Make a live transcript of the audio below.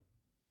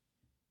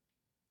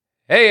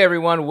Hey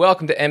everyone,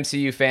 welcome to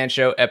MCU Fan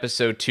Show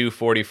episode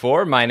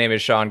 244. My name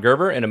is Sean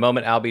Gerber. In a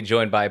moment, I'll be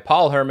joined by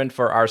Paul Herman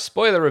for our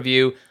spoiler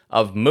review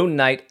of Moon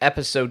Knight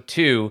episode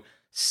 2,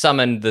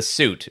 Summon the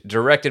Suit,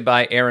 directed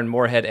by Aaron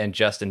Moorhead and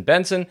Justin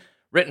Benson,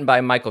 written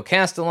by Michael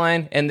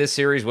Castelline, and this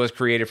series was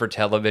created for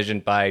television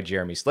by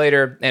Jeremy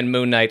Slater, and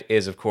Moon Knight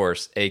is, of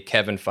course, a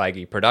Kevin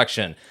Feige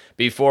production.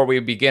 Before we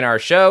begin our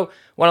show,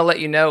 want to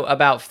let you know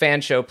about Fan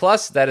Show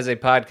Plus. That is a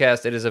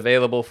podcast that is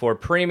available for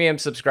premium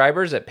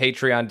subscribers at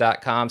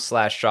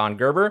patreon.com/Sean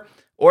Gerber,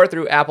 or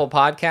through Apple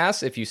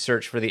Podcasts if you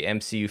search for the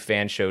MCU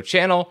Fan Show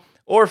channel,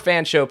 or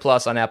Fan Show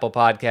Plus on Apple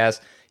Podcasts.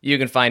 You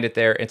can find it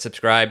there and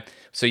subscribe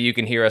so you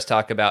can hear us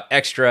talk about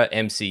extra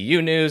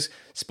MCU news,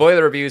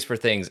 spoiler reviews for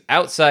things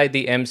outside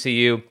the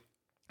MCU,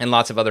 and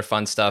lots of other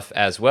fun stuff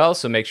as well.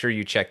 So make sure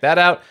you check that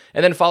out.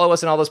 And then follow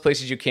us in all those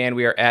places you can.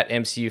 We are at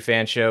MCU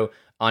Fan Show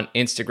on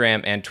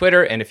Instagram and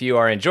Twitter. And if you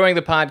are enjoying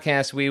the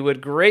podcast, we would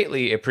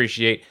greatly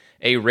appreciate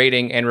a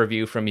rating and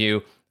review from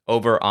you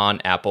over on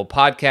Apple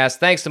Podcasts.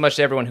 Thanks so much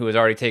to everyone who has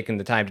already taken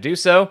the time to do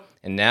so.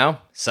 And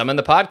now, summon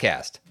the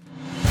podcast.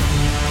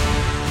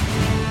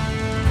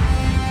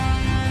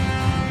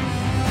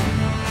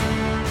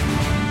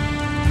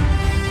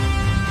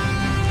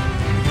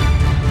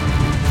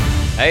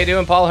 How you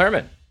doing, Paul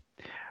Herman?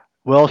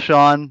 Well,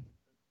 Sean,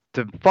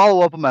 to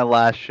follow up on my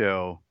last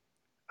show,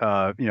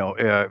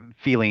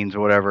 feelings or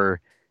whatever,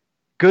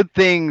 good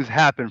things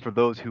happen for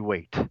those who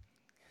wait.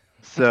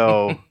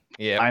 So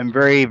Yeah. I'm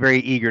very, very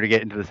eager to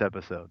get into this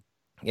episode.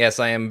 Yes,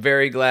 I am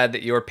very glad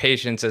that your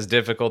patience, as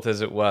difficult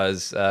as it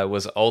was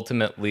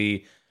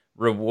ultimately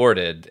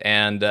rewarded.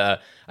 And I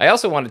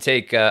also want to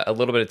take a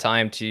little bit of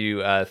time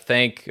to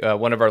thank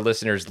one of our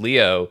listeners,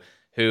 Leo,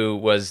 who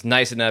was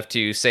nice enough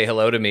to say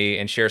hello to me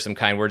and share some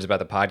kind words about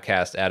the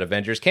podcast at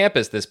Avengers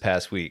Campus this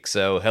past week.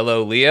 So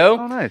hello, Leo.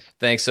 Oh, nice.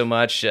 Thanks so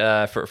much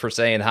for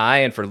saying hi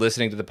and for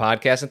listening to the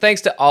podcast. And thanks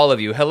to all of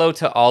you. Hello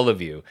to all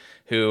of you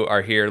who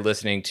are here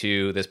listening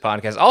to this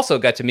podcast. Also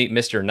got to meet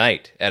Mr.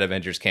 Knight at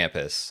Avengers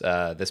Campus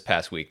this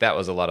past week. That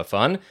was a lot of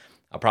fun.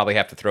 I'll probably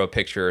have to throw a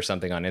picture or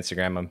something on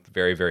Instagram. I'm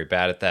very, very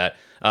bad at that.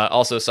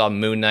 Also saw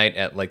Moon Knight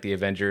at like the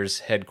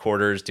Avengers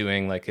headquarters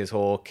doing like his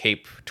whole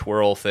cape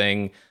twirl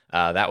thing.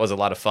 That was a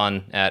lot of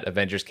fun at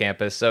Avengers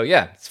Campus. So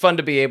yeah, it's fun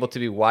to be able to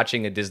be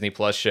watching a Disney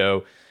Plus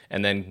show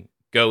and then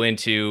go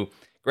into,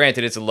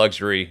 granted it's a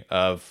luxury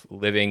of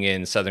living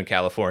in Southern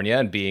California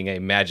and being a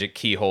magic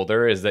key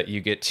holder, is that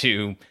you get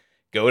to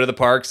go to the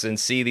parks and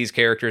see these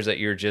characters that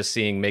you're just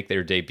seeing make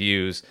their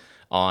debuts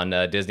on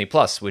Disney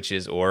Plus,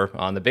 or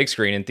on the big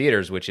screen in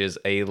theaters, which is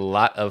a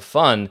lot of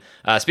fun.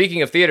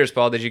 Speaking of theaters,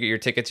 Paul, did you get your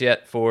tickets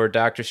yet for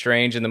Doctor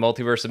Strange and the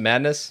Multiverse of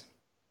Madness?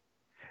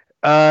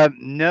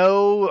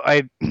 No,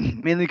 I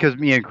mainly because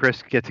me and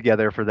Chris get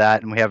together for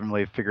that, and we haven't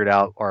really figured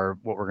out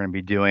what we're going to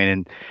be doing.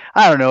 And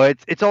I don't know.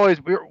 It's always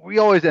we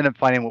always end up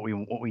finding what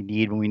we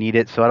need when we need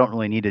it. So I don't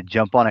really need to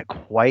jump on it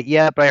quite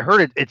yet. But I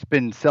heard it's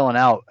been selling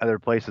out other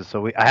places,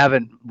 so I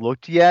haven't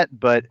looked yet.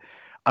 But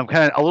I'm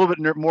kind of a little bit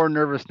more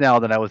nervous now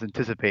than I was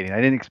anticipating. I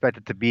didn't expect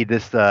it to be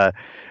this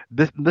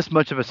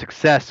much of a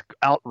success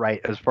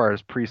outright as far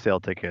as pre-sale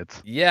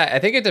tickets. Yeah, I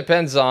think it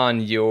depends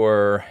on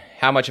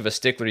how much of a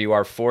stickler you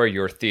are for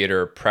your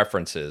theater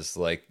preferences.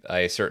 Like,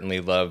 I certainly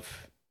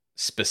love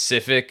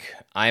specific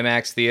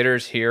IMAX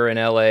theaters here in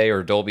LA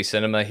or Dolby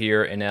Cinema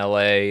here in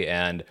LA,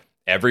 and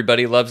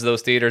everybody loves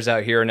those theaters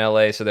out here in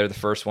LA, so they're the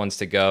first ones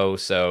to go.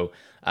 So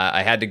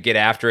I had to get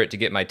after it to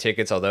get my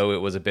tickets, although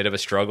it was a bit of a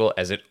struggle,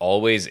 as it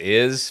always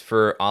is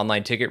for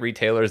online ticket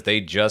retailers.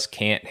 They just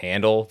can't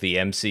handle the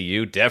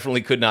MCU.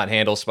 Definitely could not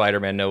handle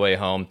Spider-Man No Way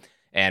Home,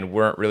 and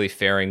weren't really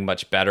faring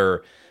much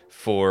better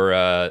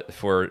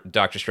for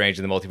Doctor Strange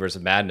and the Multiverse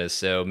of Madness.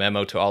 So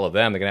memo to all of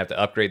them, they're going to have to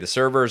upgrade the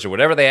servers or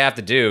whatever they have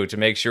to do to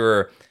make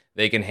sure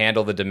they can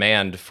handle the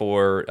demand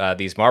for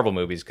these Marvel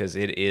movies, because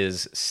it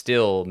is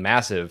still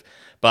massive.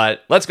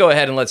 But let's go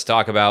ahead and let's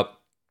talk about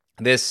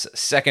this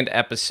second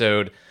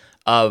episode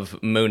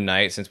of Moon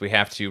Knight, since we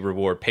have to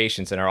reward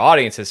patience, and our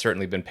audience has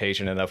certainly been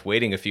patient enough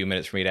waiting a few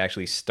minutes for me to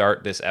actually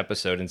start this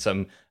episode in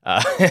some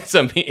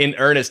in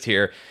earnest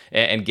here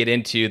and get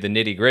into the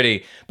nitty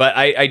gritty. But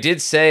I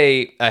did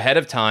say ahead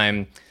of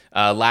time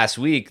last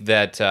week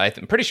that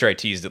I'm pretty sure I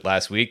teased it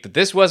last week, that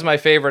this was my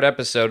favorite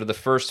episode of the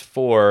first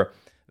 4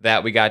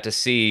 that we got to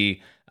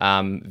see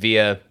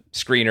via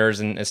screeners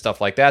and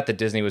stuff like that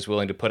Disney was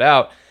willing to put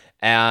out.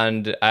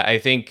 And I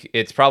think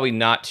it's probably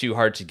not too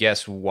hard to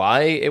guess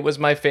why it was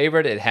my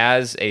favorite. It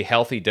has a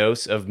healthy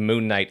dose of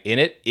Moon Knight in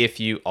it,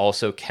 if you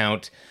also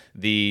count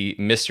the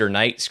Mr.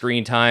 Knight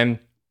screen time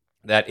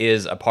that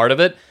is a part of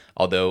it.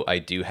 Although I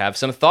do have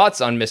some thoughts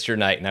on Mr.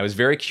 Knight, and I was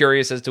very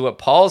curious as to what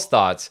Paul's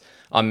thoughts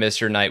on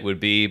Mr. Knight would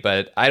be,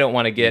 but I don't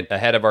want to get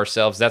ahead of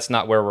ourselves. That's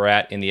not where we're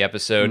at in the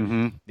episode.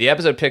 Mm-hmm. The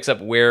episode picks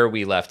up where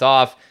we left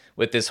off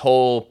with this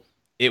whole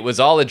it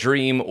was all a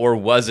dream, or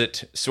was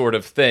it sort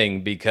of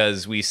thing,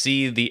 because we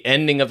see the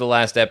ending of the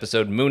last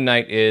episode. Moon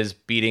Knight is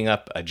beating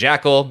up a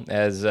jackal,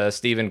 as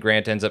Stephen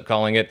Grant ends up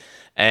calling it,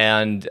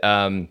 and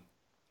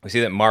we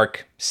see that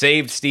Mark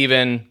saved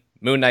Stephen.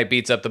 Moon Knight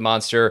beats up the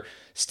monster.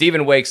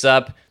 Stephen wakes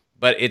up,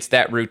 but it's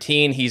that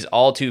routine he's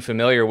all too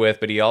familiar with,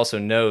 but he also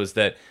knows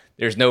that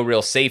there's no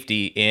real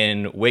safety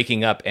in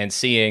waking up and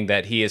seeing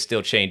that he is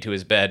still chained to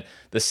his bed.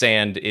 The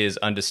sand is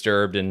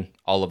undisturbed and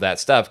all of that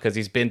stuff, because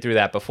he's been through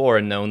that before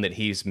and known that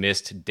he's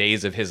missed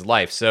days of his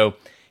life. So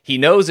he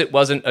knows it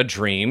wasn't a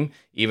dream,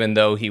 even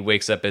though he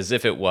wakes up as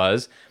if it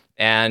was.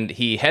 And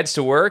he heads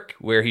to work,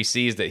 where he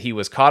sees that he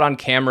was caught on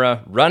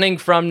camera running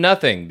from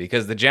nothing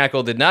because the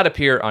jackal did not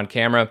appear on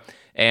camera.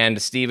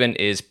 And Steven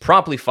is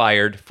promptly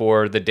fired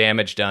for the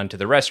damage done to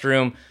the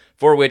restroom,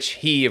 for which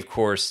he, of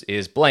course,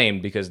 is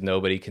blamed because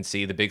nobody can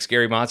see the big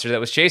scary monster that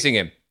was chasing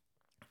him.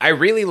 I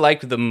really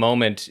liked the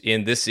moment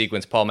in this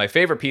sequence, Paul. My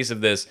favorite piece of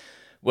this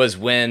was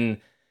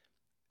when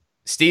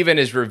Steven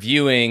is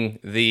reviewing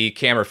the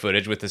camera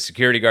footage with the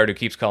security guard who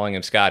keeps calling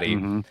him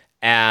Scotty,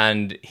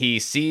 and he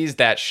sees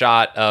that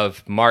shot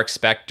of Mark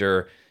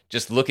Spector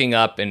just looking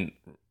up and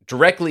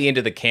directly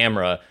into the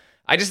camera.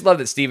 I just love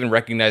that Steven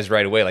recognized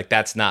right away, like,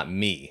 that's not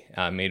me.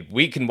 I mean,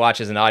 we can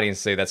watch as an audience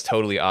and say that's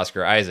totally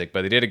Oscar Isaac,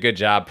 but they did a good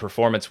job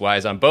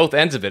performance-wise on both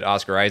ends of it,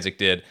 Oscar Isaac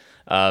did,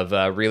 of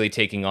really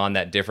taking on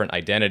that different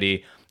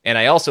identity. And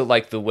I also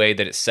like the way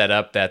that it's set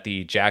up that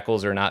the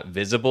jackals are not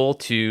visible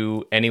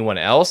to anyone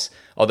else,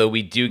 although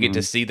we do get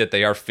to see that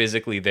they are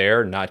physically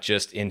there, not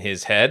just in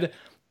his head,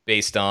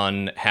 based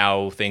on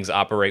how things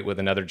operate with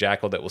another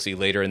jackal that we'll see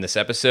later in this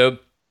episode.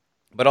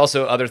 But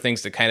also other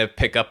things to kind of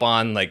pick up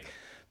on, like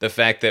the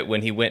fact that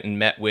when he went and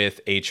met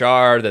with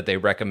HR, that they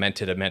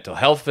recommended a mental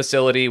health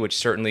facility, which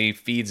certainly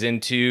feeds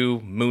into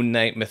Moon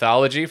Knight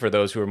mythology for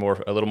those who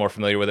are a little more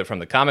familiar with it from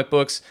the comic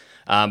books.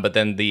 But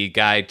then the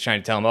guy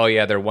trying to tell him, oh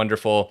yeah, they're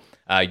wonderful.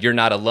 You're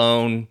not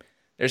alone.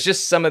 There's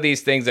just some of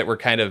these things that were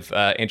kind of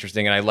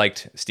interesting, and I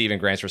liked Stephen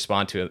Grant's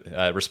response to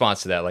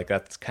that. Like,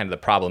 that's kind of the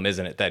problem,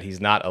 isn't it? That he's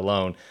not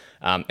alone.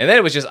 And then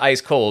it was just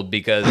ice cold,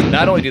 because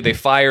not only do they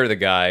fire the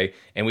guy,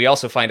 and we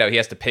also find out he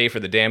has to pay for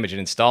the damage in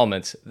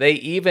installments, they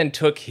even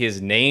took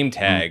his name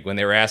tag when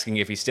they were asking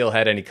if he still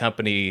had any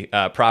company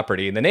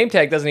property. And the name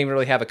tag doesn't even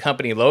really have a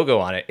company logo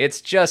on it. It's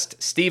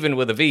just Steven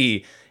with a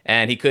V,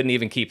 and he couldn't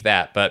even keep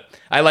that. But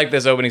I liked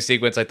this opening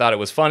sequence. I thought it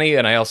was funny,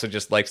 and I also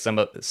just liked some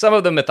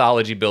of the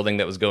mythology building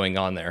that was going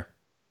on there.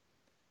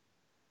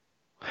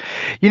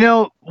 You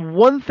know,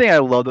 one thing I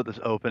loved at this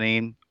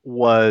opening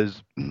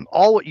was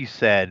all what you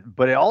said,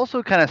 but it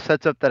also kind of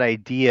sets up that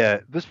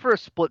idea, just for a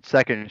split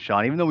second,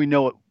 Sean, even though we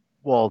know it,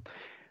 well,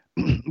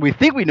 we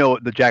think we know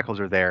the jackals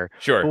are there.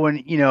 Sure. But when,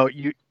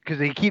 because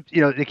they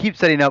keep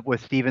setting up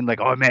with Steven,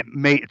 like, oh man,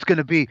 mate, it's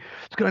gonna be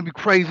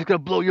crazy, it's gonna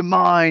blow your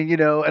mind,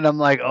 and I'm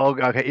like, oh,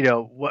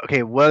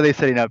 okay, what are they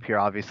setting up here,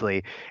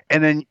 obviously?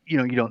 And then,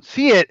 you don't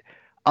see it.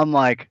 I'm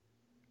like,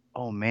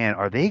 oh man,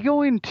 are they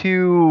going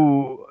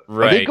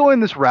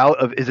this route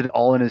of, is it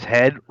all in his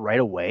head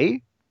right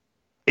away?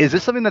 Is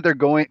this something that they're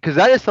going, because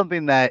that is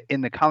something that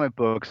in the comic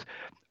books,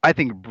 I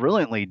think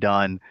brilliantly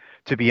done,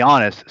 to be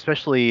honest,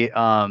 especially,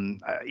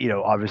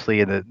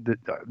 obviously in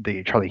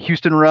the Charlie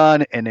Houston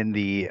run and in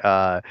the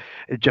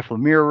Jeff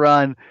Lemire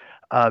run.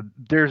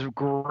 There's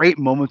great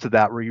moments of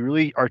that where you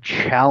really are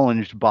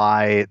challenged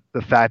by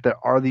the fact that,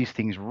 are these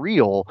things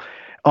real?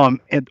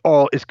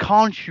 Is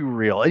Khonshu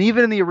real? And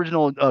even in the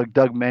original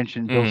Doug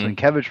mentioned Bill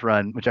Sienkiewicz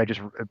run, which I just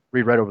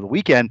reread over the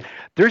weekend,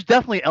 there's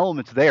definitely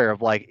elements there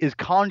of, like, is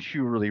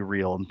Khonshu really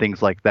real and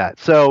things like that.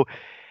 So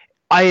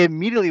I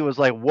immediately was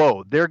like,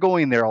 whoa, they're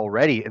going there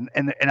already.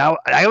 And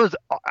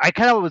I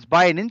kind of was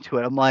buying into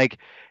it. I'm like,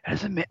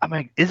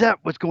 is that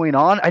what's going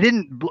on?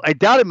 I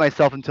doubted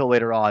myself until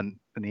later on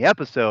in the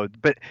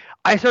episode, but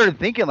I started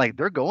thinking, like,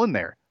 they're going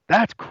there.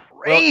 That's crazy.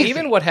 Well,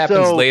 even what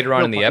happens later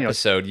on in the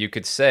episode, you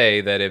could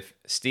say that if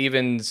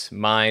Steven's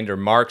mind or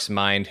Mark's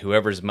mind,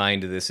 whoever's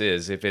mind this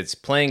is, if it's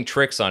playing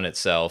tricks on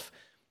itself,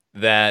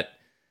 that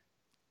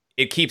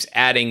it keeps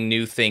adding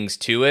new things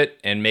to it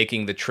and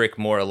making the trick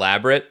more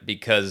elaborate,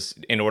 because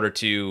in order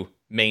to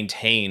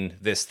maintain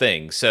this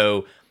thing.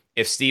 So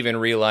if Steven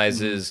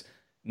realizes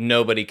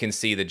nobody can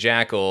see the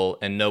jackal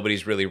and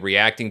nobody's really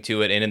reacting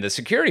to it, and in the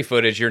security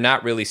footage, you're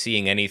not really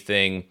seeing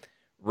anything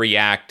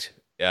react.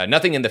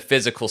 Nothing in the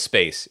physical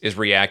space is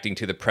reacting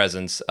to the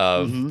presence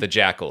of the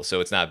jackal.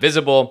 So it's not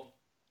visible.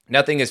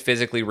 Nothing is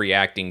physically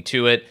reacting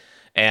to it.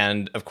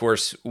 And of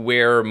course,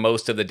 where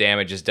most of the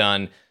damage is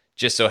done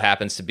just so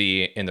happens to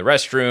be in the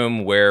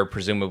restroom, where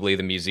presumably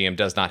the museum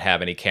does not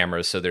have any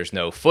cameras, so there's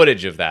no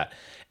footage of that.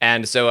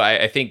 And so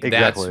I think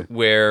that's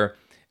where,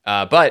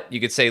 but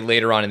you could say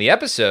later on in the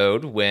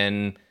episode,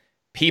 when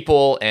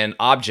people and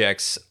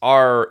objects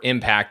are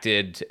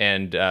impacted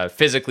and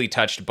physically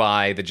touched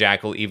by the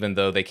jackal, even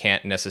though they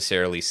can't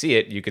necessarily see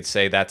it, you could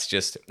say that's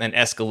just an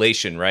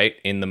escalation, right,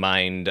 in the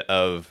mind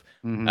of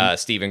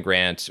Stephen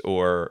Grant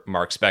or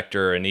Mark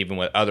Spector, and even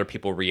when other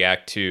people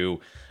react to,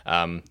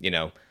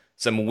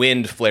 some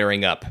wind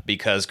flaring up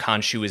because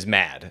Khonshu is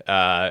mad,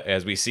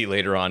 as we see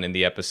later on in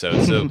the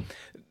episode. So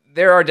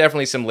there are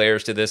definitely some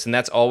layers to this, and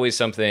that's always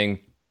something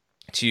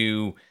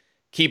to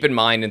keep in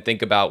mind and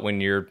think about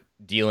when you're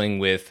dealing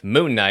with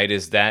Moon Knight,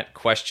 is that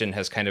question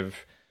has kind of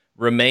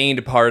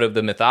remained part of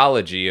the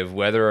mythology of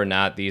whether or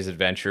not these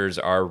adventures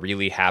are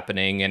really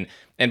happening.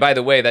 And by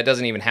the way, that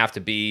doesn't even have to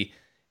be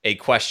a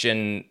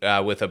question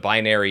with a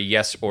binary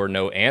yes or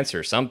no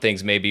answer. Some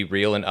things may be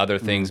real and other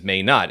things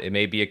may not. It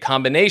may be a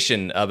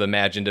combination of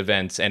imagined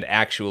events and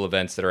actual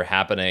events that are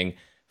happening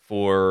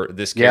for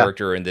this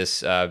character and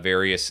this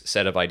various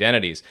set of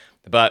identities.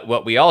 But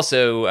what we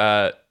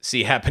also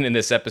see happen in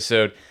this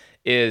episode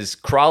is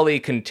Crawley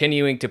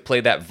continuing to play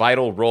that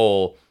vital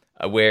role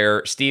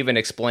where Steven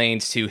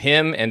explains to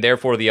him and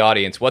therefore the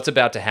audience what's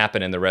about to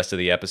happen in the rest of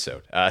the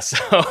episode.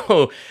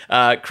 So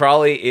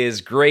Crawley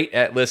is great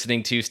at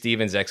listening to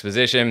Steven's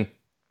exposition,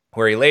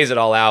 where he lays it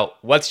all out,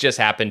 what's just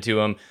happened to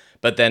him,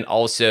 but then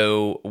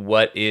also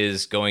what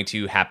is going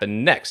to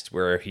happen next,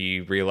 where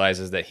he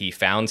realizes that he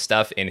found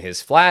stuff in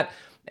his flat,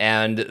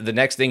 and the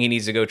next thing he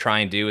needs to go try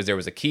and do is there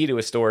was a key to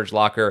a storage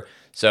locker,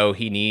 so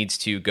he needs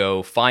to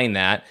go find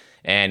that.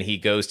 And he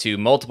goes to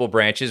multiple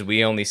branches.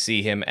 We only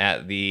see him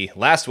at the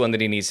last one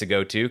that he needs to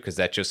go to, because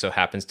that just so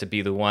happens to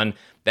be the one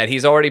that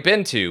he's already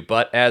been to.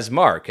 But as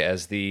Mark,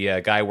 as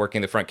the guy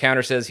working the front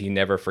counter says, he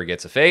never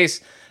forgets a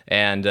face.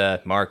 And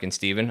Mark and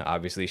Steven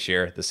obviously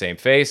share the same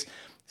face.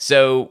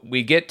 So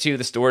we get to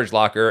the storage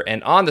locker.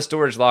 And on the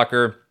storage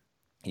locker,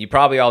 you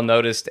probably all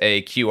noticed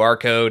a QR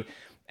code.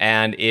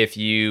 And if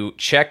you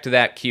checked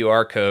that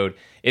QR code,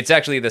 it's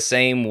actually the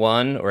same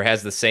one, or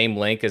has the same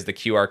link as the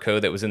QR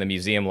code that was in the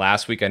museum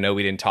last week. I know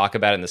we didn't talk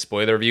about it in the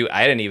spoiler review.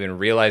 I didn't even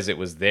realize it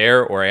was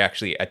there, or I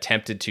actually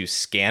attempted to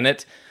scan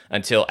it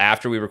until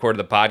after we recorded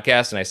the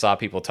podcast and I saw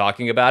people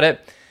talking about it.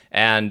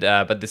 And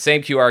but the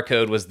same QR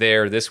code was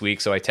there this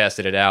week, so I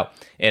tested it out.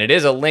 And it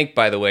is a link,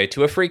 by the way,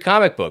 to a free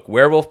comic book,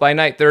 Werewolf by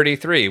Night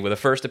 33, with a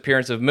first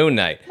appearance of Moon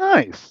Knight.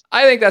 Nice.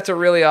 I think that's a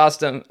really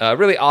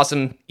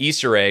awesome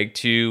Easter egg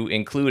to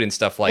include in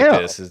stuff like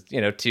this. Is,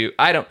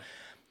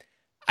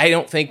 I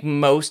don't think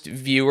most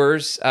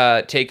viewers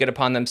take it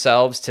upon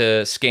themselves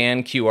to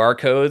scan QR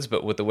codes,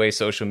 but with the way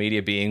social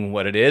media being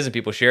what it is and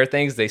people share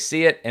things, they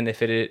see it. And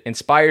if it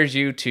inspires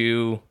you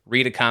to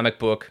read a comic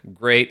book,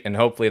 great. And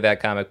hopefully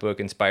that comic book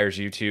inspires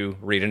you to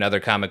read another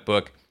comic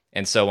book,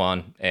 and so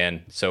on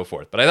and so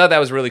forth. But I thought that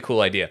was a really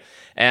cool idea.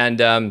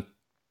 And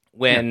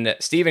when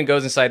Steven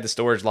goes inside the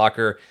storage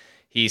locker,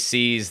 he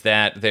sees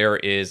that there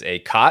is a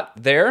cot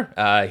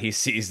there. He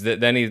sees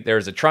that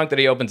there's a trunk that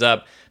he opens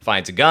up,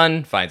 finds a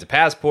gun, finds a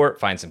passport,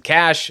 finds some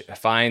cash,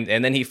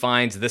 and then he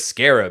finds the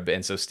scarab.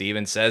 And so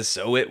Steven says,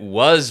 so it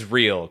was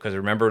real. Because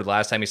remember,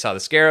 last time he saw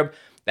the scarab,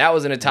 that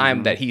was in a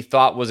time that he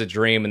thought was a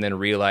dream, and then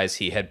realized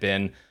he had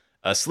been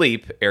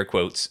asleep, air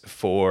quotes,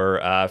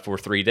 for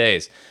 3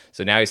 days.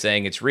 So now he's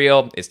saying it's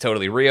real, it's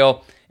totally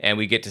real. And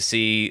we get to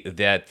see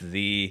that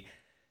the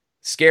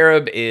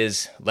scarab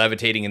is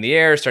levitating in the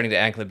air, starting to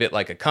act a bit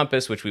like a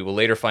compass, which we will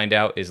later find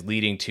out is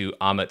leading to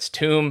Ammit's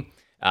tomb.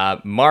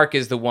 Mark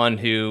is the one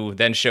who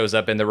then shows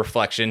up in the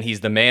reflection.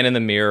 He's the man in the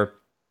mirror,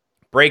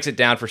 breaks it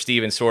down for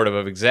Steven sort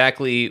of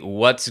exactly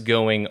what's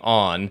going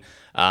on.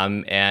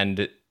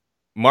 And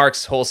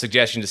Mark's whole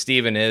suggestion to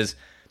Steven is,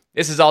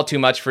 this is all too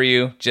much for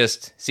you.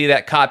 Just see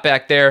that cot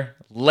back there,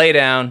 lay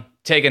down,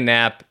 take a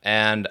nap,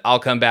 and I'll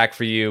come back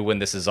for you when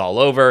this is all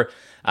over.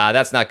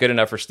 That's not good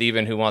enough for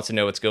Steven, who wants to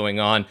know what's going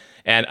on.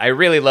 And I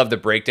really love the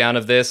breakdown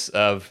of this,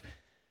 of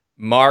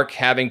Mark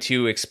having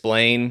to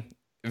explain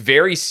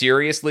very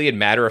seriously and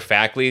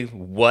matter-of-factly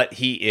what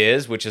he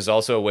is, which is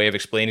also a way of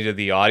explaining to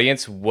the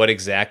audience what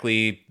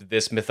exactly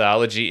this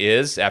mythology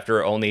is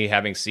after only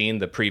having seen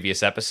the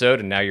previous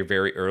episode, and now you're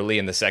very early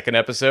in the second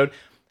episode.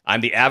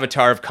 I'm the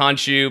avatar of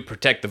Khonshu,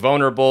 protect the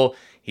vulnerable.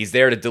 He's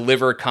there to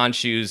deliver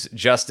Khonshu's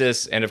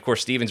justice, and of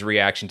course Steven's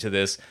reaction to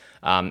this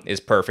is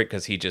perfect,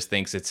 because he just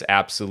thinks it's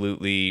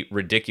absolutely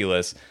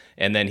ridiculous,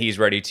 and then he's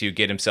ready to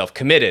get himself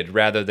committed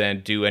rather than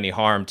do any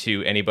harm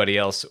to anybody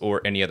else or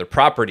any other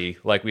property,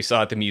 like we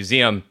saw at the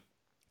museum.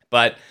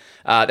 But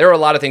there are a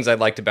lot of things I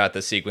liked about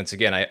this sequence.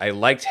 Again, I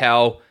liked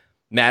how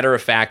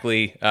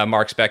matter-of-factly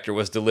Mark Spector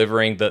was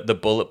delivering the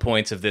bullet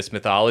points of this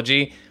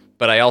mythology,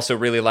 but I also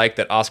really liked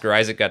that Oscar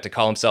Isaac got to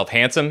call himself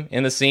handsome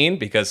in the scene,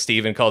 because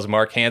Steven calls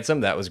Mark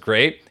handsome. That was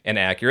great and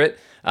accurate.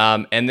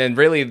 And then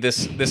really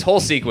this whole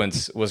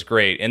sequence was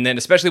great. And then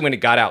especially when it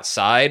got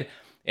outside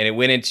and it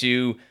went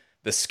into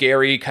the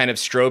scary kind of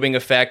strobing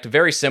effect,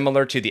 very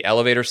similar to the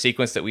elevator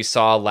sequence that we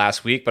saw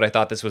last week, but I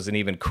thought this was an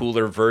even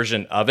cooler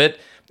version of it.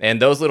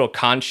 And those little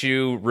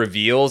Khonshu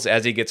reveals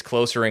as he gets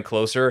closer and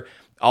closer,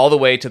 all the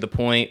way to the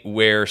point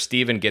where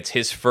Steven gets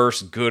his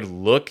first good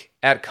look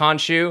at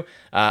Khonshu.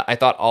 I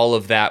thought all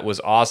of that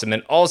was awesome.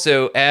 And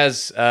also,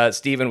 as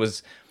Steven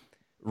was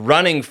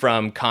running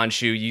from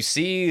Khonshu, you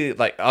see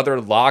like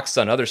other locks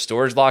on other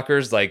storage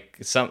lockers, like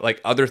some like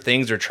other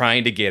things are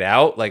trying to get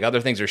out, like other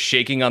things are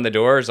shaking on the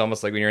doors,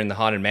 almost like when you're in the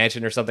Haunted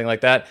Mansion or something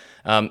like that.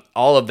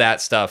 All of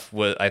that stuff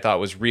I thought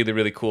was really,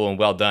 really cool and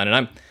well done.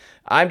 And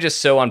I'm just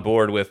so on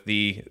board with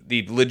the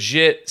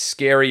legit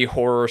scary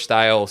horror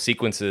style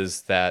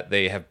sequences that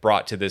they have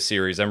brought to this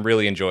series. I'm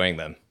really enjoying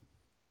them.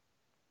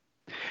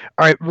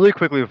 All right, really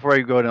quickly before I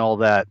go into all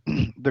that,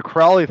 the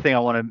Crowley thing, I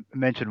want to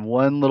mention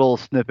one little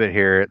snippet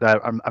here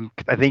that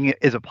I think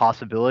is a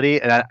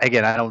possibility, and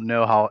again, I don't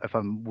know how if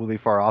I'm really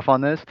far off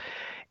on this.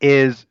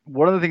 Is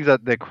one of the things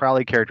that the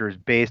Crowley character is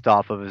based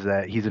off of is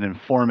that he's an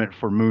informant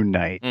for Moon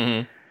Knight.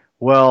 Hmm.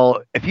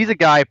 Well, if he's a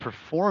guy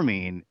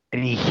performing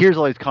and he hears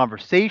all these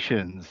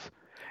conversations,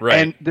 Right.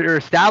 and they're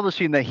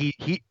establishing that he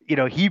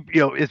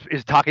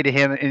is talking to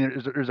him,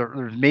 and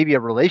there's maybe a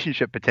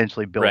relationship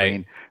potentially Right.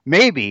 building.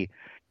 Maybe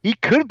he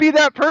could be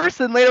that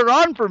person later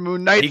on for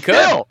Moon Knight He could.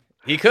 still.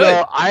 He So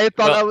could. I thought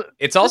that Well, was,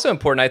 it's also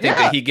important, I think,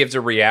 that yeah, he gives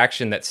a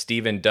reaction that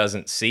Steven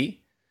doesn't see.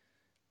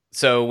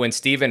 So when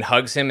Steven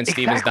hugs him and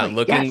Steven's not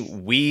exactly, yes.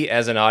 looking, we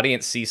as an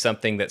audience see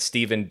something that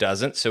Steven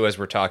doesn't. So as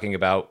we're talking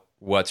about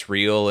what's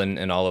real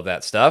and all of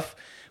that stuff,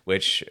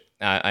 which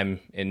I'm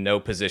in no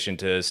position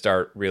to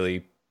start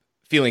really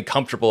feeling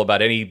comfortable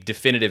about any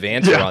definitive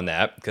answer Yeah. on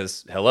that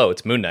because, hello,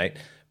 it's Moon Knight.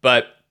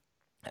 But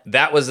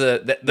those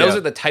Yeah. are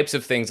the types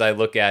of things I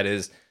look at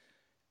is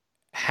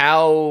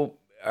how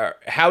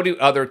do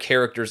other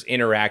characters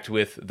interact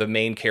with the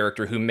main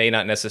character who may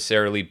not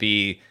necessarily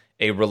be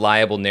a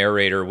reliable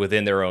narrator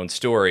within their own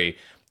story,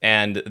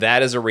 and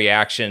that is a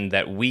reaction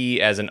that we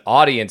as an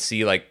audience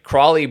see, like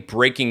Crawley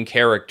breaking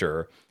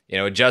character,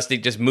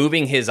 just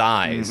moving his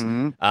eyes,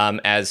 Hmm.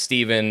 as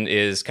Steven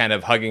is kind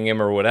of hugging him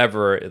or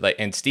whatever, like,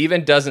 and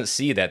Steven doesn't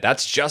see that.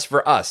 That's just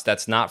for us.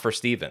 That's not for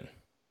Steven.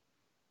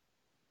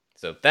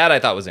 So that I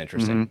thought was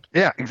interesting.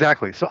 Yeah,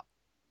 exactly. So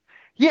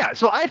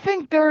I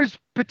think there's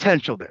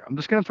potential there. I'm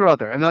just going to throw it out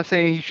there. I'm not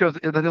saying he shows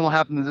that will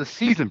happen this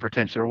season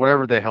potentially or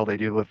whatever the hell they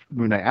do with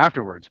Moon Knight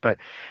afterwards, but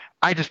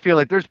I just feel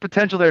like there's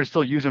potential there to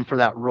still use him for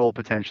that role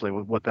potentially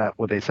with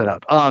what they set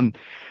up.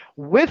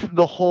 With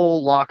the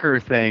whole locker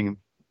thing,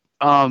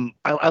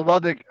 I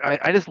love it.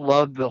 I just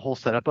love the whole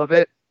setup of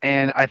it,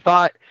 and I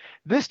thought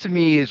this to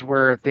me is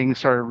where things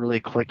started really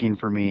clicking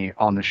for me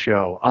on the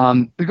show.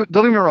 Don't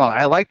get me wrong,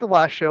 I liked the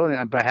last show,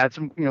 but I had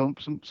some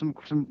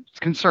some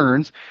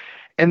concerns.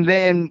 And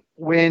then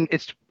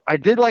I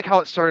did like how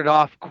it started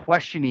off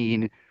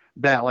questioning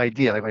that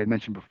idea, like I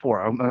mentioned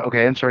before.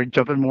 Okay, I'm starting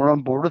jumping more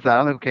on board with that.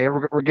 I'm like, okay,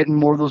 we're getting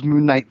more of those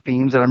Moon Knight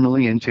themes that I'm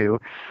really into.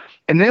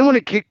 And then when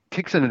it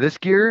kicks into this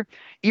gear,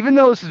 even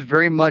though this is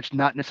very much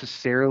not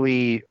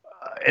necessarily,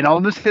 and I'll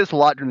miss this a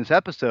lot during this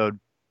episode,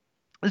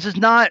 this is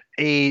not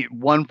a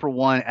one for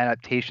one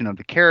adaptation of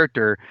the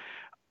character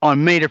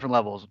on many different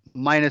levels,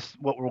 minus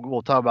what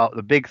we'll talk about,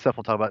 the big stuff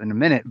we'll talk about in a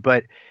minute.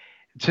 But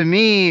to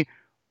me,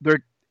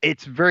 there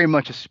it's very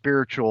much a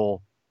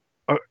spiritual,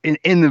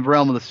 in the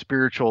realm of the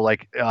spiritual,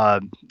 like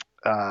what's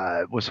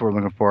the word I'm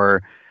looking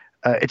for?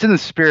 It's in the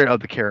spirit of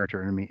the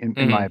character, in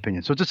my Hmm.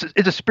 opinion. So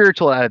it's a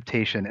spiritual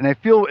adaptation, and I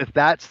feel if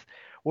that's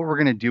what we're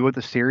gonna do with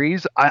the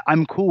series,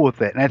 I'm cool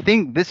with it. And I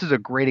think this is a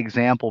great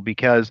example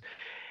because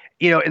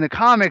in the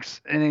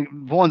comics and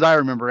in the ones I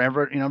remember, I've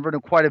read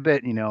them quite a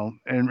bit,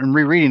 and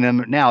rereading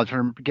them now,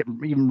 trying to get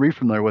even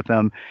re-familiar with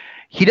them.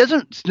 He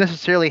doesn't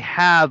necessarily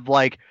have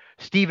like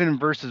Steven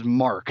versus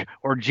Mark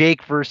or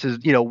Jake versus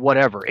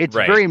whatever. It's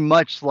Right. very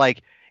much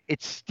like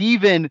it's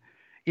Steven.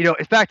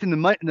 In fact, in the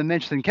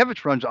mention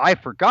Kevich runs, I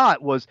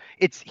forgot was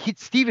it's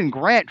Stephen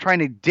Grant trying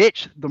to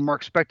ditch the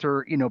Mark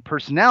Spector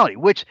personality,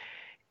 which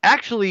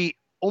actually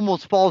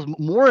almost falls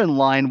more in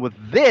line with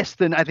this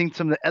than I think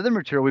some of the other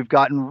material we've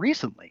gotten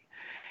recently.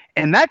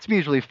 And that to me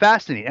is really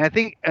fascinating. And I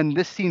think, and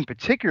this scene in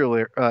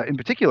particular,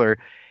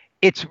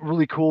 it's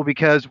really cool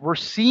because we're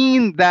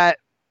seeing that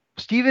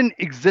Steven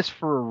exists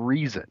for a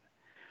reason.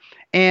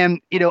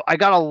 And I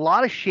got a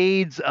lot of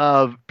shades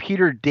of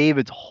Peter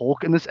David's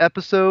Hulk in this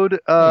episode,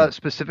 Hmm.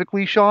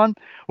 specifically, Sean,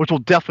 which we'll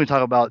definitely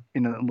talk about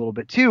in a little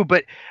bit too.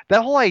 But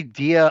that whole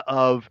idea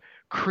of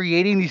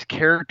creating these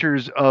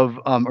characters of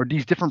or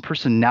these different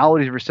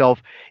personalities of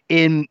yourself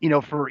in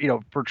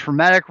for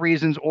traumatic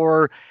reasons,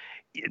 or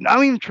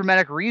not even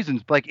traumatic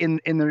reasons, but like in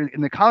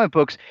the comic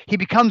books, he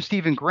becomes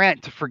Stephen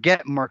Grant to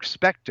forget Mark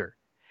Spector.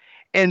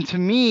 And to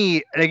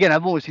me, and again,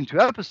 I've only seen 2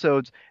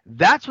 episodes,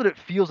 that's what it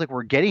feels like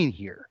we're getting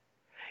here.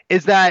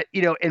 Is that,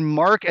 and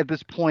Mark at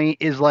this point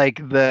is like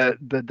the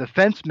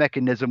defense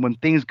mechanism when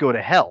things go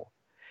to hell.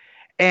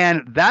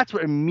 And that's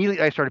what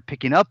immediately I started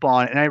picking up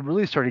on, and I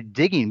really started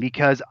digging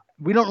because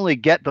we don't really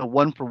get the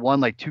one for one,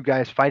 like two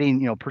guys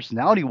fighting,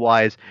 personality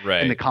wise in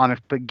the Right.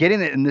 comics, but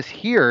getting it in this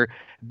here,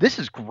 this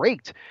is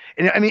great.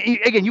 And I mean,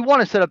 again, you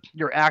want to set up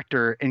your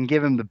actor and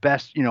give him the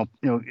best,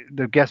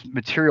 the best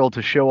material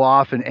to show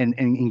off and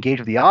engage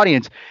with the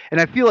audience.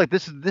 And I feel like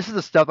this is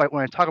the stuff like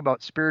when I talk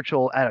about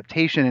spiritual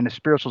adaptation and a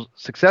spiritual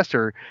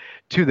successor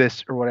to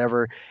this or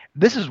whatever.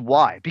 This is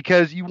why,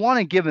 because you want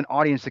to give an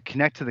audience to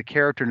connect to the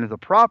character and to the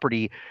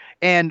property.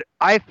 And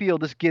I feel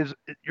this gives,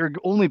 you're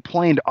only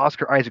playing to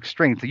Oscar Isaac's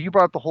strength. So you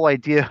brought up the whole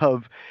idea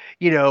of,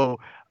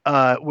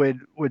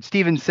 when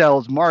Steven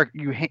sells Mark,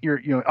 I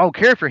don't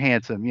care if you're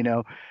handsome,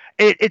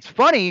 it's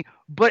funny,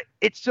 but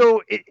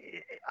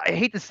I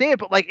hate to say it,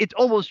 but like it's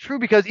almost true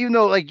because even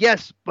though like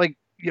yes, like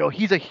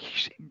he's a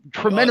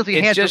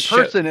tremendously handsome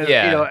person,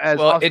 yeah. as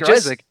well, Oscar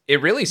Isaac.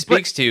 It really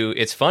speaks to,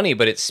 it's funny,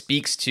 but it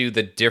speaks to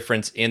the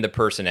difference in the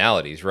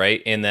personalities,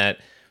 right? In that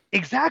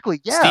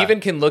exactly, yeah. Steven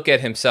can look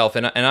at himself,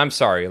 and I'm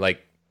sorry,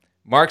 like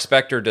Mark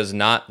Spector does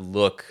not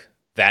look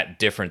that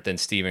different than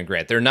Stephen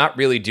Grant. They're not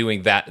really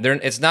doing that.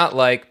 It's not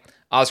like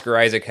Oscar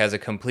Isaac has a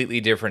completely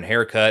different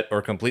haircut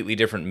or completely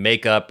different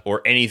makeup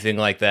or anything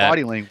like that.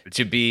 Body language.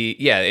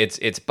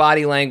 It's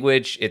body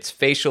language, it's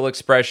facial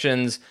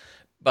expressions,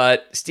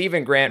 but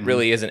Stephen Grant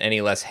really isn't any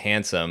less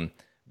handsome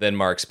than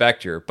Mark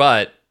Spector.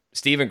 But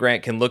Stephen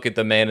Grant can look at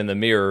the man in the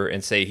mirror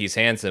and say he's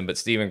handsome, but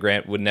Stephen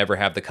Grant would never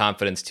have the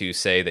confidence to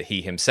say that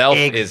he himself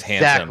is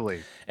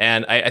handsome.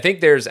 And I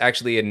think there's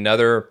actually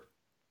another,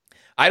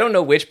 I don't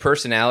know which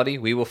personality,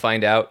 we will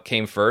find out,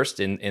 came first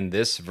in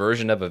this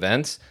version of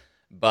events.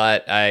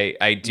 But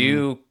I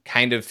do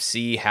kind of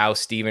see how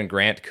Stephen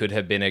Grant could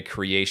have been a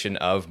creation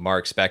of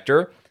Mark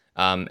Spector.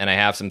 And I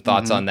have some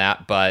thoughts on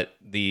that. But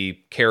the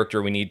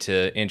character we need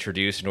to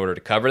introduce in order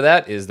to cover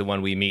that is the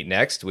one we meet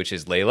next, which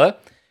is Layla,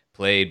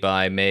 played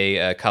by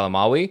May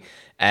Kalamaui.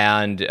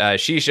 And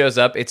she shows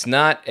up. It's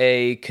not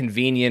a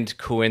convenient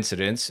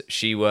coincidence.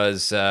 She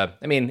was,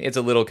 it's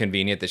a little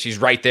convenient that she's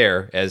right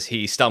there as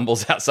he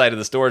stumbles outside of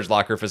the storage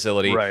locker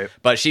facility. Right.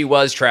 But she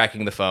was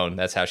tracking the phone.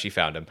 That's how she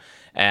found him.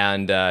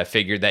 And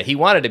figured that he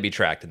wanted to be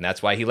tracked. And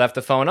that's why he left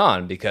the phone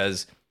on,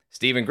 because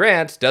Stephen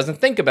Grant doesn't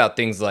think about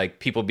things like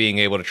people being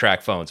able to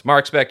track phones.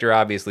 Mark Spector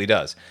obviously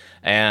does.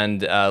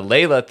 And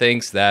Layla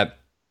thinks that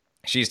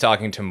she's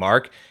talking to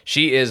Mark.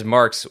 She is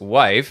Mark's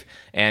wife,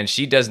 and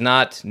she does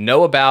not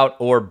know about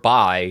or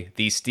buy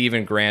the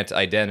Stephen Grant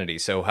identity.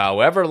 So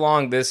however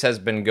long this has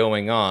been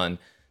going on,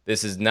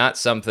 this is not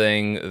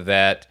something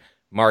that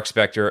Mark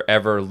Spector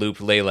ever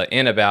looped Layla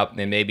in about,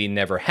 and maybe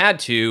never had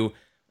to,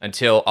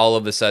 until all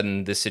of a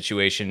sudden this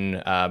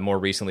situation more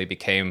recently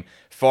became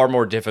far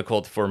more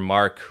difficult for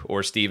Mark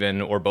or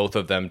Stephen or both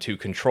of them to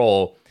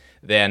control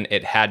than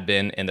it had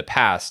been in the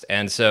past.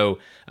 And so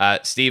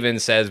Stephen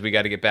says, we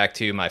got to get back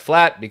to my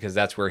flat, because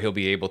that's where he'll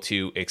be able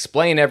to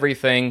explain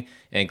everything,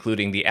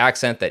 including the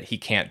accent that he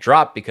can't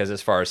drop, because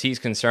as far as he's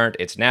concerned,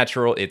 it's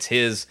natural, it's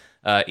his,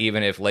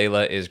 even if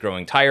Layla is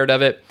growing tired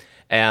of it.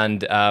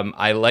 And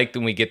I like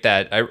when we get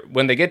that,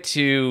 when they get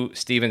to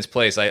Stephen's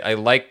place, I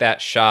like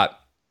that shot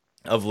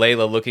of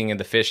Layla looking in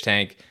the fish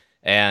tank,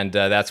 and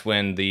that's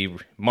when the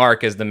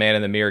Mark, as the man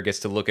in the mirror, gets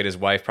to look at his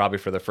wife probably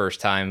for the first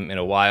time in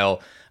a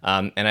while.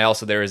 And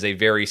there is a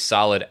very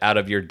solid out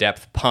of your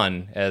depth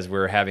pun as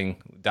we're having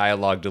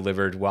dialogue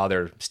delivered while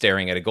they're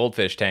staring at a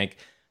goldfish tank.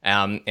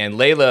 And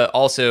Layla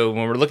also,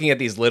 when we're looking at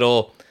these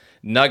little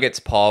nuggets,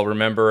 Paul,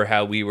 remember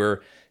how we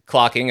were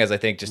clocking, as I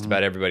think just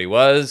about everybody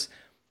was,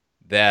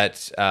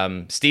 that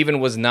Stephen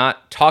was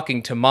not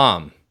talking to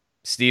mom.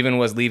 Stephen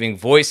was leaving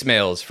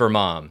voicemails for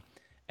mom.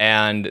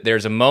 And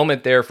there's a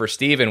moment there for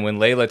Stephen when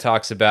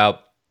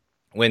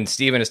when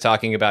Stephen is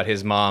talking about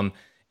his mom,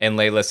 and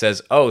Layla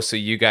says, "Oh, so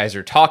you guys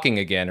are talking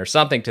again," or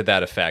something to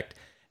that effect.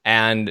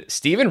 And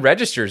Stephen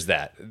registers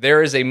that.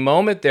 There is a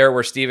moment there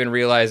where Stephen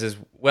realizes,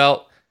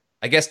 well,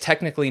 I guess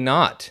technically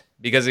not.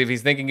 Because if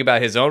he's thinking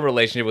about his own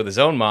relationship with his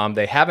own mom,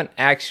 they haven't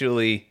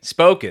actually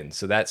spoken.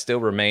 So that still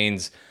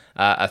remains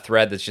a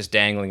thread that's just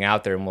dangling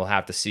out there, and we'll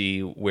have to see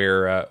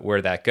where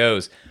that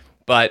goes.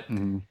 But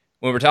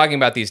when we're talking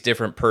about these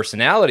different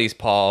personalities,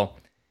 Paul,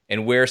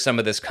 and where some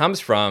of this comes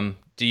from,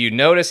 do you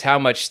notice how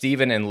much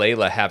Stephen and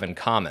Layla have in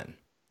common?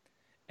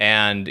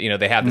 And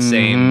they have the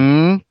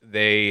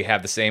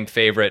same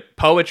favorite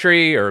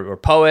poetry or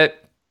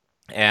poet,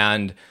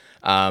 and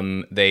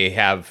they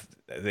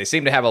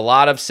seem to have a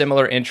lot of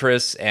similar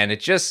interests, and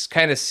it just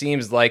kind of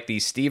seems like the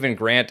Stephen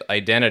Grant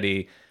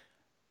identity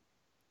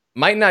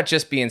might not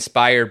just be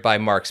inspired by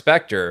Mark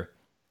Spector,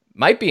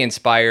 might be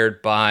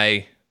inspired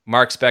by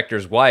Mark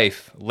Spector's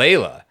wife,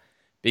 Layla,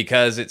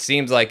 because it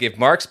seems like if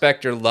Mark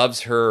Spector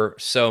loves her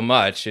so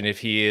much, and if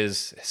he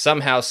is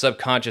somehow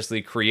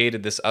subconsciously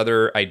created this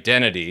other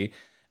identity,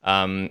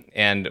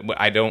 and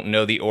I don't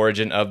know the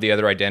origin of the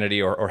other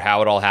identity or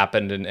how it all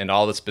happened and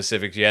all the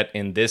specifics yet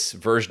in this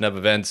version of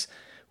events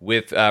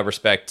with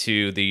respect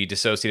to the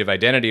dissociative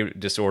identity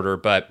disorder,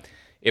 but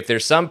if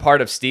there's some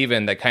part of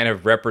Stephen that kind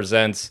of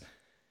represents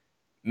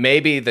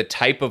maybe the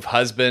type of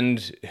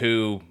husband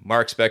who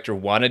Mark Spector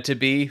wanted to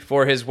be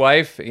for his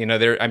wife.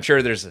 I'm sure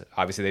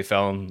obviously they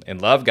fell in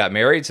love, got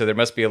married, so there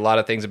must be a lot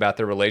of things about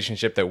their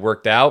relationship that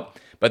worked out.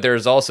 But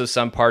there's also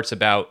some parts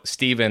about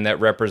Stephen that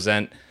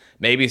represent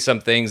maybe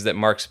some things that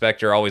Mark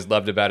Spector always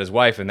loved about his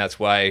wife, and that's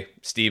why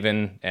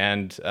Stephen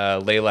and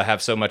Layla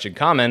have so much in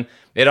common.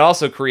 It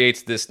also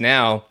creates this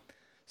now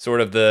sort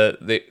of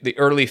the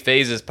early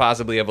phases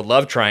possibly of a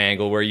love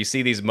triangle where you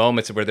see these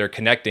moments where they're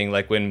connecting,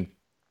 like when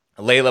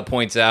Layla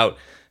points out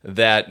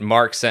that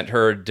Mark sent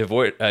her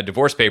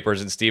divorce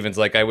papers, and Stephen's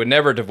like, "I would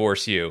never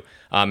divorce you,"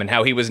 and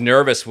how he was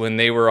nervous when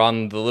they were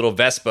on the little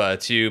Vespa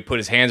to put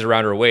his hands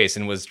around her waist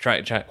and was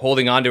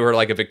holding on to her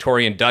like a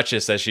Victorian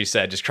duchess, as she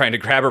said, just trying to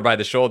grab her by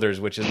the shoulders,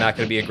 which is not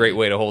going to be a great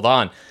way to hold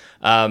on.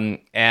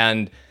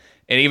 And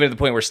And even at the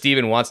point where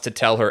Steven wants to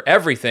tell her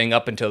everything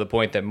up until the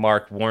point that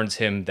Mark warns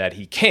him that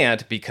he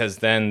can't, because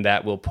then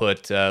that will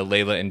put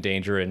Layla in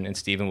danger and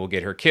Steven will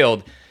get her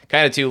killed.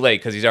 Kind of too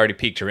late because he's already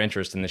piqued her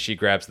interest and then she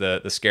grabs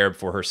the scarab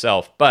for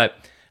herself. But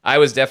I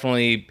was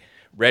definitely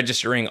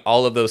registering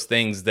all of those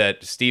things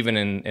that Steven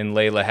and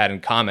Layla had in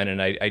common.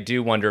 And I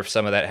do wonder if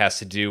some of that has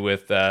to do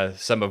with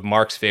some of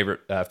Mark's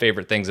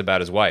favorite things about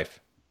his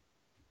wife.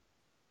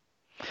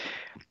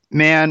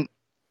 Man,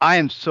 I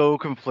am so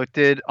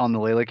conflicted on the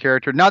Layla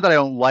character. Not that I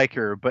don't like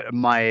her, but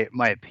my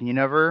opinion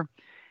of her,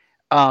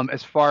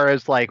 as far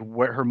as like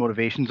what her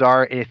motivations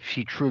are, if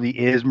she truly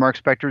is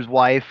Mark Spector's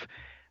wife,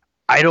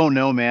 I don't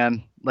know,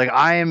 man. Like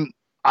I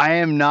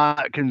am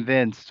not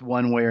convinced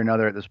one way or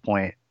another at this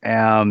point.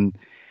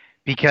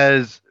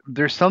 Because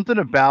there's something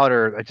about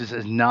her that just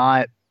is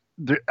not.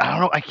 I don't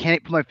know. I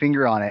can't put my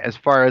finger on it. As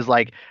far as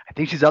like, I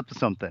think she's up to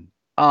something.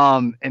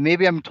 And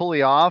maybe I'm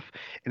totally off,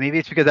 and maybe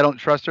it's because I don't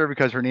trust her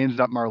because her name's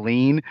not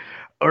Marlene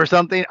or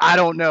something. I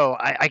don't know.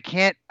 I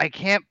can't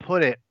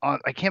put it on.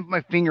 I can't put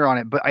my finger on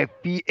it, but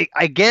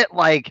I get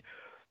like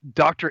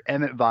Dr.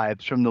 Emmett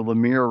vibes from the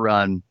Lemire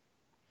run.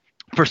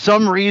 For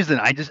some reason,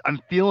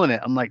 I'm feeling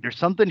it. I'm like, there's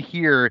something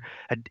here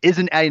that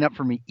isn't adding up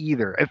for me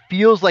either. It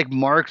feels like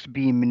Mark's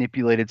being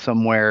manipulated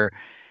somewhere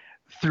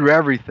through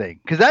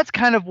everything, because that's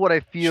kind of what I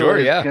feel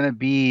is going to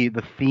be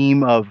the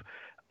theme of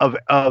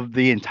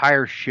the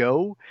entire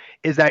show,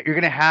 is that you're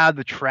going to have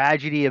the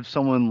tragedy of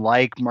someone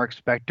like Mark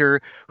Spector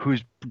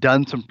who's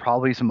done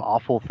probably some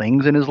awful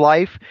things in his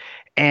life,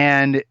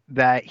 and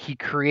that he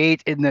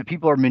creates, and that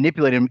people are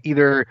manipulating him.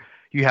 Either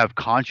you have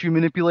Khonshu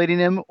manipulating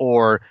him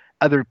or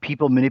other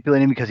people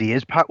manipulating him because he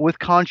is with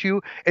Khonshu.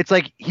 It's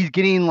like he's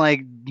getting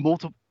like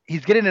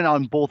he's getting it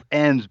on both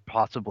ends,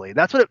 possibly.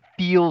 That's what it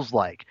feels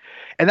like.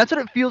 And that's what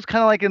it feels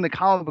kind of like in the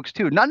comic books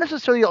too. Not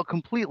necessarily all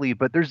completely,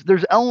 but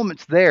there's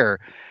elements there.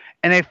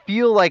 And I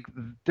feel like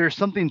there's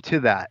something to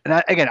that.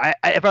 And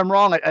if I'm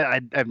wrong,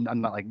 I'm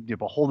not like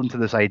beholden to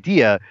this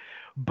idea,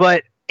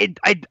 but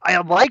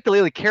I like the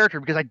Layla character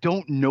because I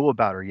don't know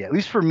about her yet. At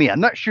least for me, I'm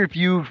not sure if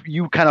you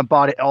kind of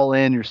bought it all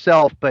in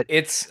yourself, but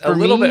it's a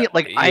little bit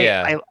like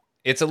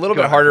it's a little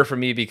bit harder for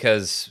me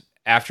because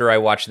after I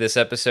watched this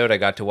episode, I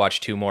got to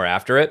watch 2 more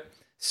after it.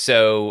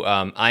 So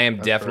I am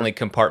definitely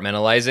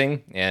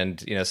compartmentalizing,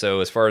 and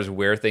so as far as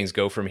where things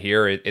go from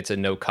here, it's a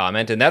no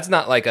comment, and that's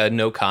not like a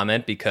no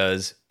comment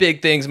because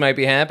big things might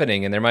be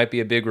happening and there might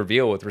be a big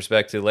reveal with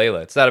respect to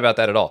Layla. It's not about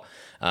that at all.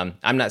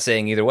 I'm not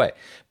saying either way,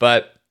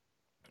 but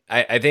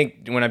I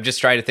think when I'm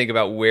just trying to think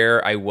about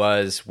where I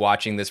was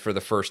watching this for the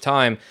first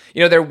time,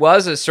 there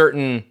was a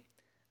certain,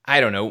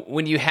 I don't know,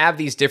 when you have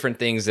these different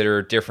things that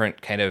are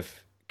different kind of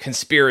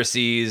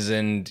conspiracies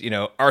and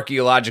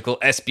archaeological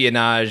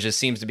espionage just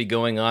seems to be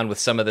going on with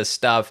some of this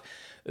stuff,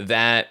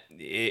 that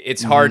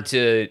it's hard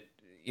to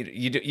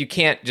you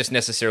can't just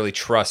necessarily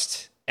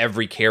trust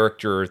every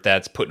character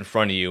that's put in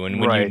front of you.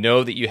 And when you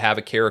know that you have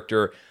a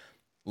character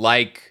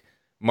like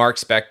Mark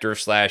Spector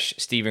 /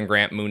 Stephen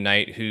Grant Moon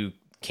Knight who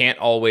can't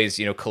always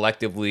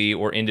collectively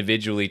or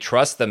individually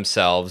trust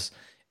themselves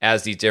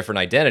as these different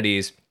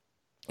identities,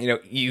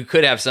 you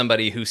could have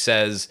somebody who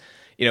says,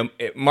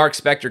 Mark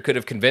Spector could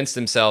have convinced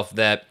himself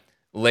that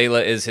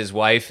Layla is his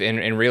wife,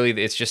 and really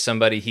it's just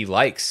somebody he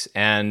likes.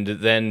 And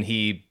then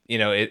he,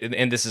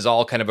 and this is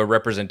all kind of a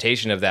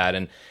representation of that.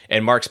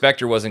 And Mark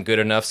Spector wasn't good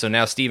enough, so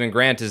now Stephen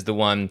Grant is the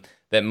one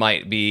that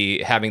might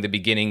be having the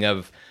beginning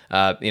of,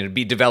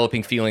 be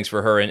developing feelings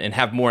for her and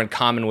have more in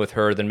common with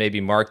her than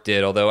maybe Mark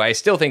did. Although I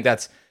still think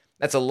that's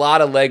a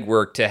lot of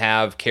legwork to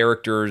have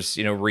characters,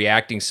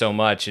 reacting so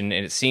much. And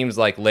it seems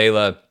like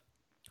Layla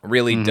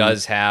really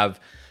does have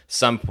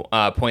some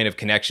point of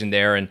connection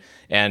there, and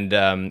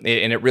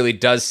it really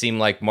does seem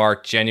like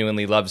Mark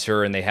genuinely loves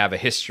her, and they have a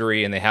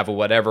history, and they have a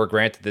whatever.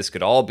 Granted, this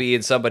could all be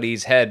in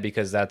somebody's head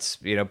because that's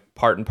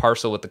part and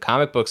parcel with the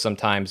comic book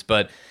sometimes.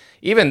 But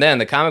even then,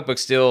 the comic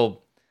books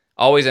still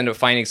always end up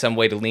finding some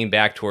way to lean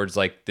back towards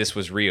like this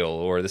was real,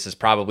 or this is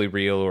probably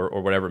real,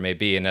 or whatever it may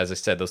be. And as I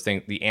said, those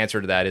things, the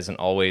answer to that isn't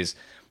always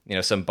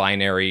some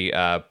binary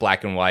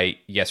black and white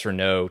yes or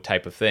no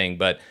type of thing,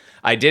 but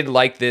I did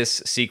like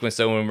this sequence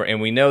though,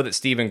 and we know that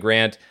Stephen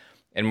Grant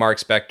and Mark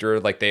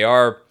Spector, like they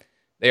are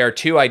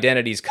 2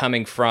 identities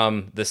coming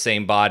from the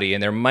same body,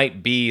 and there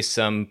might be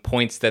some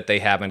points that they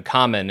have in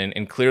common,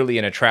 and clearly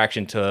an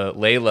attraction to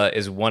Layla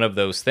is one of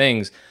those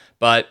things,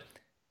 but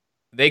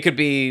it could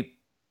be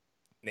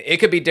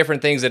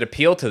different things that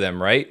appeal to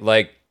them, right?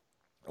 Like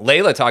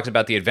Layla talks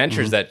about the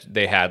adventures that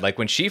they had, like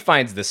when she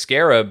finds the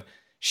scarab,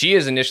 she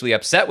is initially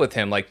upset with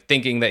him, like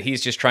thinking that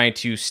he's just trying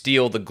to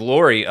steal the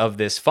glory of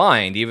this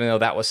find, even though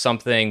that was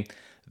something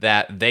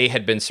that they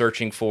had been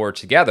searching for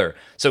together.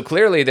 So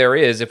clearly there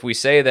is, if we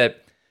say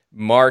that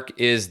Mark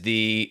is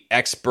the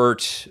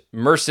expert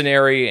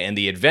mercenary and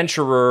the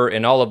adventurer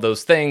and all of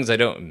those things,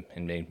 and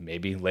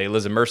maybe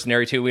Layla's a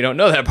mercenary too, we don't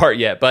know that part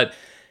yet, but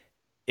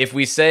if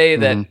we say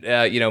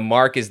that,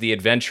 Mark is the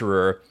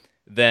adventurer,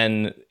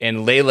 then,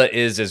 and Layla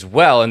is as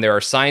well, and there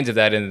are signs of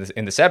that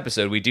in this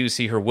episode. We do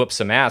see her whoop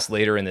some ass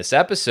later in this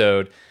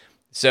episode.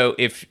 So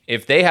if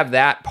they have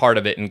that part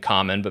of it in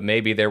common, but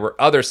maybe there were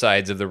other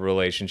sides of the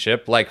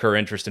relationship, like her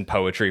interest in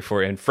poetry,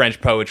 in French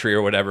poetry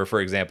or whatever,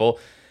 for example,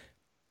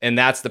 and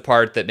that's the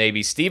part that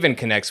maybe Steven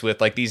connects with,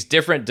 like these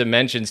different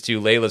dimensions to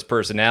Layla's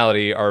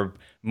personality are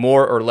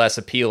more or less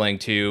appealing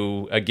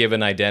to a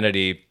given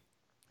identity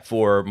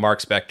for Mark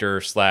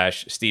Spector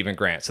 / Stephen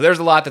Grant. So there's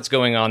a lot that's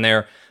going on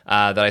there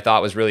that I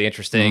thought was really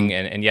interesting.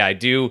 And yeah, I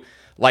do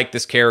like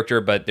this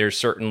character, but there's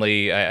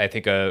certainly, I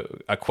think, a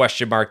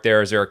question mark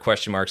there, as there are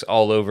question marks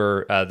all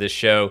over this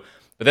show.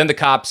 But then the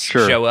cops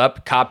show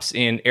up, cops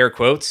in air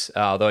quotes,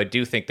 although I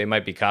do think they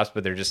might be cops,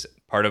 but they're just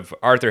part of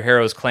Arthur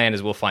Harrow's clan,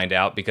 as we'll find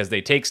out, because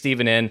they take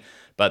Steven in,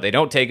 but they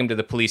don't take him to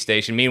the police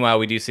station. Meanwhile,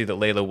 we do see that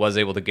Layla was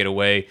able to get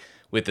away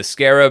with the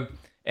Scarab,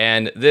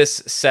 and this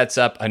sets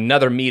up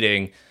another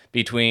meeting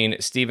between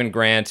Stephen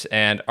Grant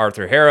and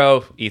Arthur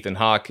Harrow. Ethan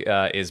Hawke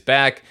is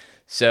back.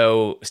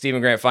 So Stephen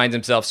Grant finds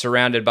himself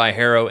surrounded by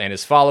Harrow and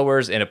his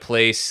followers in a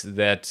place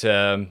that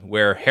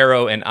where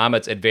Harrow and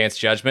Amit's advanced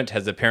judgment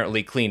has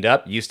apparently cleaned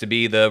up. Used to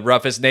be the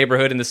roughest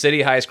neighborhood in the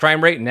city, highest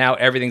crime rate. Now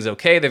everything's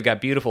okay. They've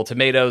got beautiful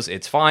tomatoes.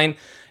 It's fine.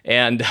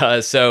 And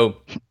so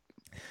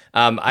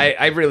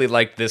I really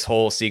liked this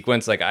whole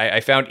sequence. Like I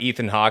found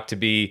Ethan Hawke to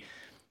be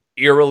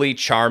eerily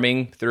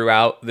charming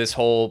throughout this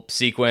whole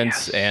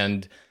sequence. Yes.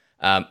 And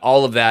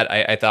all of that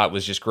I thought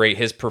was just great.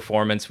 His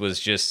performance was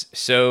just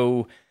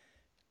so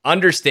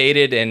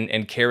understated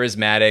and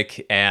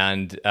charismatic,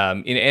 and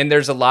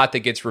there's a lot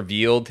that gets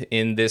revealed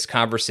in this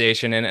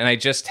conversation, and I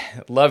just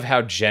love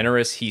how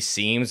generous he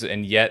seems,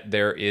 and yet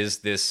there is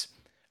this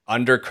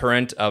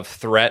undercurrent of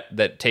threat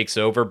that takes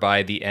over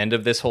by the end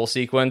of this whole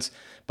sequence.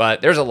 But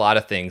there's a lot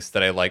of things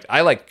that I liked.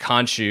 I like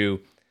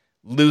Khonshu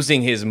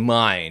losing his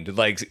mind,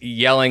 like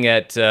yelling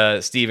at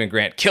Stephen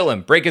Grant, kill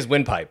him, break his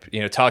windpipe,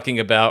 talking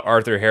about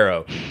Arthur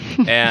Harrow.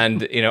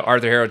 And,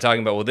 Arthur Harrow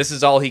talking about, well, this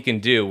is all he can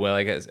do. Well,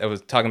 like I was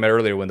talking about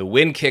earlier, when the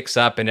wind kicks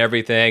up and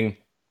everything,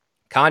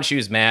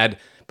 Khonshu's mad,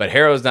 but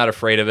Harrow's not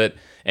afraid of it.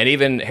 And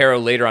even Harrow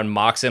later on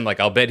mocks him, like,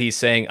 I'll bet he's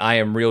saying, I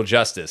am real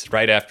justice,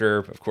 right after,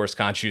 of course,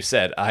 Khonshu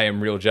said, I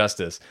am real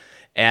justice.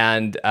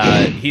 And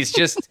he's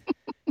just...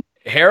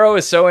 Harrow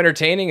is so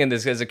entertaining in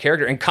this as a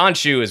character, and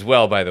Khonshu as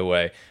well, by the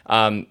way,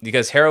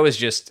 because Harrow is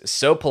just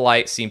so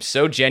polite, seems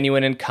so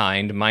genuine and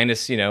kind,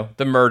 minus,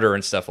 the murder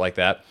and stuff like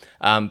that.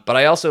 But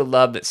I also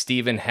love that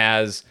Steven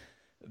has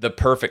the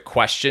perfect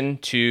question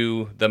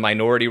to the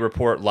Minority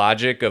Report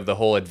logic of the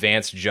whole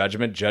advanced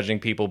judgment, judging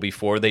people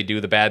before they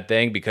do the bad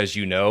thing, because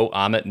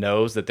Amit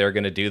knows that they're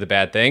going to do the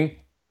bad thing.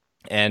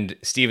 And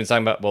Steven's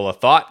talking about, well, a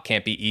thought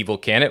can't be evil,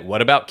 can it?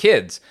 What about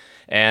kids?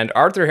 And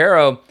Arthur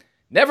Harrow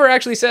never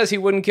actually says he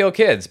wouldn't kill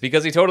kids,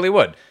 because he totally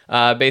would,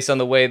 based on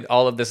the way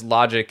all of this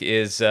logic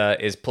is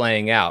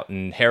playing out.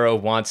 And Harrow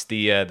wants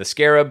the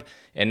Scarab,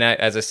 and that,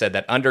 as I said,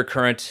 that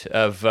undercurrent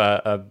of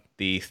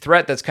the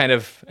threat that's kind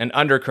of an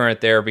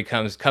undercurrent there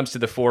comes to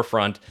the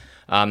forefront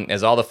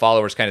as all the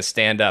followers kind of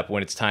stand up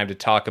when it's time to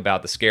talk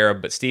about the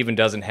Scarab. But Steven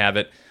doesn't have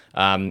it,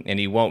 and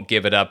he won't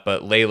give it up.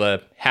 But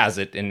Layla has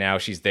it, and now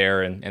she's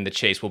there, and the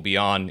chase will be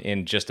on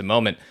in just a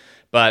moment.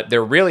 But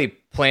they're really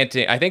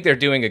planting. I think they're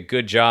doing a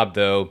good job,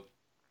 though,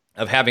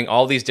 of having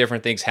all these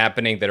different things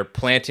happening that are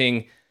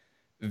planting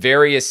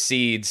various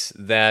seeds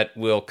that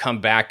will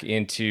come back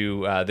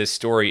into this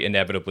story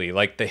inevitably.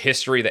 Like the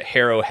history that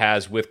Harrow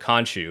has with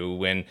Khonshu,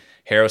 when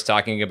Harrow's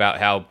talking about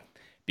how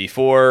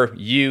before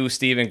you,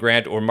 Stephen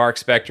Grant, or Mark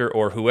Spector,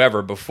 or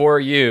whoever, before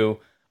you,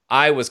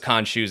 I was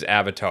Khonshu's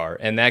avatar.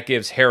 And that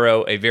gives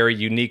Harrow a very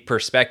unique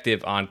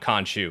perspective on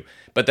Khonshu.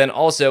 But then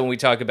also, when we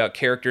talk about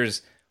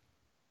characters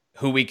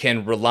who we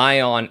can rely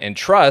on and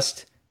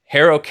trust,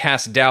 Harrow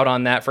casts doubt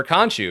on that for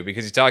Khonshu,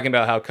 because he's talking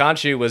about how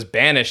Khonshu was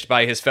banished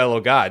by his fellow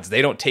gods.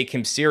 They don't take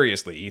him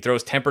seriously. He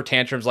throws temper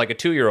tantrums like a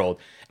 2-year-old.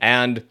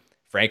 And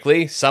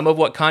frankly, some of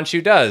what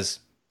Khonshu does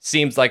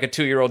seems like a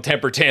 2-year-old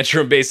temper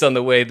tantrum based on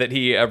the way that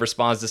he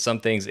responds to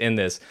some things in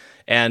this.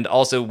 And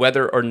also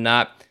whether or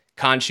not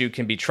Khonshu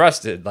can be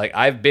trusted. Like,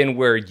 I've been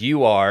where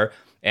you are,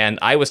 and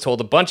I was told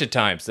a bunch of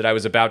times that I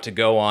was about to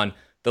go on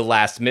the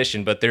last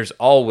mission, but there's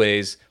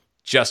always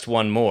just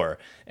one more.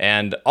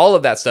 And all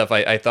of that stuff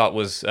I thought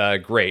was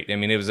great. I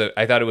mean,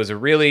 I thought it was a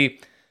really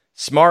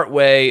smart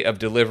way of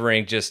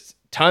delivering just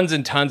tons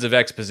and tons of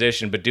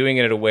exposition, but doing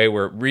it in a way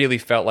where it really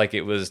felt like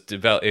it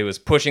was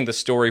pushing the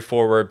story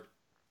forward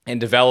and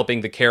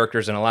developing the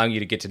characters and allowing you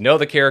to get to know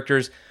the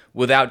characters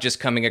without just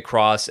coming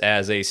across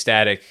as a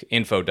static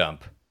info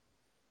dump.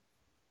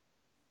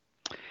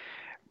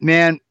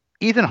 Man,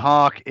 Ethan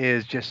Hawke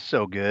is just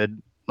so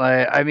good.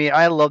 I mean,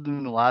 I loved him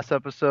in the last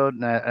episode,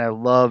 and I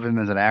love him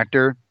as an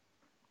actor.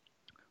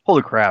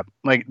 Holy crap.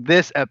 Like,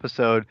 this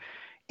episode,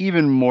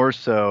 even more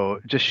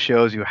so, just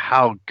shows you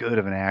how good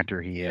of an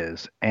actor he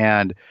is.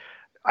 And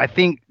I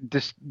think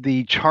just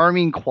the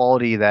charming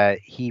quality that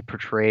he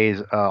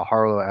portrays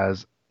Harlow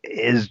as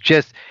is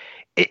just...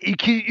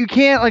 You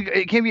can't, like,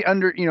 it can't be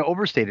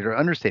overstated or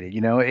understated.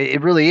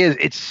 It really is.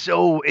 It's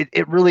so,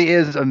 it really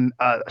is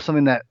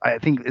something that I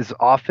think is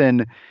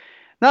often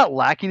not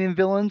lacking in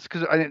villains,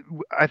 because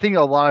I think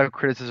a lot of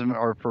criticism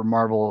are for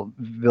Marvel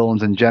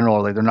villains in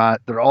general. Like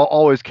they're all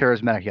always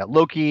charismatic. You got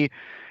Loki,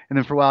 and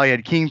then for a while you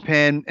had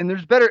Kingpin, and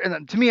there's better.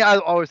 And to me, I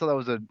always thought that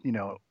was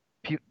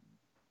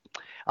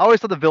I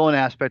always thought the villain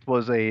aspect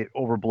was a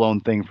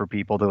overblown thing for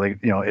people to like,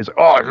 is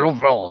you're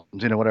villains,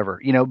 whatever,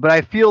 But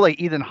I feel like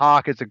Ethan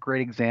Hawke is a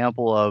great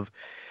example of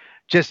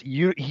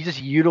he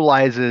just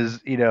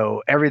utilizes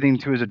everything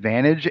to his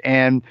advantage.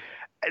 And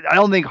I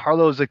don't think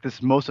Harlow's like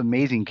this most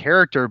amazing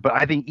character, but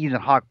I think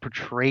Ethan Hawke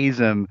portrays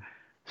him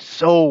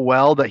so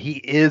well that he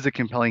is a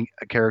compelling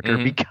character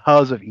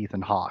because of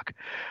Ethan Hawke.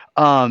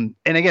 And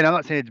again, I'm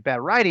not saying it's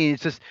bad writing.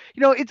 It's just,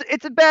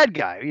 it's a bad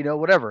guy,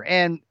 whatever.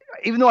 And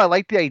even though I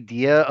like the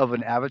idea of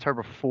an Avatar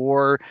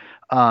before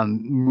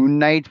Moon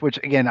Knight, which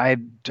again, I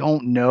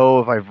don't know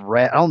if I've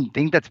read. I don't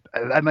think that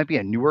might be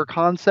a newer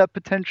concept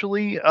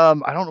potentially. I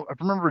don't know. I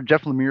remember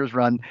Jeff Lemire's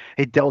run.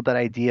 It dealt with that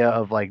idea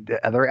of like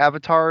the other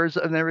avatars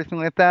and everything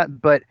like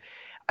that, but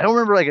I don't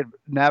remember like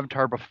an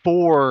Avatar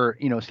before,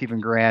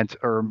 Stephen Grant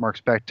or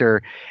Mark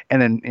Spector,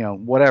 and then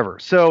whatever.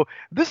 So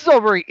this is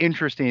all very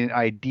interesting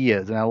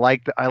ideas, and I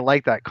like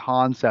that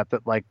concept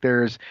that like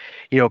there's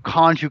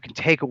Khonshu can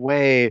take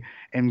away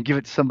and give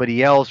it to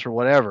somebody else or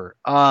whatever.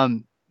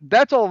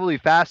 That's all really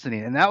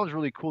fascinating, and that was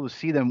really cool to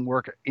see them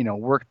work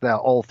that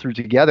all through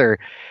together.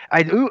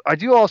 I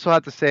do also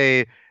have to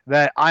say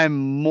that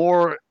I'm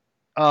more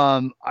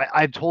I'm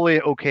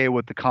totally okay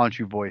with the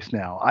Khonshu voice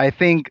now. I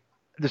think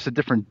just a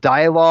different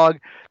dialogue,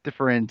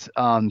 different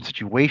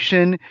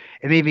situation.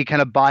 It made me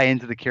kind of buy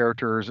into the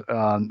characters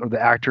or the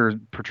actors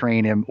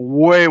portraying him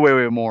way, way,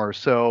 way more.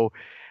 So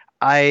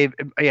I'm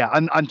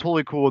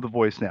totally cool with the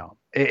voice now.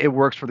 It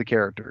works for the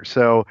character,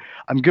 so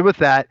I'm good with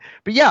that.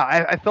 But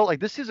yeah, I felt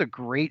like this is a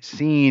great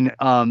scene.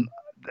 And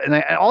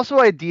I also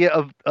idea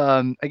of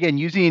again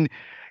using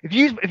if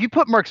you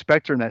put Mark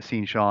Spector in that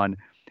scene, Sean,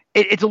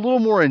 it's a little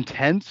more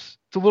intense.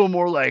 It's a little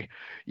more like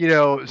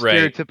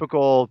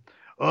stereotypical. Right.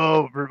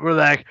 Oh, we're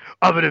like,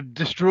 I'm gonna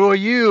destroy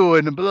you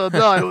and blah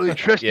blah. I don't really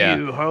trust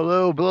you,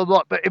 Harlow, blah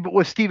blah. But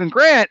with Stephen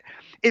Grant,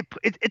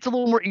 it's a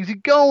little more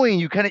easygoing.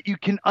 You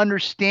can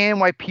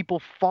understand why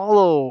people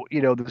follow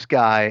this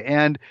guy.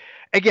 And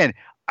again,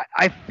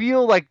 I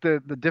feel like the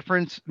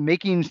difference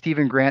making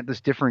Stephen Grant this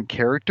different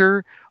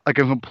character, like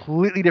a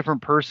completely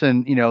different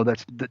person,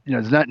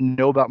 does not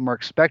know about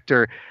Mark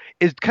Spector,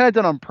 is kind of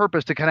done on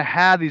purpose to kind of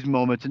have these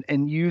moments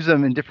and use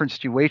them in different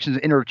situations,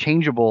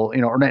 interchangeable,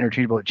 or not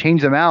interchangeable,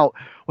 change them out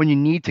when you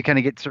need to kind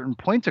of get certain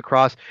points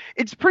across.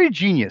 It's pretty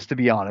genius, to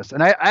be honest.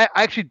 And I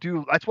actually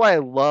do. That's why I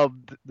love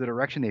the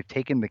direction they've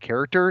taken the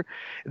character,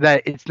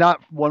 that it's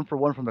not one for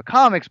one from the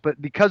comics, but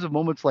because of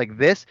moments like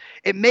this,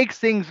 it makes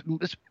things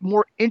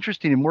more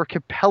interesting and more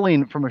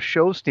compelling from a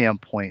show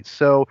standpoint.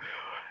 So,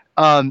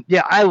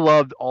 I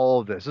loved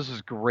all of this. This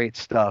is great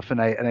stuff, and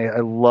I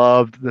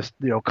loved this.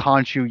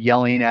 Khonshu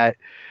yelling at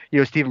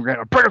Stephen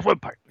Grant, break his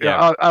windpipe.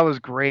 Yeah, I was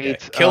great.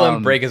 Yeah. Kill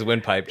him, break his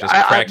windpipe. Just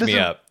cracked me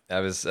up. I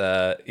was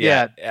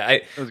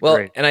it was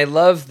great. And I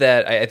love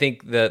that. I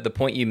think the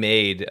point you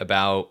made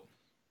about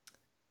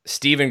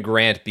Stephen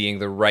Grant being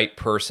the right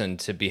person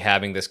to be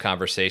having this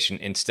conversation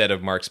instead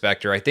of Mark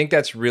Spector, I think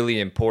that's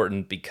really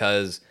important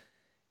because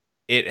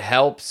it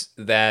helps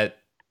that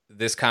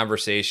this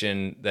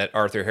conversation that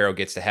Arthur Harrow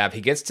gets to have,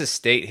 he gets to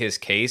state his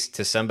case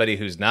to somebody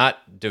who's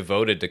not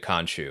devoted to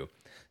Khonshu,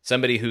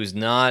 somebody who's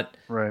not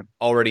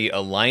already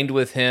aligned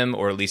with him,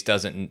 or at least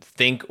doesn't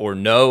think or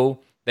know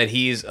that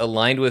he's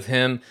aligned with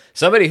him.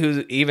 Somebody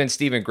who's even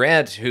Stephen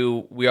Grant,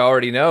 who we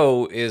already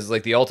know is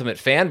like the ultimate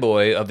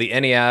fanboy of the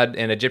Ennead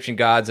and Egyptian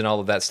gods and all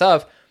of that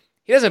stuff.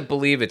 He doesn't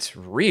believe it's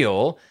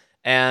real.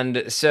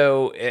 And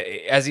so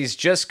as he's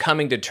just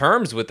coming to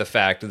terms with the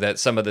fact that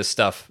some of this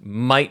stuff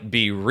might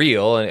be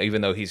real, and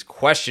even though he's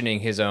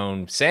questioning his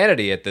own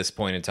sanity at this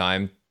point in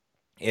time,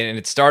 and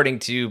it's starting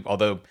to,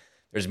 although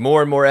there's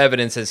more and more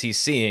evidence as he's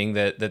seeing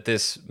that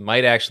this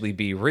might actually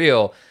be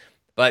real,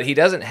 but he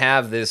doesn't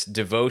have this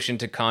devotion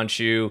to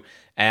Khonshu,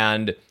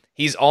 and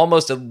he's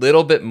almost a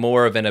little bit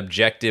more of an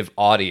objective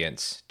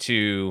audience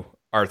to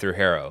Arthur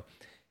Harrow.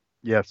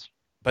 Yes.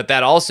 But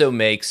that also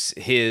makes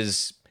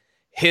his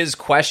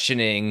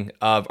questioning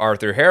of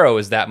Arthur Harrow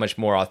is that much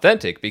more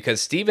authentic,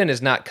 because Stephen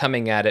is not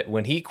coming at it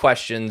when he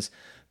questions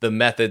the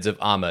methods of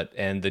Ammit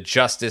and the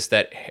justice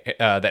that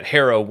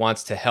Harrow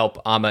wants to help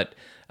Ammit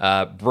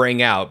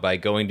bring out by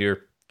getting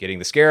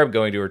the scarab,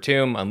 going to her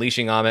tomb,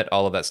 unleashing Ammit,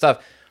 all of that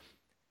stuff.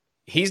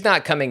 He's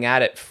not coming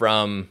at it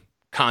from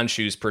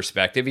Khonshu's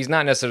perspective. He's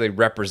not necessarily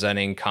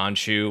representing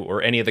Khonshu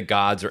or any of the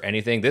gods or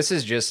anything. This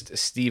is just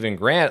Stephen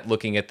Grant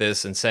looking at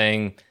this and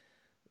saying,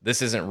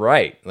 this isn't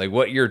right. Like,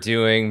 what you're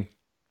doing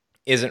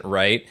isn't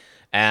right.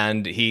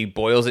 And he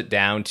boils it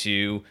down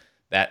to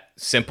that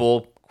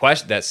simple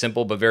question, that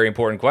simple but very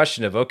important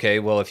question of, okay,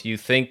 well, if you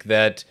think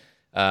that,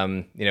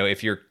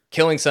 if you're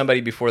killing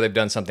somebody before they've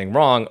done something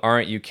wrong,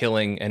 aren't you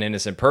killing an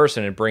innocent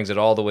person? It brings it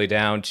all the way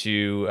down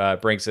to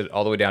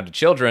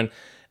children.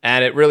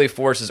 And it really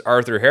forces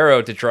Arthur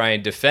Harrow to try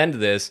and defend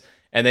this.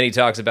 And then he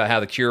talks about how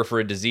the cure for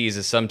a disease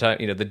is sometimes,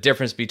 the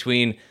difference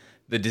between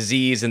the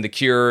disease and the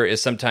cure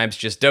is sometimes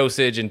just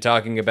dosage, and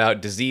talking about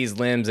diseased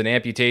limbs and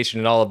amputation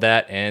and all of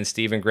that. And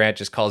Stephen Grant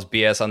just calls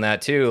BS on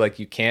that too. Like,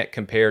 you can't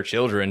compare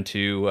children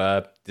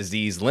to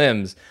diseased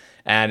limbs.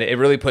 And it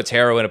really puts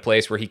Harrow in a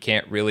place where he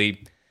can't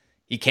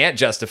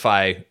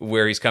justify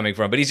where he's coming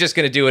from, but he's just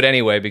going to do it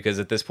anyway, because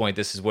at this point,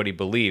 this is what he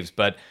believes.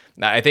 But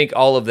I think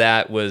all of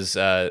that was,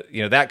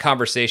 that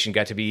conversation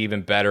got to be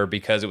even better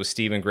because it was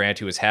Stephen Grant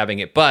who was having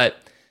it. But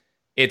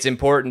it's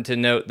important to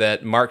note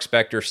that Mark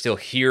Spector still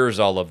hears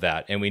all of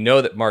that. And we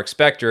know that Mark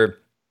Spector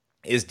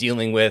is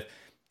dealing with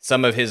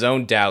some of his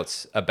own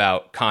doubts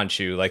about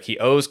Khonshu. Like, he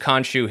owes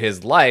Khonshu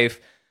his life,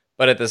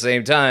 but at the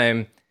same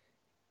time,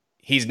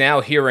 he's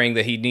now hearing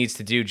that he needs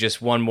to do just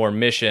one more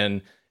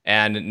mission.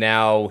 And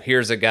now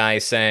here's a guy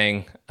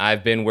saying,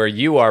 I've been where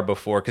you are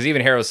before. Because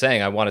even Harrow's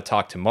saying, I want to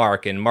talk to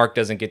Mark. And Mark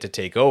doesn't get to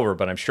take over,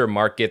 but I'm sure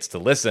Mark gets to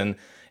listen.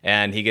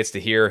 And he gets to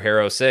hear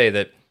Harrow say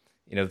that,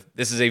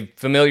 this is a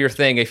familiar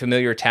thing, a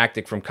familiar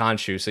tactic from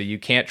Khonshu. So you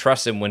can't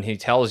trust him when he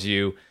tells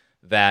you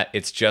that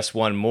it's just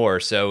one more.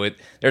 So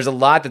there's a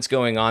lot that's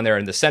going on there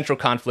in the central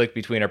conflict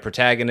between our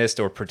protagonist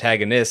or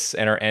protagonists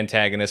and our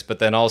antagonist, but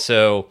then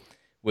also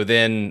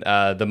within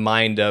the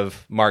mind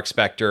of Mark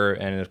Spector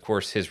and, of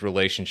course, his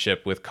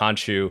relationship with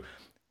Khonshu,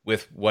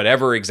 with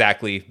whatever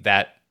exactly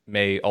that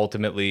may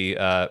ultimately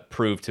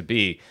prove to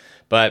be.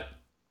 But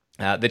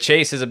the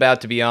chase is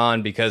about to be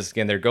on because,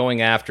 again, they're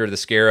going after the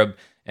Scarab,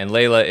 and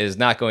Layla is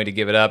not going to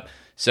give it up.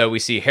 So we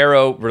see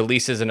Harrow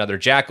releases another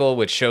jackal,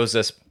 which shows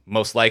us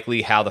most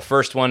likely how the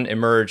first one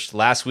emerged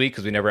last week,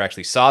 because we never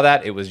actually saw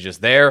that. It was just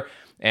there,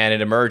 and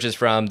it emerges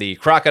from the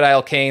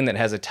crocodile cane that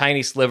has a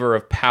tiny sliver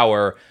of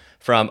power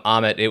from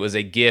Ammit. It was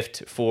a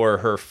gift for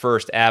her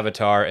first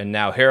avatar, and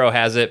now Harrow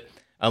has it,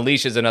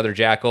 unleashes another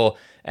jackal,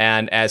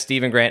 and as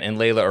Stephen Grant and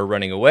Layla are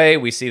running away,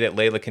 we see that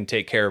Layla can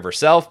take care of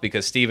herself,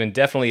 because Stephen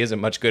definitely isn't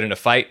much good in a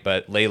fight,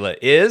 but Layla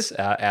is,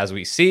 as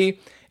we see.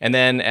 And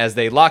then as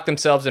they lock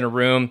themselves in a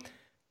room,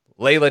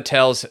 Layla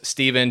tells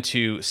Stephen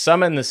to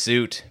summon the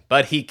suit,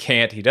 but he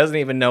can't. He doesn't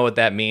even know what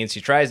that means. He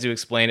tries to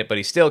explain it, but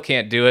he still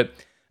can't do it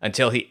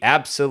until he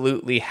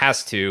absolutely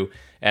has to,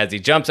 as he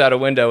jumps out a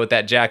window with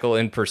that jackal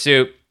in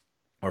pursuit,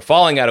 or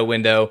falling out a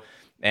window,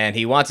 and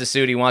he wants a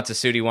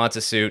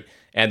suit,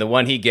 and the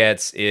one he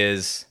gets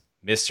is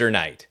Mr.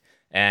 Knight.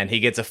 And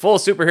he gets a full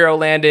superhero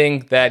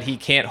landing that he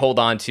can't hold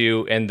on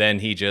to, and then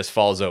he just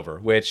falls over,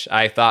 which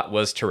I thought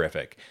was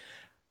terrific.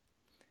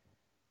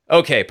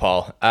 Okay,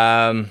 Paul.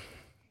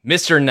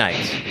 Mr.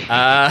 Knight.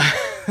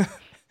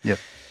 Yep.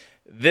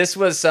 This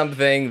was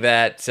something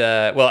that,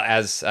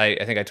 as I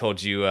think I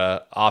told you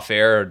off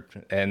air,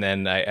 and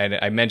then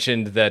I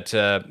mentioned that,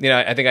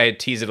 I think I had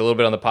teased it a little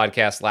bit on the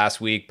podcast last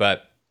week,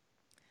 but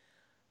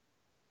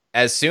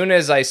as soon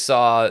as I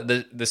saw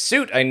the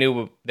suit, I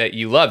knew that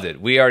you loved it.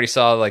 We already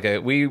saw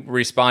we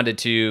responded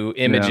to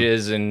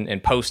images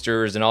and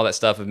posters and all that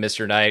stuff of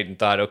Mr. Knight and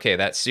thought, okay,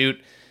 that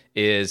suit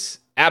is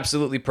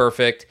absolutely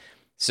perfect.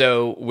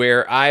 So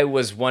where I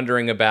was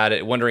wondering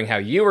how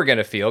you were going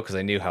to feel, because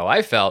I knew how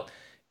I felt,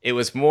 it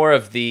was more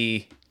of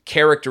the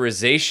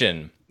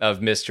characterization of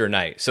Mr.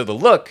 Knight. So the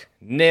look,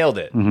 nailed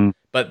it. Mm-hmm.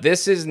 But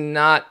this is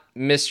not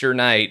Mr.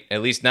 Knight,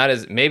 at least not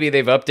as, maybe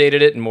they've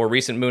updated it in more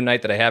recent Moon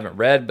Knight that I haven't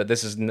read, but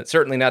this is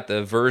certainly not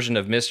the version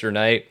of Mr.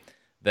 Knight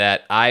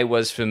that I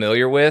was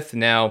familiar with.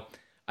 Now,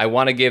 I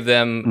want to give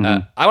them,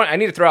 I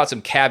need to throw out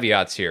some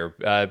caveats here,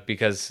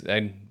 because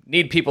I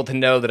need people to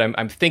know that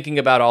I'm thinking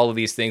about all of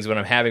these things when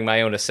I'm having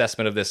my own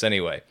assessment of this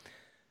anyway.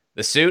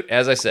 The suit,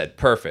 as I said,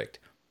 perfect.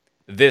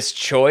 This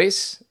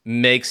choice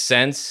makes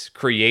sense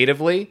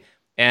creatively,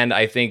 and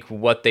I think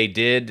what they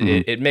did,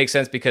 it makes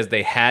sense because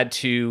they had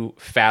to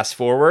fast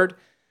forward,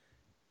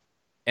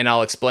 and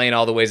I'll explain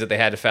all the ways that they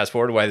had to fast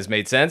forward, why this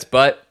made sense,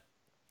 but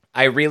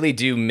I really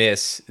do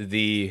miss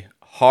the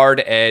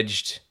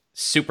hard-edged,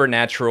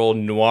 supernatural,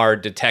 noir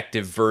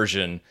detective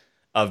version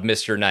of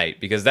Mr. Knight,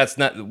 because that's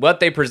not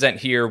what they present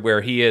here, where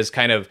he is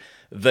kind of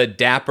the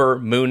dapper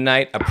Moon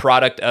Knight, a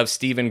product of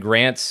Stephen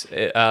Grant's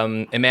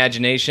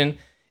imagination.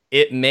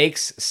 It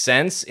makes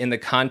sense in the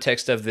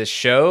context of this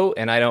show,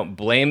 and I don't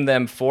blame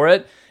them for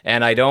it,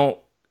 and I don't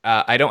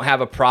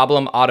have a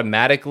problem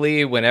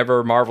automatically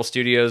whenever Marvel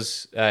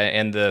Studios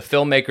and the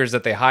filmmakers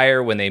that they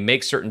hire, when they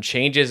make certain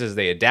changes as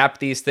they adapt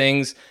these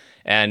things.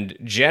 And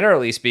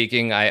generally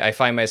speaking, I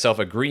find myself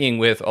agreeing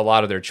with a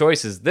lot of their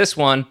choices. This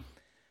one,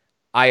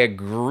 I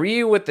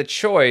agree with the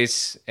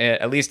choice,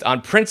 at least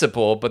on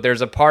principle, but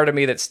there's a part of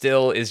me that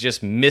still is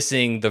just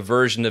missing the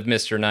version of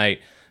Mr. Knight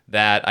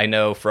that I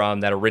know from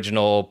that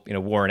original,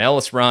 Warren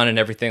Ellis run and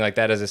everything like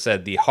that. As I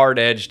said, the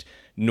hard-edged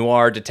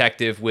noir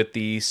detective with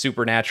the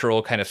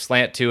supernatural kind of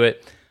slant to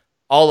it.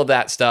 All of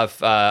that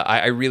stuff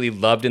I really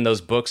loved in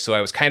those books, so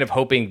I was kind of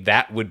hoping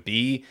that would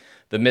be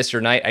the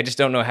Mr. Knight. I just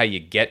don't know how you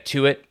get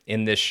to it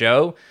in this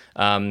show.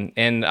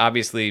 And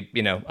obviously,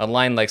 a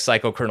line like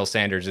Psycho Colonel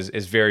Sanders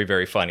is very,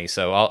 very funny.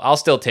 So I'll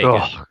still take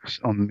it. It's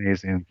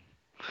amazing.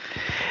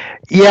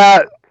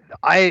 Yeah,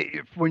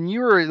 When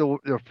you were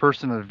the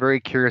person who was very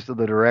curious of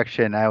the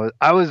direction, that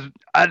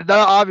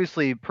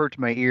obviously perked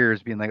my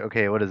ears, being like,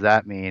 okay, what does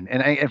that mean?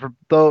 And for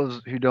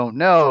those who don't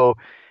know,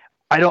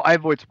 I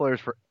avoid spoilers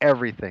for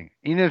everything.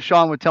 Even if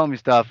Sean would tell me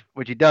stuff,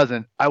 which he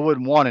doesn't, I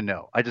wouldn't want to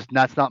know.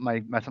 That's not my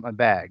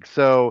bag.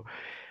 So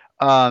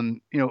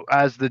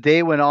as the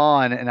day went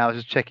on and I was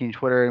just checking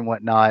Twitter and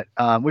whatnot,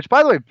 which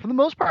by the way, for the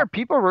most part,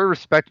 people are very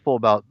respectful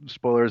about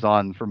spoilers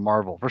for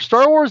Marvel. For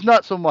Star Wars,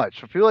 not so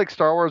much. I feel like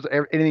Star Wars,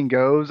 anything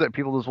goes. That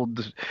people will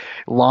just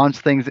launch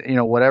things,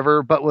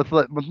 whatever. But with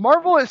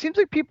Marvel, it seems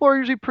like people are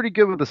usually pretty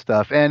good with the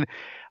stuff. And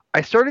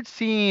I started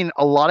seeing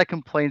a lot of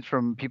complaints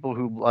from people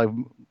who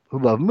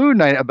love Moon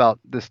Knight about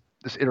this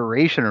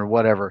iteration or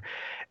whatever.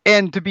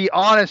 And to be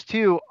honest,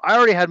 too, I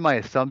already had my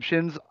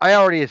assumptions. I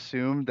already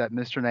assumed that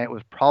Mr. Knight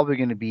was probably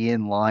going to be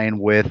in line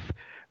with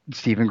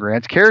Stephen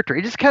Grant's character.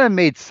 It just kind of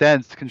made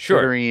sense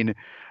considering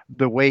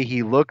the way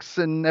he looks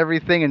and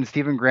everything, and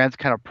Stephen Grant's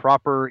kind of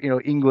proper,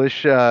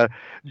 English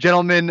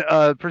gentleman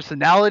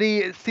personality.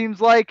 It seems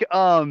like,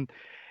 But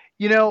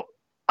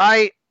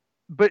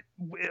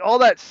all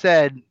that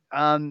said,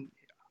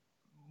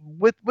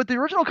 with the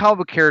original comic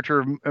book character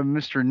of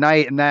Mr.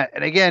 Knight, and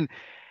again,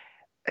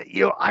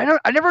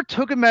 I never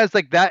took him as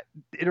like that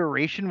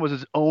iteration was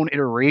his own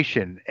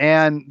iteration.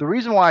 And the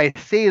reason why I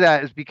say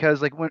that is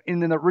because like when in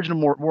the original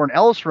Warren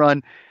Ellis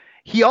run,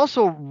 he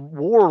also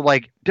wore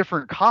like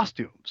different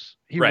costumes.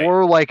 He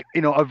wore like,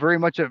 a very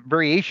much a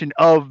variation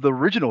of the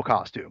original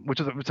costume,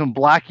 which is some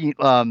black,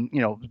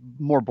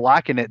 more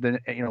black in it than,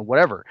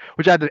 whatever,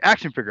 which I had the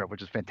action figure of,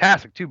 which is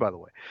fantastic too, by the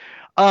way.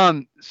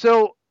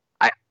 So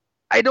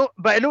I know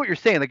what you're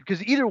saying, like,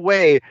 because either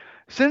way,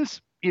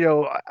 since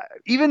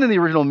even in the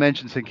original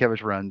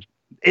Sienkiewicz runs,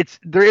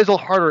 there is a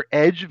harder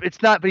edge.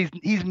 It's not, but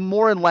he's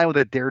more in line with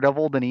a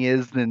Daredevil than he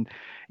is than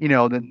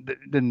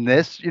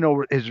this,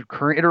 his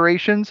current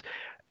iterations.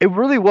 It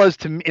really was,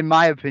 in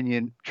my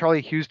opinion,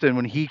 Charlie Houston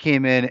when he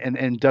came in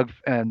and Doug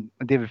and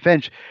David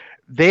Finch.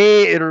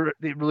 They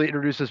really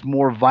introduced this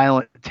more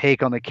violent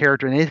take on the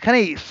character, and it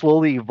kind of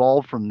slowly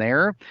evolved from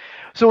there.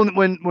 So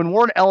when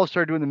Warren Ellis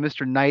started doing the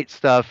Mr. Knight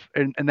stuff,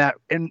 and that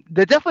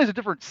definitely is a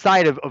different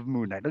side of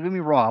Moon Knight. Don't get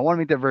me wrong. I want to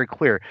make that very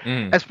clear.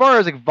 As far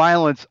as like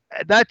violence,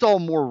 that's all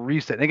more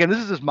recent. And again, this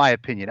is just my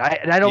opinion. I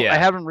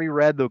haven't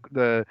reread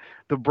the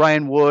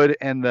Brian Wood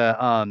and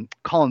the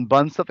Colin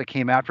Bunn stuff that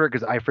came after it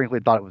because I frankly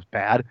thought it was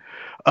bad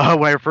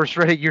when I first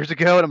read it years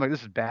ago, and I'm like,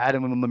 this is bad.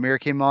 And when Lemire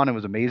came on, it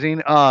was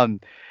amazing.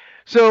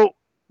 So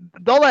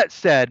all that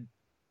said,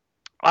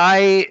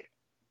 I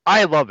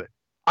love it.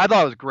 I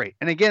thought it was great.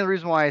 And again, the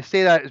reason why I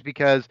say that is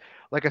because,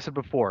 like I said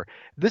before,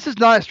 this is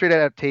not a straight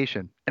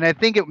adaptation. And I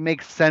think it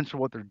makes sense for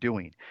what they're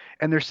doing.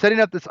 And they're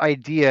setting up this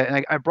idea.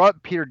 And I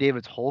brought Peter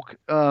David's Hulk.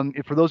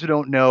 For those who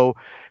don't know,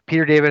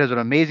 Peter David has an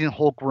amazing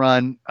Hulk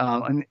run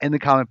in the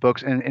comic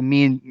books. And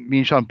me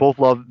and Sean both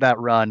love that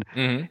run.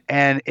 Mm-hmm.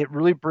 And it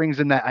really brings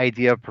in that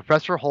idea of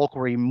Professor Hulk,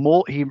 where he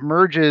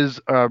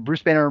merges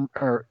Bruce Banner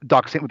or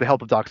Doc Samson with the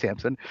help of Doc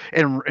Samson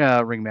and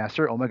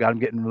Ringmaster. Oh my God, I'm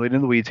getting really into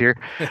the weeds here.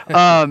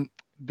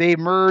 They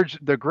merge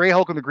the Gray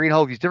Hulk and the Green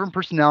Hulk, these different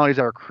personalities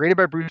that are created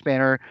by Bruce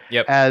Banner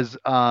as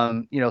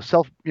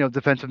self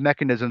defensive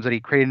mechanisms that he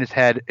created in his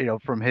head,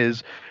 from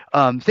his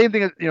same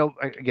thing as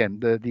again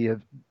the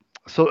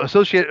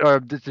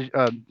dissociative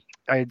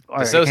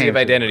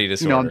identity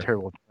disorder. I'm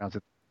terrible at pronouncing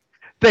it.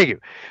 Thank you.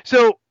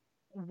 So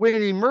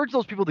when he merged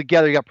those people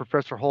together, you got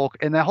Professor Hulk,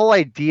 and that whole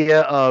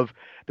idea of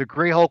the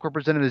Gray Hulk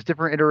represented this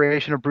different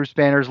iteration of Bruce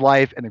Banner's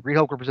life, and the Green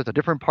Hulk represents a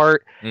different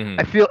part. Mm-hmm.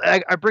 I feel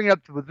I bring it up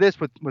with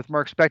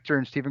Mark Spector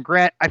and Stephen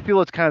Grant. I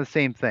feel it's kind of the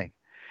same thing,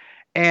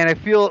 and I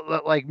feel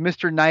that like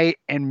Mr. Knight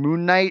and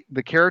Moon Knight,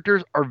 the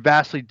characters are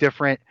vastly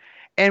different,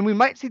 and we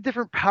might see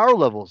different power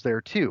levels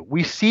there too.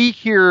 We see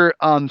here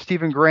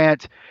Stephen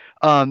Grant,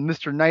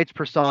 Mr. Knight's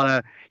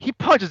persona. He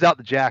punches out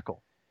the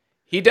Jackal.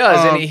 He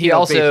does, and he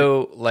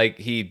also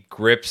he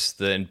grips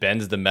and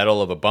bends the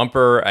metal of a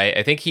bumper.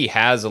 I think he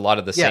has a lot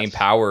of the same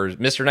powers.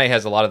 Mr. Knight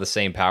has a lot of the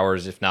same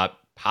powers, if not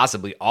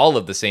possibly all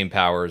of the same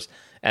powers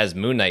as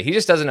Moon Knight. He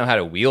just doesn't know how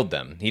to wield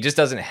them. He just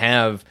doesn't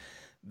have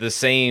the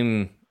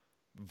same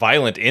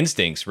violent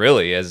instincts,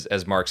 really,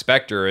 as Mark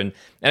Spector. And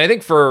I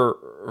think for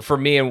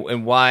me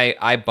and why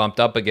I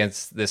bumped up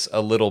against this a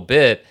little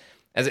bit,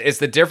 it's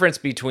the difference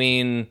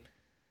between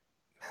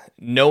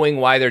knowing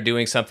why they're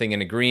doing something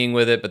and agreeing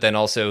with it, but then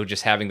also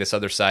just having this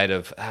other side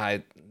of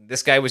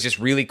this guy was just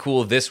really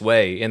cool this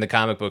way in the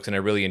comic books, and I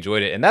really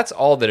enjoyed it. And that's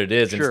all that it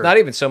is. Sure. And it's not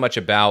even so much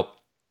about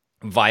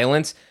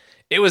violence.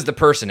 It was the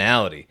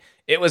personality.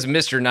 It was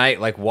Mr. Knight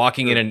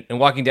walking in and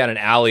walking down an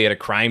alley at a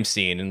crime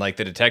scene, and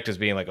the detectives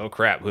being like, "Oh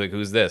crap,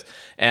 who's this?"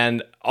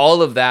 And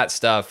all of that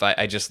stuff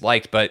I just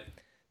liked. But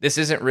this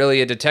isn't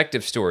really a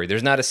detective story.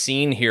 There's not a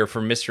scene here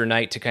for Mr.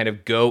 Knight to kind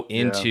of go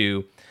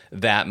into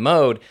that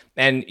mode.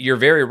 And you're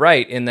very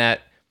right in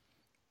that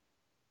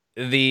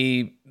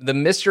the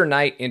Mr.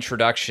 Knight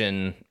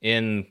introduction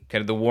in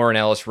kind of the Warren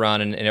Ellis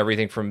run and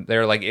everything from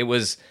there, it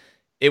was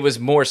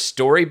more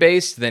story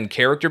based than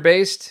character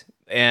based,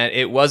 and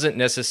it wasn't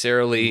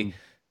necessarily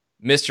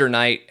Mr.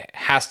 Knight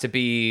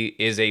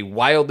is a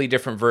wildly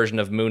different version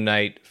of Moon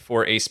Knight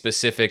for a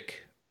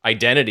specific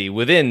identity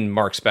within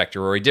Mark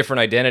Spector, or a different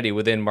identity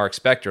within Mark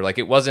Spector. Like,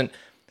 it wasn't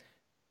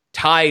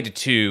tied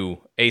to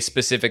a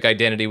specific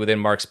identity within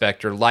Mark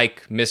Spector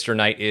like Mr.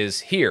 Knight is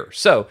here.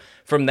 So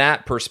from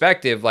that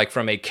perspective, like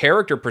from a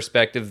character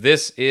perspective,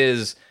 this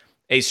is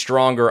a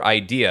stronger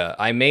idea.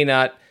 I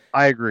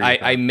agree.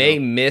 I may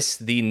miss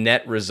the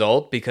net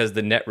result because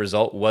the net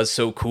result was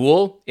so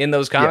cool in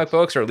those comic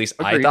books, or at least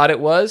I thought it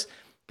was.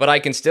 But I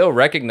can still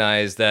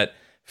recognize that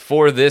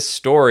for this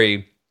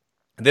story,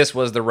 this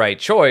was the right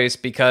choice,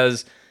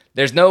 because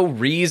there's no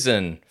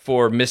reason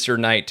for Mr.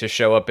 Knight to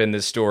show up in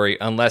this story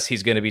unless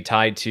he's going to be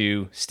tied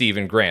to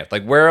Stephen Grant.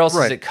 Like, where else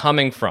is it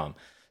coming from?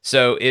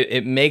 So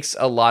it makes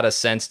a lot of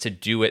sense to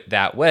do it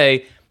that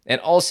way.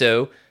 And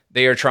also,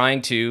 they are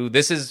trying to...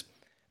 This is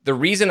the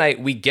reason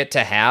we get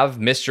to have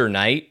Mr.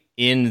 Knight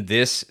in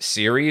this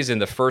series in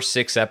the first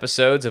 6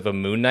 episodes of a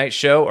Moon Knight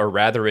show, or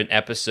rather in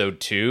episode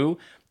 2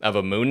 of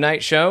a Moon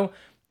Knight show,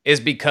 is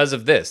because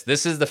of this.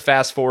 This is the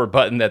fast forward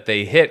button that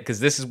they hit, because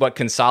this is what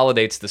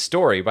consolidates the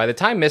story. By the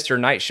time Mr.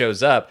 Knight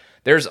shows up,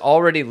 there's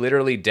already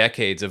literally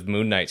decades of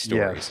Moon Knight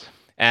stories. Yes.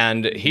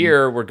 And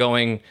here we're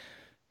going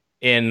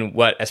in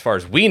what, as far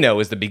as we know,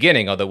 is the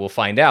beginning, although we'll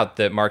find out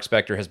that Mark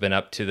Spector has been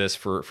up to this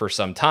for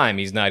some time.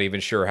 He's not even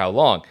sure how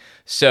long.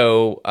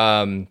 So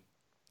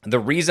the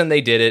reason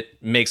they did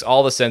it makes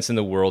all the sense in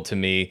the world to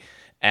me.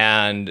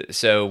 And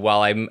so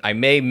while I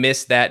may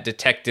miss that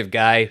detective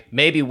guy,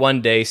 maybe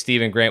one day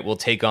Stephen Grant will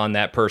take on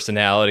that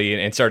personality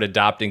and start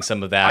adopting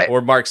some of that.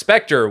 Or Mark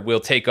Spector will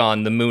take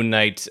on the Moon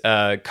Knight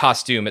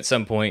costume at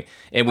some point,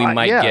 and we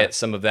might get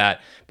some of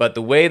that. But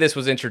the way this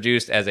was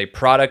introduced as a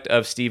product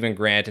of Stephen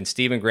Grant and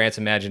Stephen Grant's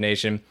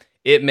imagination,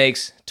 it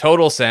makes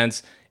total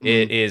sense.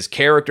 It is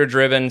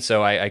character-driven,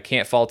 so I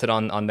can't fault it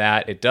on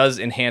that. It does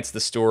enhance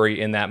the story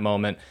in that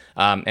moment,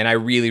 and I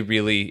really,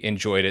 really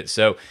enjoyed it.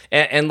 So,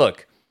 and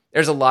look,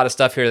 there's a lot of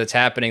stuff here that's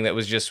happening that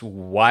was just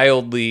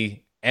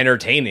wildly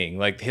entertaining.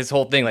 Like, his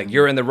whole thing, like,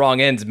 you're in the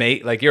wrong ends,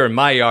 mate. Like, you're in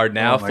my yard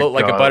now. Float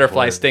like a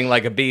butterfly, sting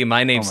like a bee.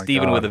 My name's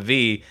Steven with a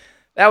V.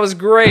 That was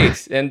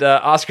great. And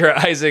Oscar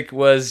Isaac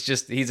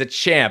he's a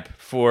champ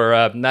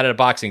for, not a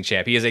boxing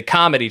champ. He is a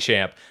comedy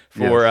champ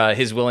for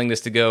his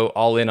willingness to go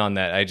all in on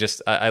that.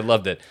 I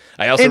loved it.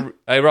 I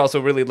also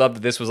really loved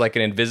that this was like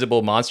an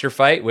invisible monster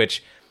fight,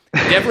 which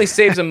definitely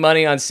saves some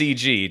money on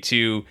CG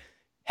to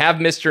have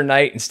Mr.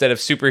 Knight instead of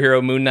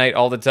superhero Moon Knight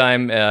all the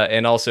time,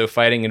 and also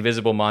fighting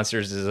invisible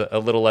monsters is a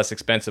little less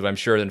expensive, I'm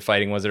sure, than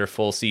fighting ones that are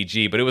full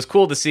CG. But it was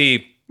cool to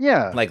see,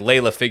 like,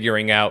 Layla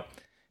figuring out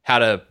how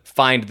to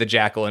find the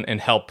Jackal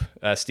and help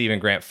Stephen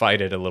Grant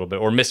fight it a little bit,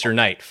 or Mr.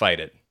 Knight fight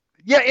it.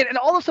 Yeah, and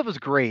all this stuff was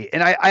great,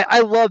 and I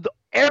loved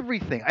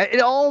everything.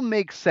 It all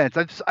makes sense.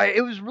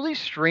 It was really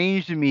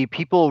strange to me,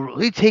 people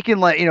really taking,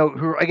 like,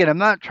 who, again, I'm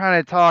not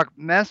trying to talk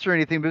mess or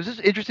anything, but it's just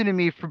interesting to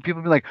me for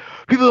people being like,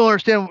 people don't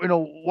understand,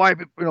 why,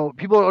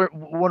 people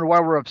wonder why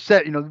we're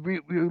upset.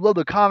 We love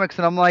the comics,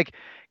 and I'm like,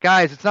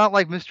 guys, it's not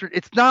like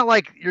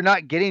you're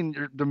not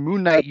getting the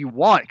Moon Knight you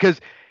want,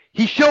 because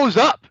he shows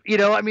up.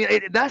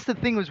 That's the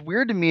thing that was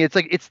weird to me. It's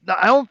like,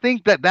 I don't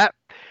think that.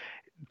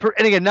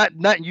 And again,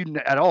 not you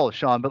at all,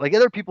 Sean, but like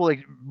other people,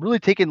 like, really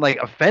taking, like,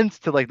 offense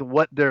to, like,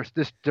 what there's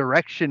this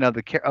direction of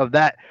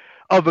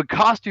a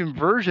costume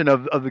version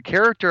of the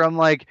character. I'm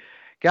like,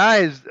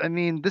 guys,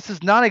 this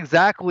is not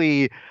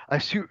exactly a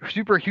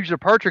super huge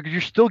departure, because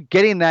you're still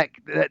getting that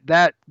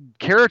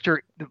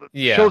character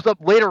shows up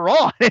later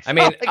on.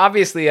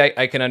 Obviously,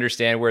 I can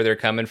understand where they're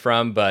coming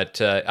from,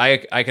 but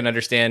I can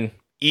understand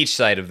each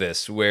side of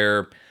this,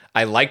 where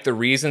I like the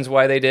reasons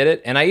why they did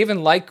it, and I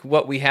even like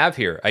what we have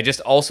here. I just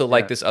also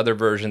like this other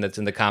version that's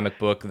in the comic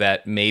book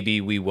that maybe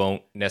we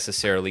won't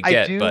necessarily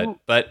get.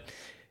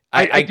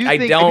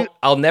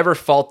 I'll never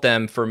fault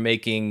them for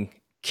making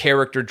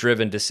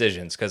character-driven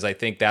decisions, because I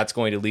think that's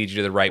going to lead you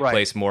to the right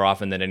place more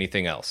often than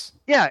anything else.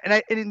 Yeah,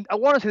 and I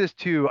want to say this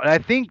too, and I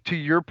think to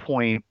your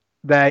point,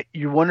 that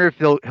you wonder if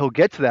he'll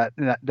get to that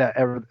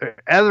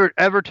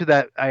ever to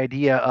that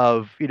idea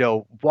of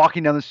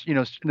walking down this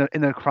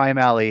in the crime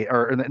alley,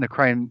 or in the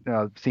crime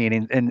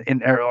scene,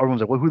 and everyone's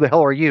like, well, who the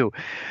hell are you?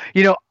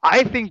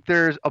 I think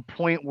there's a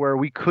point where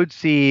we could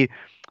see,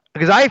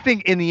 because I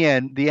think in the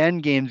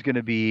end game's going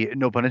to be,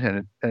 no pun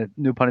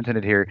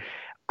intended here,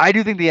 I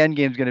do think the end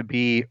game is going to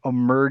be a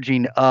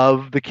merging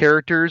of the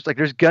characters. Like,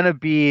 there's going to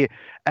be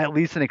at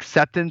least an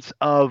acceptance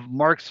of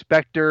Mark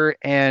Spector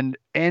and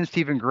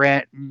Stephen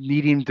Grant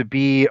needing to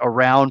be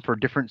around for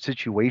different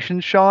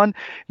situations, Sean.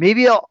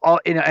 Maybe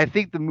I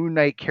think the Moon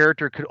Knight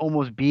character could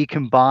almost be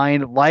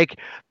combined, like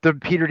the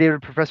Peter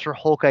David Professor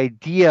Hulk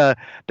idea.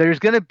 There's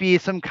going to be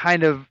some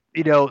kind of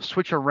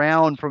switch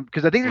around from,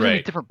 because I think there's going to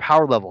be different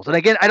power levels. And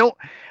again,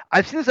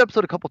 I've seen this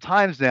episode a couple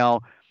times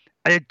now.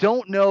 I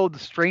don't know the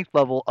strength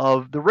level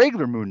of the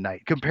regular Moon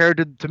Knight compared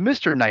to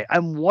Mr. Knight.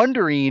 I'm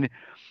wondering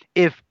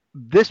if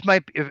this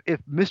might be, if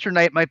Mr.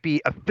 Knight might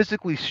be a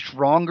physically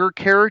stronger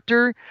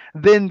character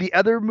than the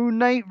other Moon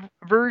Knight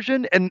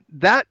version, and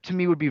that to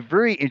me would be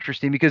very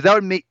interesting because that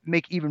would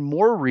make even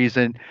more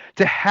reason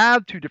to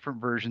have two different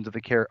versions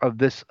of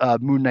this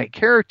Moon Knight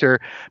character.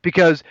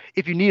 Because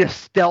if you need a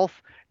stealth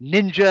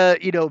ninja,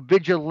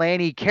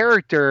 vigilante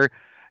character,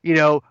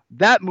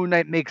 that Moon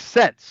Knight makes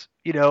sense.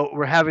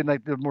 We're having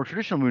like the more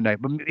traditional Moon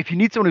Knight. But if you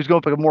need someone who's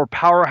going for like a more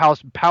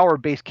powerhouse,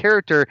 power-based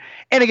character,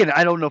 and again,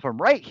 I don't know if I'm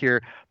right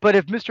here, but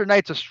if Mr.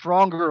 Knight's a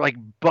stronger, like,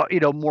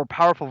 more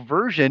powerful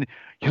version,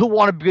 you'll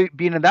want to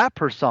be in that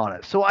persona.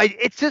 So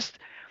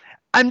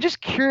I'm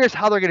just curious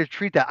how they're going to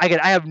treat that. Again,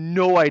 I have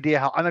no idea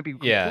how. I might be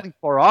completely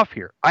far off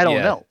here. I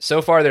don't know.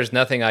 So far, there's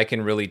nothing I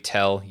can really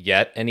tell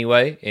yet,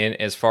 anyway, in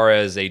as far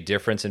as a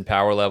difference in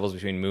power levels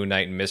between Moon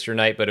Knight and Mr.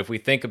 Knight. But if we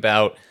think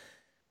about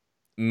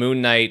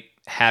Moon Knight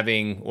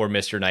having, or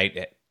Mr.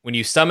 Knight, when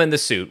you summon the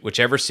suit,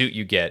 whichever suit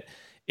you get,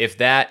 if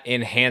that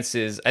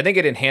enhances, I think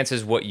it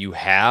enhances what you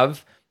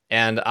have.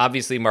 And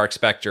obviously, Mark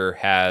Spector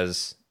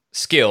has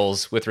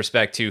skills with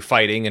respect to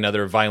fighting and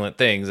other violent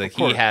things. Like,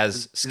 he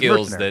has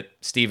skills that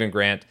Stephen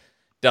Grant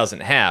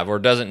doesn't have, or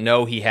doesn't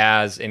know he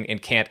has,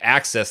 and can't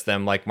access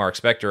them like Mark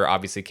Spector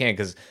obviously can,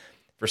 because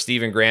for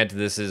Stephen Grant,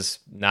 this is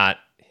not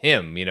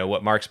him.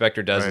 What Mark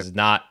Spector does is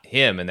not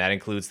him, and that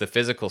includes the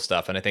physical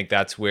stuff. And I think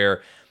that's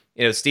where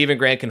Stephen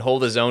Grant can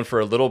hold his own for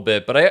a little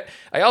bit. But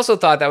I also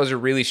thought that was a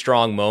really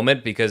strong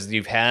moment, because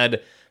you've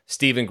had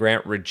Stephen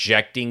Grant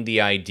rejecting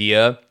the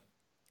idea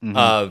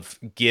of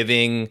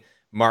giving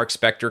Mark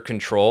Spector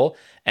control.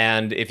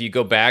 And if you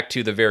go back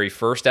to the very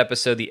first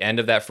episode, the end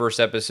of that first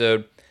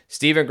episode,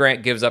 Stephen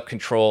Grant gives up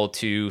control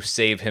to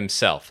save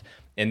himself.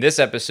 In this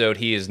episode,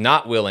 he is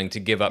not willing to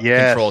give up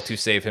control to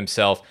save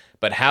himself.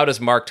 But how does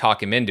Mark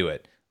talk him into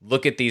it?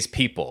 Look at these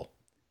people.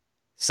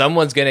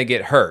 Someone's going to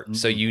get hurt,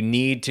 so you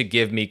need to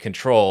give me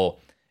control.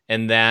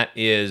 And that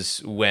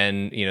is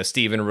when,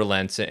 Stephen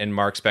relents and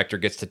Mark Spector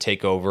gets to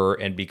take over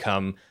and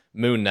become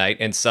Moon Knight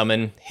and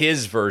summon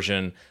his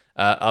version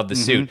of the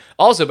suit.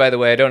 Also, by the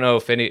way, I don't know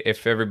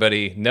if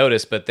everybody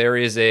noticed, but there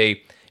is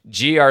a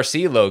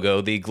GRC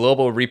logo, the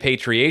Global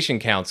Repatriation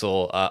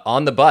Council,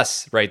 on the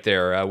bus right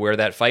there where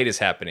that fight is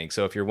happening.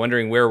 So if you're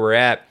wondering where we're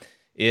at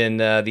in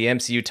the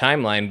MCU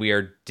timeline, we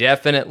are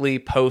definitely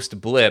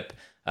post-blip,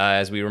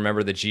 as we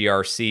remember the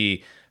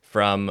GRC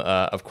from,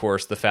 of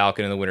course, the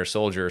Falcon and the Winter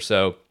Soldier.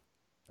 So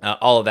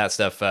all of that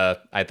stuff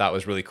I thought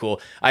was really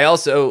cool. I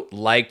also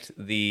liked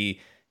the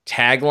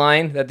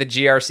tagline that the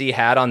GRC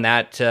had on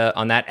that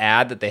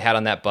ad that they had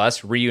on that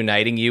bus,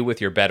 reuniting you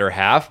with your better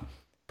half.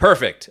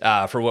 Perfect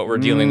for what we're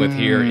dealing with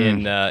here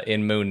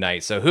in Moon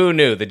Knight. So who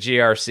knew the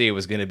GRC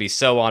was going to be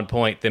so on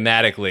point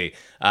thematically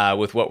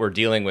with what we're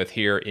dealing with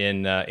here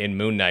in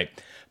Moon Knight.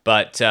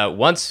 But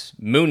once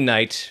Moon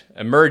Knight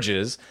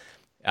emerges,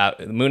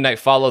 Moon Knight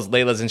follows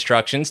Layla's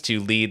instructions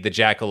to lead the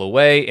Jackal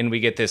away, and we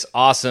get this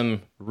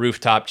awesome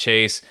rooftop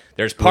chase.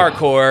 There's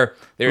parkour.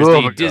 There's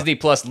the Disney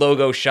Plus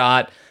logo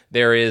shot.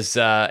 There is,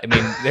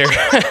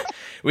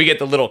 we get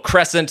the little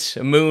crescent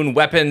moon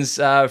weapons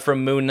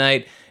from Moon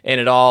Knight, and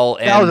it all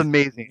ends. That was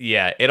amazing.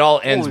 Yeah, it all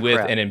ends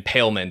with an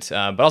impalement,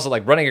 but also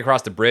like running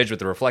across the bridge with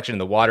the reflection in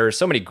the water.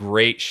 So many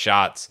great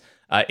shots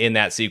in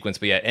that sequence.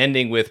 But yeah,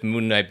 ending with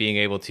Moon Knight being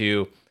able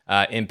to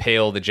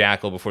impale the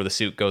Jackal before the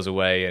suit goes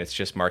away, and it's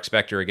just Mark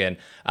Spector again.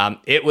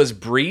 It was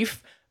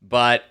brief,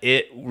 but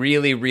it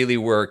really, really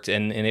worked,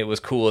 and it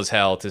was cool as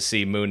hell to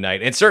see Moon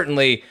Knight. And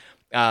certainly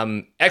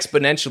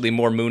exponentially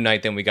more Moon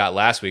Knight than we got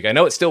last week. I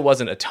know it still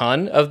wasn't a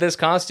ton of this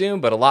costume,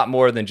 but a lot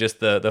more than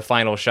just the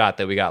final shot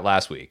that we got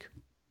last week.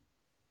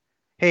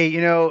 Hey,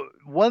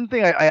 one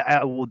thing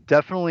I will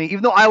definitely,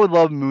 even though I would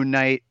love Moon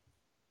Knight,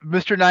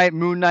 Mr. Knight,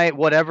 Moon Knight,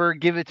 whatever,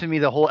 give it to me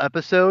the whole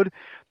episode.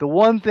 The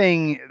one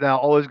thing that I'll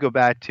always go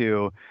back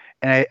to,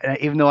 and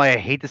even though I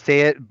hate to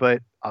say it,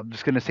 but I'm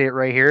just going to say it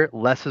right here,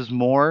 less is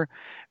more.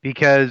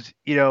 Because,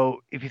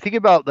 if you think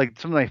about like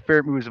some of my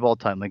favorite movies of all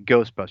time, like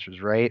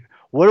Ghostbusters, right?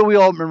 What do we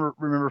all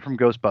remember from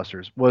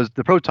Ghostbusters was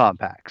the proton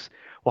packs.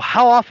 Well,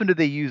 how often did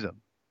they use them?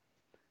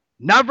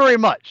 Not very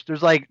much.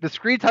 There's like the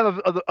screen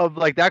time of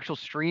like the actual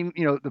stream,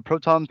 the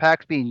proton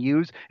packs being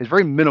used is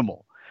very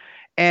minimal.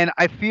 And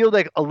I feel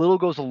like a little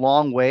goes a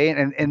long way.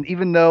 And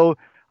even though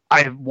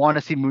I want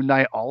to see Moon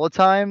Knight all the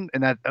time,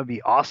 and that would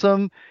be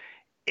awesome,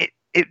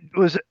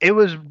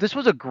 this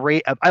was a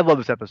great. I love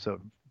this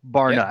episode,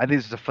 bar none. I think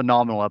this is a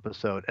phenomenal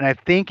episode, and I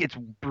think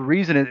the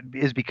reason it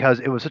is because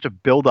it was such a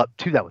build up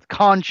to that with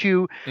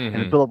Khonshu and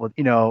the build up with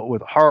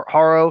with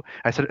Harrow.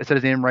 I said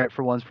his name right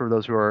for once for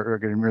those who are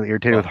getting really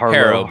irritated with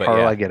Harrow.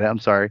 Harrow, I get it. I'm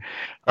sorry.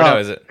 No,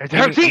 is it?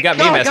 You got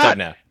me messed up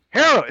now.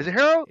 Harrow, is it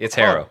Harrow? It's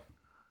Harrow.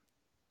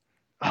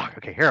 Oh,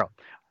 okay, Harrow.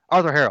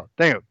 Arthur Harrow.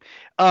 Thank you.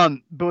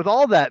 But with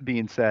all that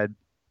being said,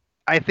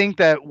 I think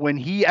that when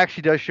he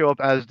actually does show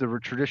up as the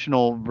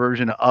traditional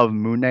version of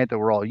Moon Knight that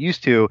we're all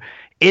used to,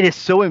 it is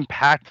so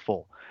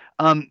impactful.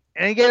 And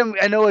again,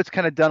 I know it's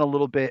kind of done a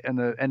little bit in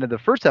the end of the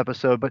first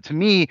episode, but to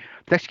me,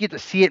 to actually get to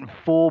see it in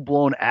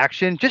full-blown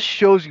action just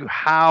shows you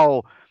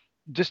how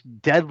just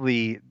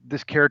deadly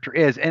this character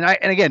is. And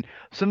again,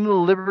 some of the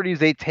liberties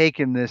they take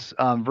in this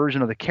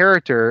version of the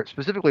character,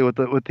 specifically with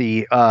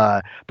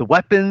the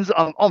weapons.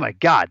 Oh my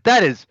God,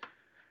 that's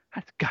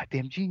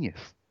goddamn genius.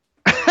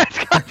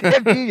 That's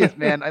goddamn genius,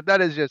 man.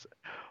 That is just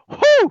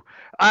whoo.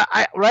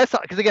 When I saw,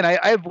 because again,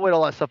 I avoid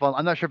all that stuff.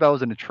 I'm not sure if that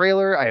was in the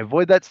trailer. I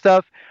avoid that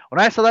stuff. When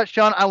I saw that,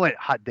 Sean, I went,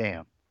 hot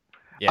damn.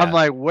 I'm Yeah.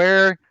 like,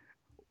 where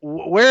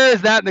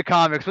is that in the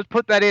comics? Let's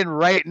put that in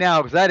right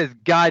now because that is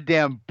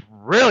goddamn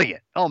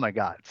brilliant. Oh my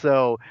God.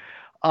 So,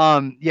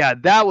 yeah,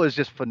 that was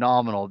just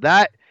phenomenal.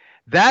 That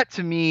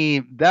to me,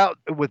 that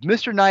with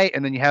Mr. Knight,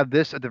 and then you have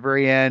this at the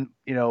very end,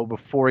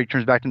 before he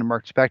turns back into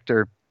Mark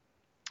Spector,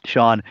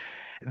 Sean.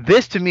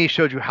 This to me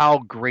showed you how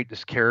great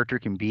this character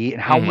can be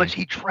and how much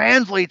he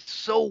translates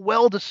so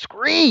well to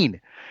screen.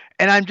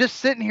 And I'm just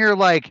sitting here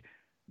like,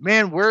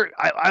 man,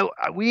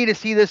 we need to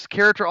see this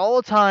character all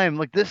the time.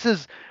 Like, this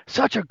is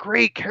such a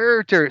great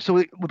character. So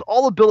with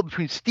all the build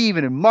between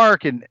Steven and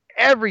Mark and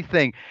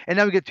everything, and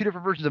now we get two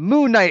different versions of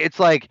Moon Knight, it's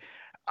like,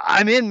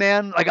 I'm in,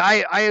 man. Like,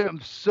 I am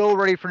so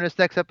ready for this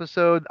next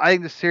episode. I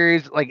think the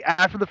series, like,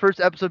 after the first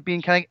episode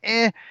being kind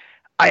of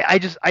I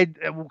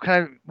will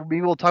kind of,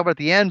 maybe we'll talk about it at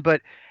the end, but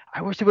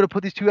I wish they would have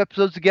put these two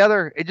episodes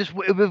together. It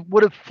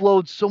would have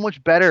flowed so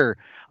much better.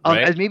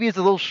 Right. As maybe it's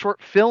a little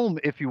short film,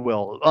 if you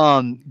will.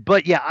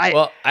 But yeah,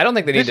 I don't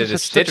think they needed to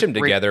stitch them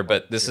great together,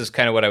 but this is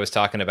kind of what I was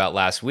talking about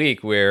last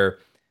week, where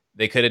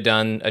they could have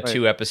done a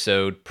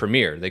 2-episode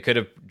premiere. They could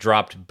have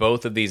dropped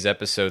both of these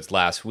episodes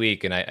last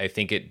week, and I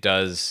think it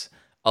does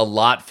a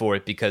lot for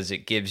it because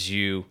it gives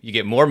you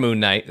get more Moon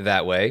Knight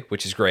that way,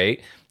 which is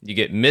great. You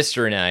get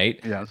Mr. Knight,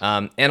 yes.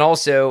 And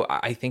also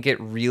I think it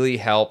really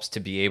helps to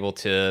be able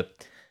to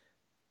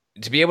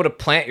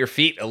plant your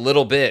feet a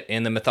little bit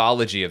in the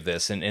mythology of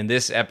this. And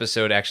this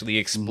episode actually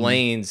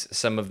explains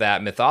some of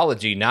that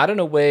mythology, not in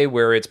a way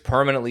where it's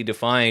permanently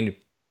defined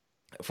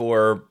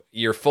for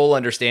your full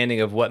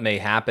understanding of what may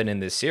happen in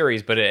this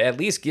series, but it at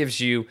least gives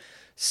you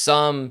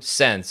some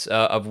sense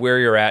of where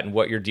you're at and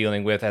what you're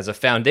dealing with as a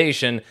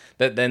foundation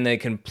that then they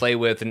can play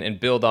with and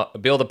build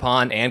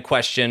upon and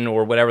question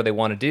or whatever they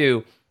want to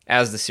do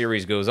as the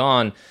series goes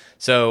on.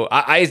 So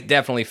I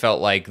definitely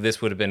felt like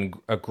this would have been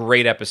a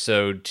great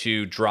episode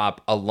to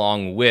drop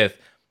along with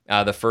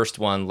the first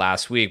one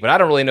last week. But I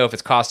don't really know if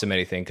it's cost them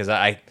anything because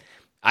I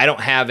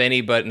don't have any,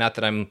 but not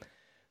that I'm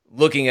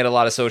looking at a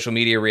lot of social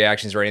media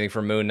reactions or anything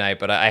for Moon Knight,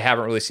 but I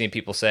haven't really seen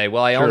people say,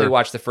 well, I only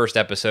watched the first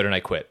episode and I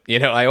quit.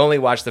 I only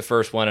watched the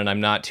first one and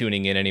I'm not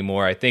tuning in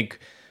anymore. I think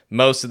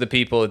most of the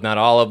people, if not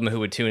all of them,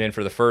 who would tune in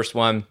for the first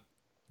one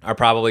are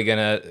probably going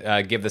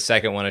to give the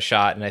second one a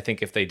shot. And I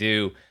think if they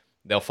do,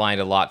 they'll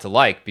find a lot to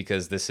like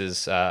because this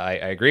is, I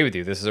agree with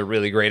you, this is a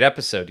really great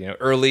episode.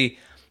 Early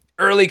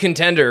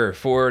contender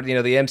for the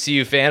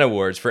MCU Fan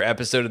Awards for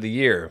Episode of the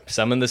Year.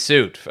 Summon the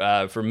Suit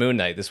for Moon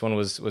Knight. This one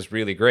was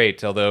really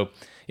great. Although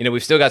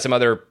we've still got some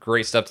other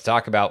great stuff to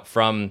talk about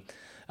from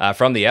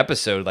the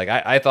episode. Like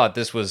I thought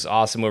this was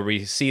awesome, where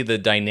we see the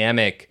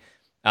dynamic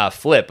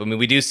flip. I mean,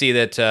 we do see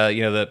that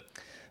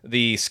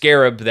the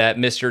scarab that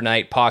Mr.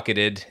 Knight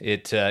pocketed,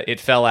 it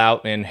fell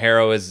out, and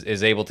Harrow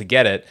is able to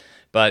get it,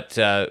 but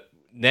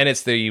then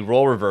it's the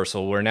role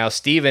reversal where now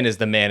Steven is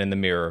the man in the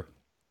mirror,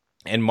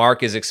 and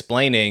Mark is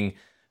explaining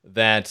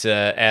that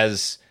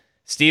as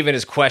Steven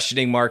is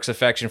questioning Mark's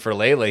affection for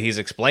Layla, he's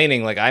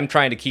explaining, like, I'm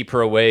trying to keep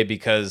her away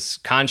because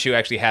Khonshu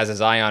actually has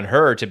his eye on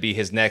her to be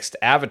his next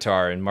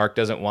avatar, and Mark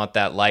doesn't want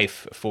that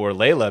life for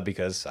Layla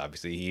because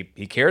obviously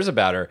he cares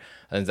about her,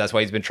 and that's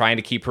why he's been trying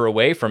to keep her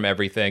away from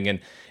everything.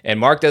 And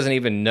Mark doesn't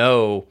even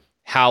know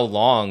how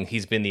long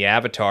he's been the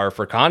avatar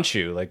for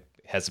Khonshu. Like,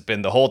 has it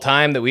been the whole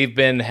time that we've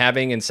been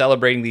having and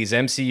celebrating these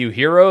MCU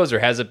heroes, or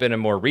has it been a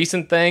more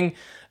recent thing?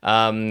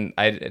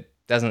 It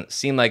doesn't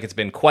seem like it's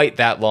been quite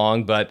that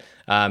long, but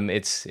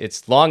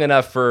it's long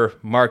enough for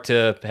Mark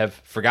to have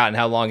forgotten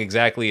how long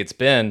exactly it's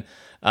been.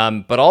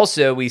 But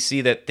also we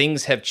see that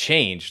things have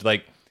changed.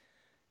 Like,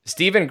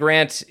 Steven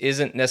Grant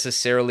isn't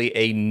necessarily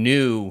a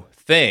new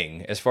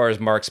thing as far as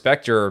Mark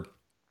Spector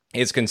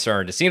is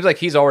concerned. It seems like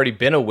he's already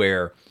been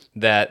aware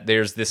that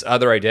there's this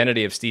other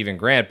identity of Steven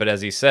Grant, but as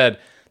he said,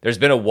 there's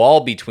been a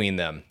wall between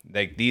them.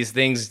 Like, these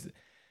things,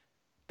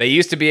 they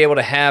used to be able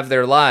to have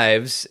their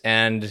lives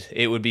and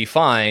it would be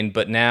fine,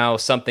 but now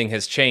something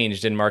has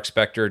changed and Mark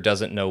Spector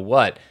doesn't know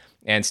what.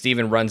 And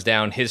Steven runs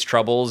down his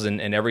troubles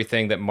and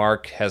everything that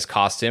Mark has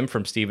cost him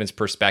from Steven's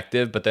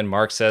perspective. But then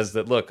Mark says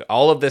that, look,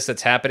 all of this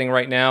that's happening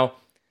right now,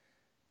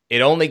 it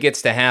only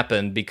gets to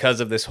happen because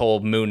of this whole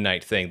Moon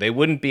Knight thing. They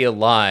wouldn't be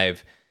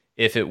alive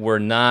if it were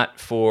not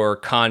for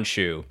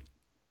Khonshu.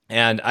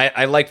 And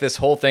I like this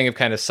whole thing of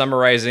kind of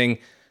summarizing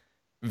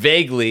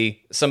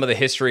vaguely some of the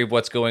history of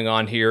what's going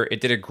on here.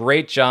 It did a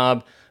great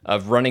job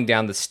of running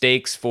down the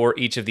stakes for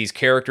each of these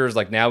characters.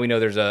 Like, now we know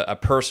there's a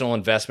personal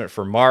investment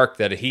for Mark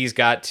that he's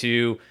got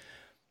to,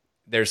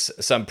 there's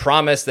some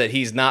promise that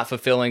he's not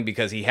fulfilling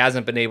because he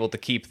hasn't been able to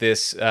keep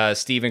this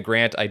Steven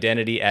Grant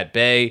identity at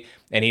bay,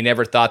 and he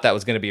never thought that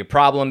was going to be a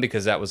problem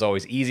because that was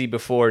always easy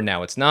before.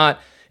 Now it's not.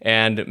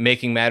 And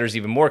making matters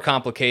even more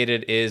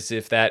complicated is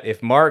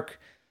if Mark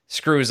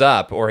screws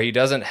up or he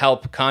doesn't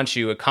help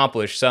Khonshu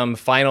accomplish some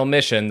final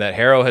mission that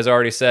Harrow has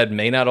already said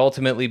may not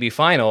ultimately be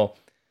final,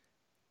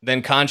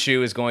 then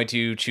Khonshu is going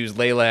to choose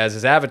Layla as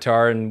his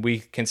avatar, and we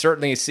can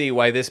certainly see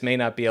why this may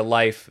not be a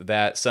life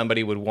that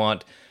somebody would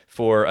want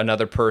for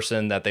another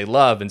person that they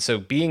love. And so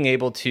being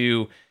able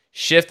to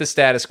shift the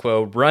status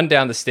quo, run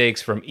down the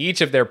stakes from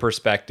each of their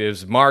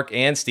perspectives, Mark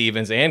and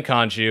Stevens and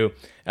Khonshu,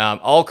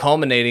 all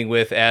culminating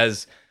with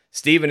as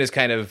Steven is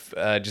kind of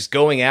just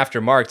going after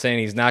Mark, saying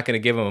he's not going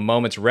to give him a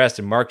moment's rest,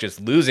 and Mark just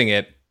losing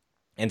it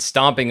and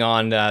stomping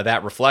on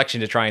that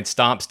reflection to try and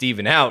stomp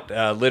Steven out,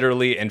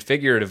 literally and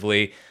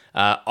figuratively.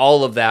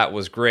 All of that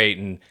was great,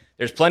 and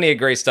there's plenty of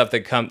great stuff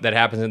that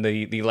happens in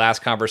the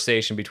last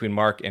conversation between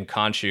Mark and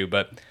Khonshu.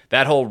 But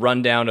that whole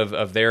rundown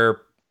of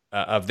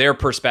their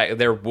perspective,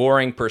 their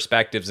warring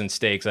perspectives and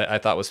stakes, I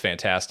thought was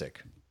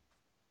fantastic.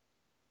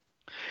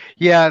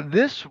 Yeah,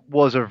 this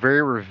was a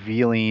very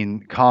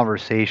revealing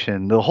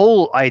conversation. The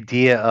whole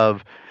idea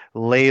of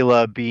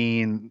Layla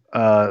being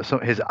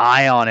his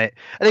eye on it,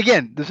 and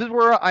again, this is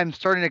where I'm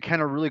starting to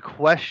kind of really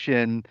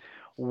question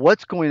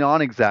what's going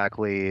on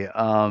exactly.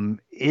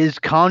 Is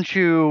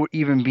Khonshu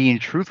even being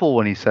truthful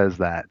when he says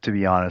that? To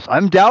be honest,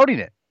 I'm doubting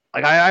it.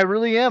 Like I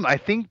really am. I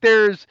think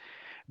there's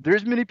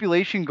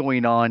manipulation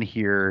going on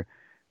here,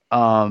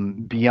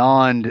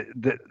 beyond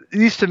the, at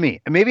least to me.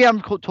 And maybe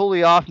I'm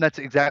totally off, and that's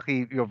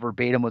exactly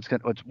verbatim what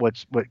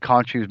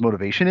Khonshu's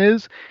motivation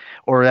is,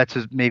 or that's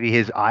maybe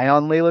his eye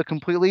on Layla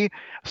completely.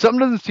 Something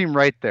doesn't seem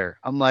right there.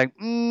 I'm like,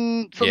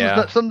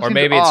 something or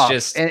maybe off.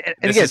 It's just and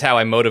this again, is how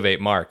I motivate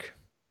Mark.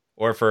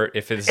 Or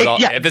if this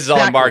is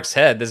all in Mark's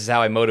head, this is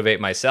how I motivate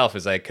myself,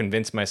 is I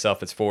convince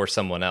myself it's for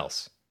someone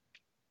else.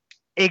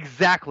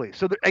 Exactly.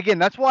 So again,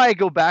 that's why I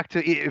go back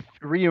to it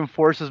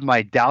reinforces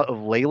my doubt of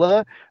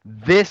Layla.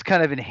 This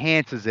kind of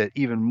enhances it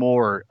even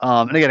more.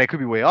 And again, I could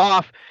be way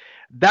off.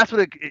 That's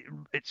what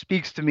it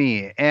speaks to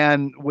me.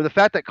 And with the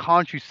fact that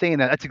Khonshu's saying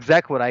that, that's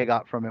exactly what I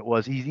got from it.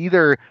 Was he's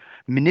either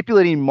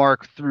manipulating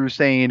Mark through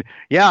saying,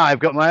 yeah, I've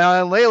got my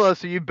eye on Layla,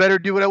 so you better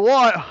do what I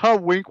want. Huh,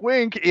 wink,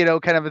 wink,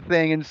 kind of a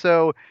thing. And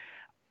so,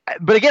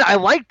 but again, I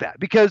like that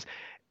because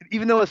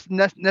even though it's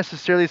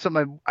necessarily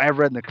something I've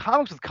read in the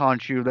comics with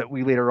Khonshu that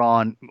we later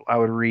on I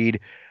would read,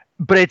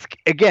 but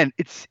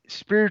it's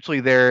spiritually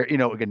there,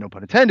 again, no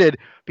pun intended,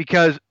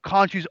 because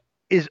Khonshu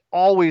is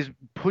always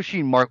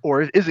pushing Mark,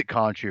 or is it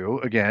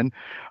Khonshu again?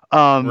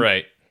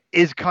 Right.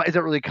 Is it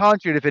really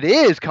Khonshu? And if it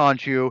is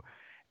Khonshu,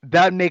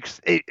 that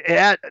makes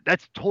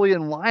that's totally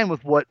in line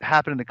with what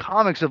happened in the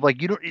comics of like,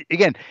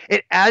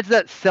 it adds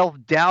that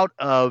self-doubt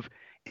of,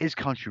 is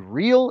Khonshu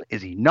real?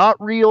 Is he not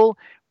real?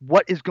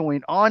 What is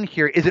going on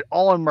here? Is it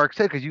all in Mark's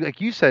head? Because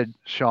like you said,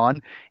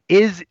 Sean,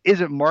 is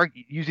it Mark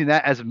using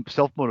that as a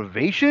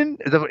self-motivation?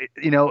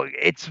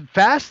 It's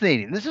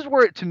fascinating. This is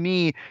where, to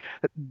me,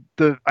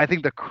 I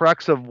think the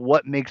crux of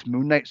what makes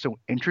Moon Knight so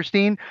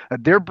interesting,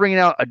 they're bringing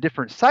out a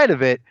different side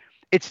of it.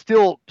 It's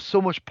still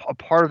so much a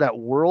part of that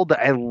world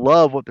that I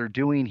love what they're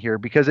doing here,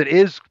 because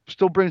it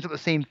still brings up the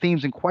same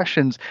themes and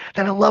questions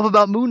that I love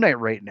about Moon Knight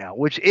right now,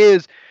 which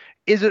is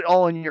it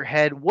all in your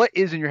head? What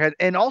is in your head?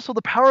 And also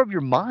the power of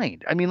your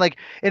mind. I mean, like,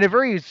 in a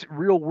very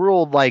real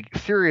world, like,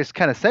 serious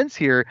kind of sense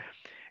here,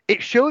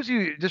 it shows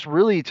you just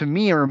really, to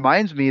me, it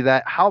reminds me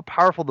that how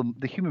powerful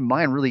the human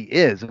mind really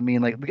is. I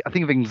mean, like, I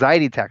think of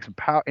anxiety attacks and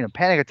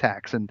panic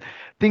attacks and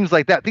things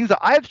like that, things that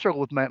I've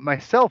struggled with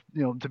myself,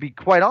 to be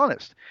quite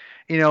honest.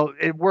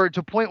 We're to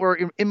a point where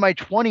in my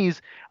 20s,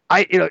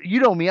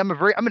 me, I'm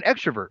an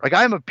extrovert. Like,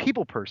 I'm a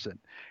people person,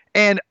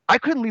 and I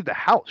couldn't leave the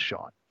house,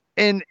 Sean.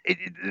 And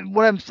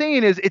what I'm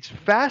saying is, it's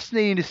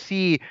fascinating to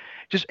see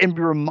and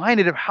be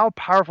reminded of how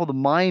powerful the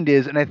mind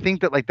is. And I think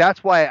that, like,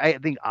 that's why I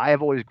think I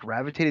have always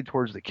gravitated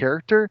towards the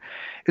character,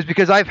 is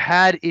because I've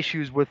had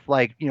issues with,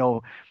 like,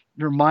 your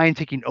mind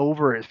taking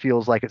over. It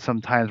feels like it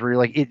sometimes, where you're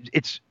like,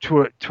 it's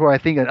to I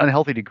think an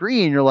unhealthy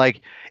degree, and you're like,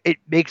 it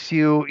makes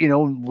you,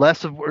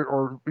 less of,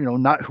 or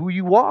not who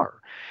you are.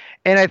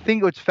 And I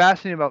think what's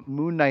fascinating about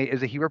Moon Knight is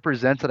that he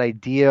represents that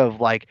idea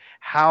of, like,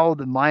 how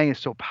the mind is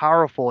so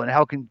powerful and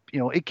how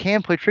it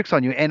can play tricks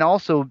on you, and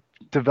also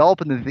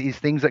develop into these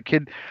things that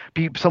could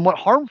be somewhat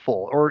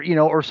harmful, or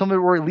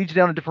somewhere where it leads you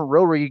down a different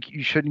road where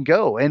you shouldn't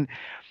go. And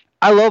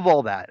I love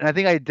all that, and I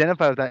think I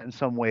identify with that in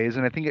some ways,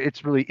 and I think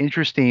it's really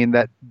interesting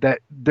that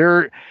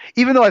they're,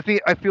 even though I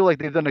feel like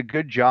they've done a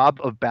good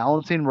job of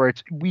balancing where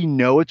we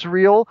know it's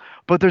real,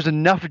 but there's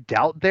enough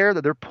doubt there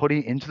that they're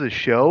putting into the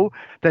show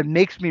that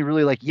makes me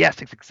really like, yes,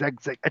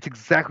 that's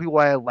exactly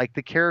why I like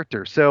the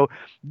character. So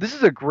this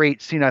is a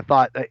great scene, I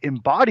thought, that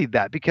embodied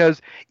that,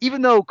 because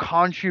even though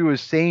Khonshu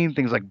is saying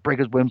things like break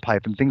his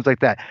windpipe and things like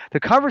that, the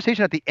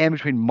conversation at the end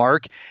between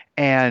Mark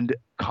and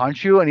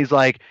Khonshu, and he's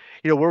like,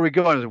 where are we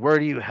going? Where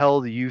do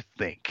you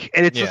think?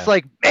 And it's just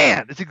like,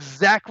 man, it's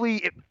exactly,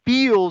 it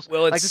feels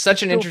well, it's like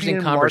such an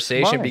interesting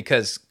conversation,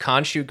 because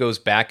Khonshu goes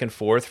back and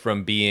forth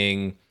from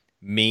being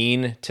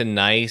mean to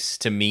nice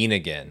to mean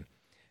again,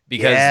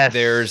 because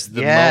there's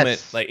the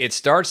moment, like, it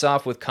starts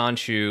off with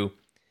Khonshu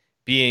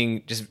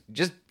being just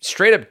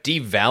straight up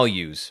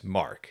devalues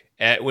Mark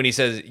when he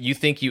says, "You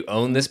think you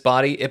own this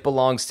body? It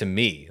belongs to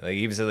me." Like, he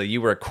even said that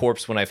you were a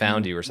corpse when I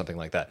found you, or something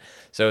like that.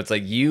 So it's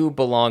like, you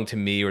belong to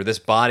me, or this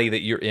body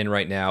that you're in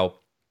right now,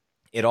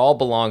 it all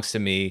belongs to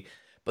me.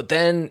 But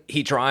then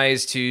he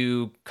tries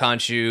to,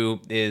 Khonshu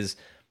is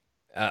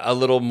a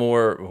little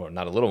more, or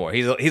not a little more.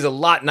 He's a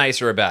lot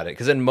nicer about it,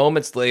 because then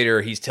moments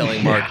later he's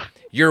telling Mark,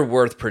 "You're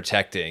worth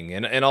protecting,"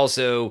 and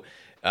also,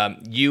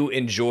 you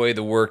enjoy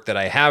the work that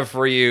I have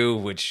for you,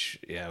 which,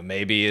 you know,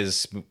 maybe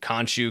is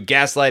Khonshu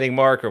gaslighting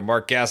Mark, or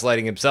Mark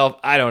gaslighting himself.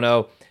 I don't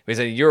know. He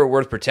said, "You're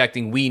worth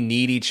protecting. We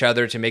need each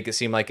other," to make it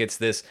seem like it's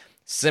this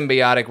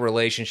symbiotic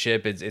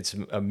relationship. It's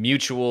a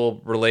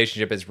mutual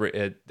relationship.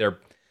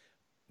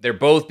 They're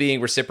both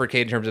being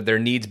reciprocated in terms of their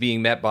needs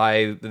being met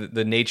by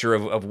the nature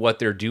of what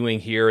they're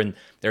doing here. And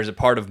there's a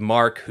part of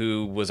Mark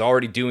who was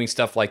already doing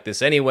stuff like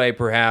this anyway,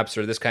 perhaps,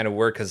 or this kind of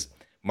work, because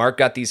Mark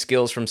got these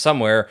skills from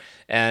somewhere.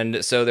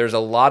 And so there's a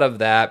lot of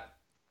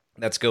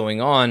that's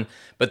going on.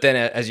 But then,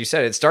 as you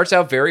said, it starts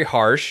out very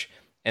harsh,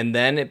 and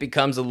then it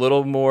becomes a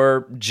little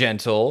more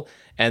gentle.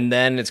 And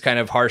then it's kind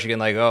of harsh again,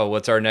 like, "Oh,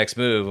 what's our next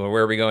move? Or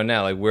where are we going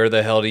now? Like, where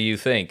the hell do you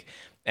think?"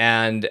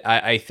 And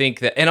I think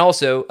that, and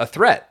also a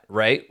threat,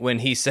 right? When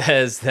he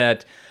says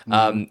that,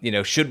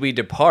 "Should we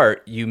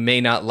depart, you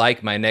may not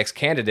like my next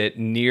candidate,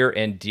 near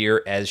and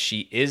dear as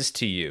she is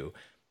to you."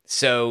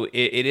 So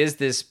it is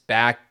this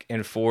back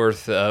and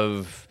forth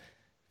of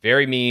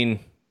very mean,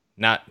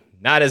 not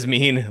as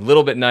mean, a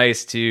little bit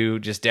nice, to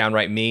just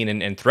downright mean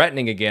and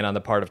threatening again on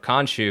the part of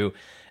Khonshu.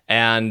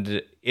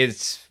 And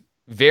it's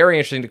very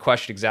interesting to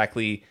question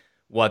exactly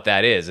what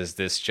that is. Is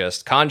this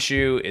just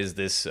Khonshu? Is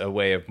this a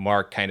way of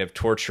Mark kind of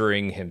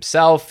torturing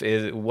himself?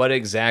 What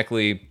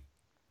exactly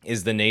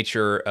is the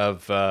nature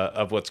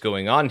of what's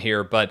going on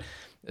here? But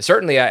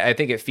certainly, I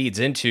think it feeds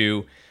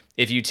into,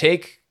 if you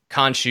take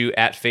Khonshu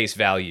at face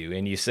value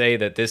and you say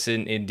that this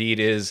indeed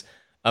is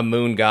a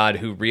moon god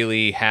who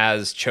really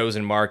has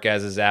chosen Mark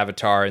as his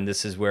avatar, and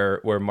this is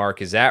where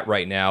Mark is at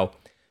right now,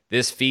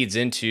 this feeds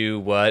into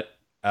what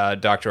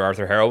Dr.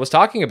 Arthur Harrow was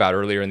talking about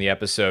earlier in the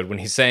episode, when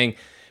he's saying,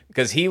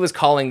 because he was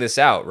calling this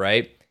out,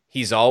 right?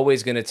 He's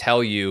always going to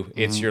tell you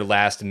it's your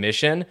last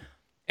mission.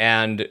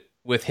 And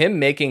with him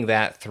making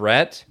that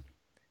threat,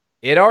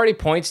 it already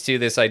points to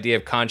this idea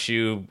of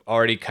Khonshu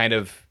already kind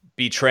of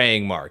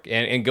betraying Mark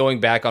and going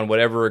back on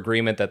whatever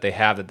agreement that they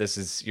have, that this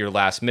is your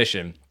last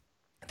mission.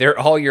 They're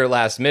all your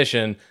last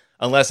mission,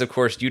 unless, of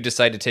course, you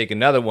decide to take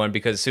another one,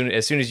 because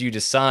as soon as you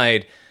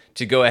decide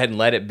to go ahead and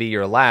let it be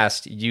your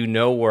last, you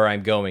know where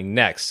I'm going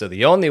next. So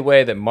the only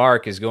way that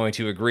Mark is going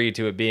to agree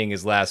to it being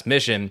his last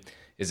mission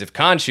is if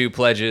Khonshu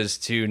pledges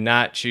to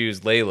not choose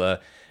Layla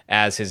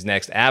as his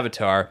next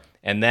avatar,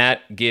 and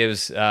that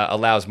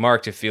allows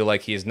Mark to feel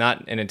like he is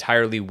not an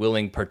entirely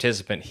willing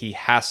participant. He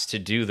has to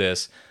do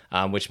this,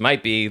 which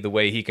might be the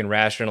way he can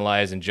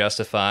rationalize and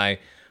justify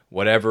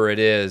whatever it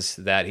is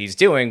that he's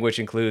doing, which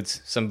includes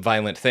some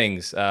violent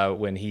things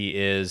when he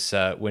is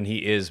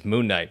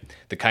Moon Knight.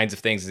 The kinds of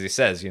things, as he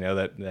says,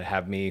 that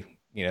have me,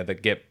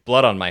 that get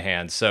blood on my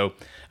hands. So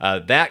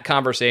that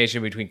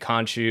conversation between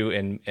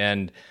Khonshu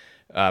and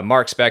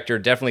Mark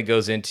Spector definitely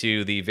goes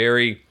into the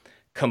very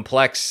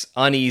complex,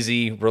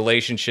 uneasy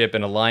relationship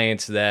and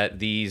alliance that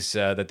these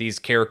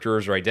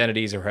characters or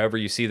identities, or however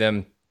you see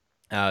them,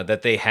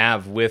 that they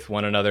have with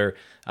one another.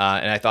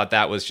 And I thought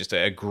that was just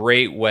a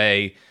great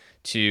way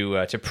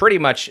to pretty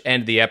much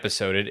end the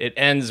episode. It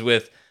ends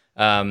with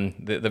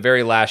the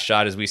very last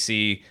shot, as we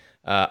see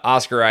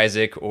Oscar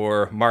Isaac,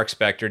 or Mark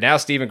Spector, now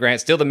Stephen Grant,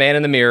 still the man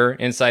in the mirror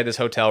inside this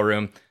hotel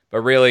room,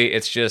 but really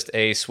it's just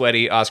a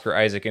sweaty Oscar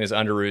Isaac in his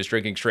underoos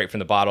drinking straight from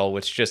the bottle,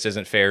 which just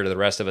isn't fair to the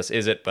rest of us,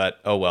 is it? But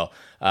oh well.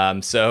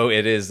 So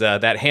it is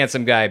that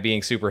handsome guy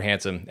being super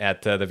handsome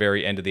at the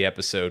very end of the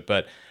episode.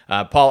 But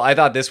Paul, I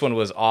thought this one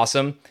was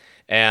awesome,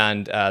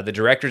 and the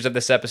directors of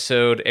this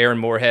episode, Aaron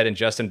Moorhead and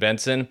Justin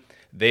Benson,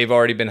 they've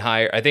already been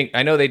hired.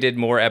 I know they did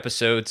more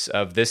episodes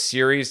of this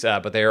series,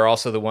 but they are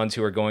also the ones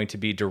who are going to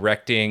be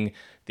directing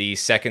the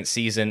second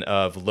season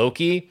of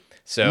Loki.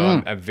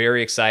 So I'm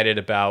very excited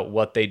about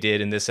what they did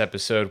in this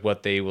episode,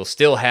 what they will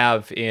still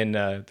have in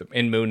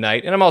Moon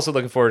Knight, and I'm also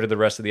looking forward to the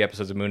rest of the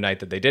episodes of Moon Knight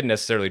that they didn't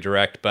necessarily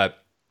direct.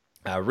 But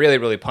really,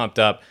 really pumped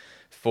up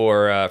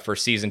for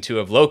season 2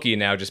 of Loki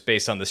now, just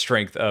based on the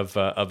strength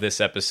of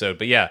this episode.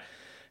 But yeah,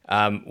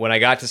 when I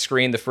got to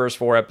screen the first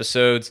 4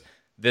 episodes,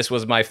 this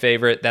was my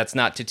favorite. That's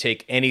not to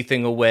take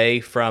anything away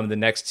from the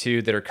next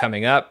 2 that are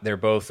coming up. They're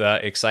both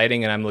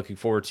exciting, and I'm looking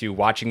forward to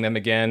watching them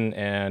again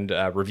and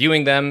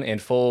reviewing them in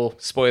full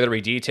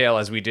spoilery detail,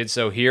 as we did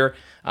so here.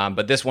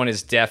 But this one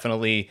is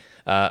definitely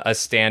a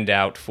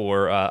standout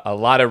for a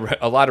lot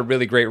of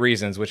really great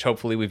reasons, which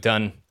hopefully we've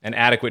done an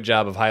adequate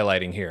job of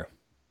highlighting here.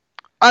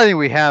 I think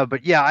we have,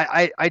 but yeah,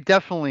 I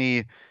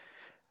definitely.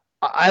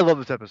 I love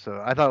this episode.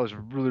 I thought it was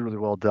really, really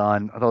well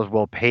done. I thought it was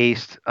well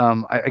paced.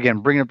 Again,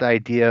 bringing up the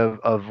idea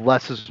of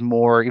less is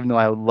more, even though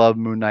I love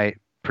Moon Knight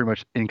pretty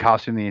much in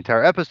costume the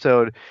entire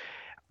episode,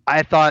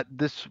 I thought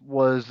this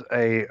was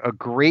a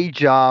great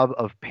job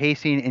of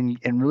pacing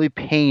and really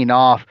paying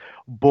off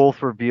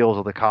both reveals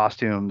of the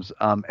costumes,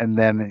 and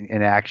them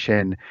in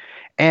action,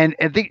 and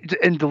I think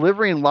in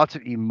delivering lots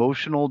of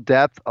emotional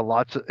depth, a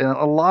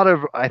lot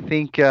of I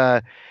think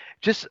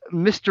just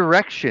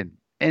misdirection.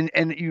 And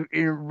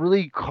you're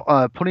really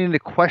putting into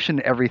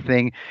question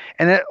everything,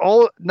 and it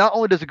all not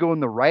only does it go in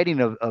the writing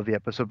of the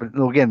episode, but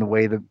again the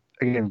way the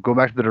again go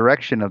back to the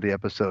direction of the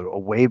episode, a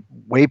way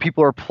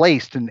people are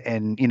placed, and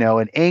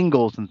and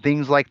angles and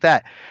things like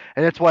that.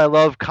 And that's why I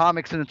love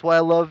comics, and it's why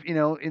I love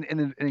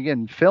and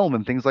again film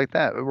and things like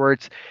that, where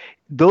it's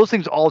those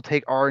things all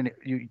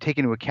you take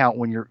into account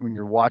when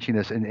you're watching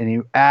this, and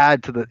you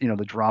add to the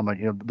the drama,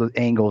 the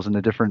angles and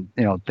the different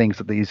things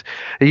that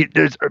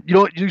there's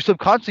you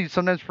subconsciously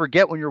sometimes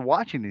forget when you're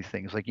watching these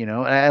things, like and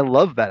I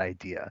love that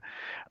idea.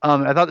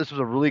 I thought this was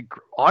a really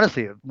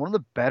honestly one of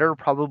the better,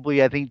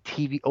 probably, I think,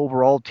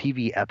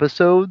 TV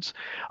episodes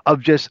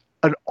of just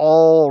an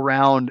all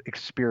around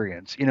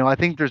experience. I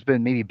think there's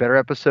been maybe better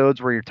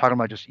episodes where you're talking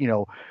about just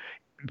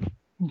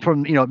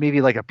from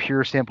maybe like a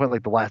pure standpoint,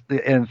 like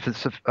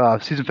the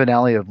season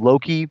finale of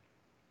Loki.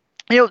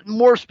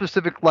 More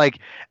specific, like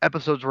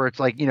episodes where it's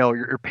like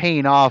you're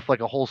paying off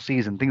like a whole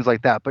season, things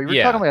like that. But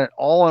you're talking Yeah, about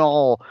all in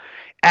all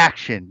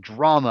action,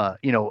 drama,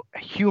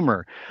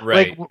 humor.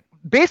 Like right.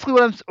 basically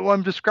what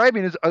I'm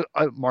describing is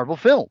a Marvel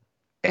film.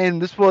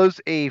 And this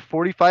was a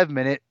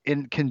 45-minute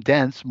in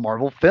condensed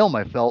Marvel film.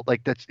 I felt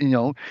like that's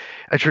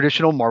a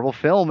traditional Marvel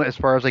film as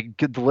far as like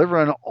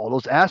delivering all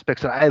those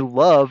aspects that I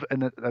love,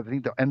 and that I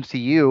think the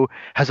MCU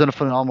has done a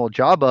phenomenal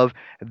job of.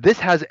 This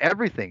has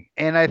everything,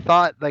 and I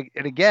thought, like,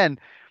 and again,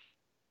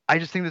 I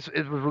just think this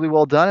it was really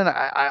well done, and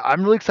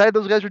I'm really excited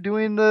those guys are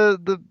doing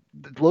the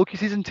Loki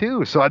season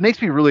 2. So it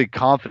makes me really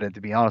confident,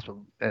 to be honest,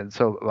 and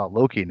so about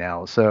Loki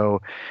now.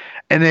 So,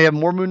 and they have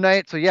more Moon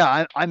Knight. So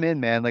yeah, I'm in,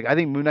 man. Like, I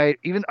think Moon Knight.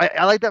 Even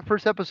I like that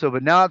first episode,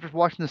 but now after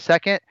watching the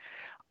second,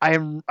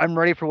 I'm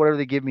ready for whatever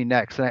they give me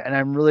next, and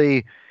I'm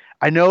really.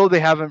 I know they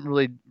haven't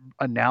really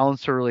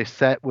announced or really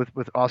set with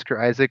Oscar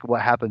Isaac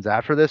what happens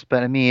after this,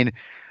 but I mean,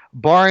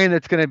 barring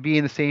it's going to be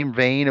in the same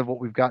vein of what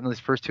we've gotten in these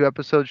first 2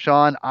 episodes,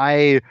 Sean,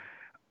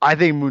 I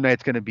think Moon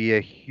Knight's going to be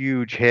a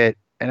huge hit,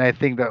 and I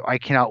think that I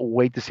cannot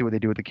wait to see what they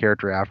do with the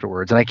character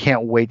afterwards, and I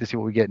can't wait to see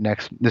what we get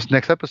this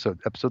next episode,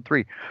 episode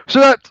 3.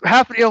 So that's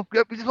half. We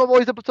just have all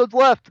these episodes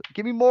left.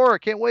 Give me more. I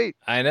can't wait.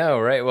 I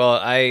know, right? Well,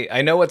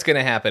 I know what's going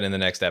to happen in the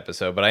next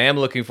episode, but I am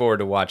looking forward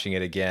to watching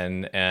it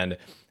again. And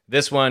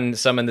this one,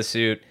 Summon the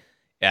Suit,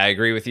 yeah, I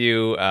agree with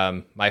you.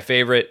 My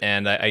favorite,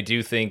 and I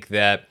do think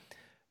that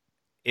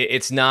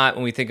it's not,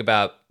 when we think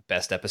about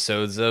best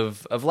episodes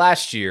of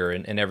last year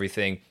and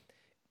everything,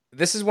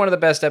 this is one of the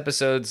best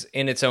episodes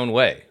in its own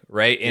way,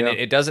 right? And Yeah.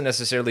 it doesn't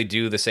necessarily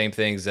do the same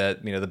things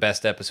that the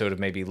best episode of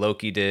maybe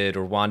Loki did,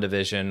 or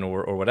WandaVision,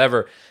 or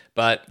whatever,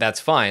 but that's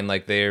fine.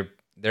 Like, they're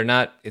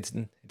not. It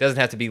doesn't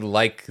have to be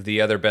like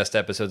the other best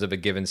episodes of a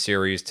given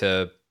series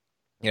to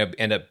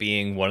end up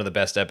being one of the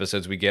best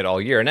episodes we get all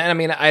year. And I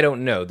mean, I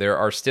don't know. There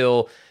are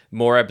still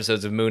more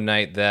episodes of Moon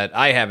Knight that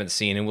I haven't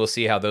seen, and we'll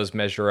see how those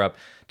measure up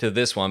to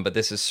this one. But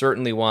this is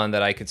certainly one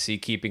that I could see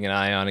keeping an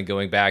eye on and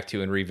going back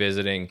to and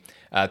revisiting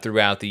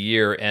throughout the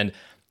year. And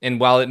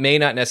while it may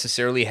not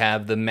necessarily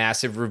have the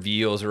massive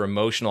reveals or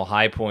emotional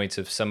high points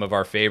of some of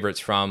our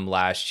favorites from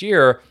last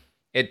year,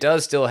 it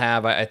does still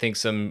have, I think,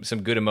 some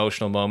good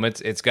emotional moments.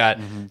 It's got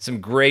Mm-hmm.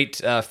 some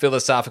great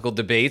philosophical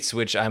debates,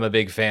 which I'm a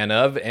big fan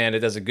of, and it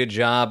does a good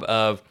job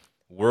of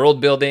world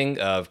building,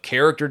 of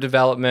character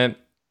development,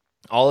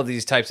 all of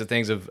these types of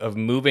things, of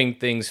moving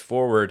things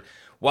forward,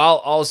 while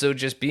also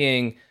just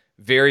being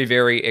very,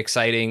 very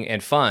exciting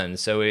and fun.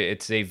 So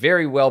it's a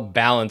very well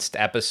balanced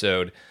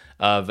episode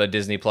of a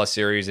Disney Plus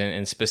series,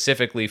 and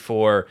specifically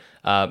for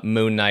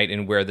Moon Knight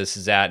and where this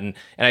is at. And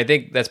I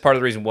think that's part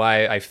of the reason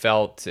why I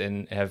felt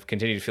and have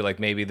continued to feel like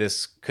maybe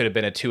this could have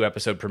been a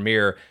 2-episode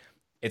premiere.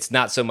 It's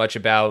not so much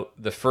about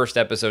the first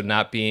episode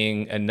not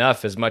being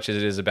enough as much as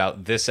it is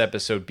about this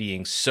episode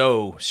being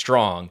so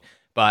strong.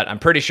 But I'm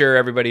pretty sure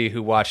everybody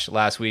who watched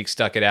last week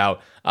stuck it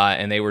out,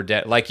 and they were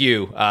like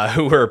you,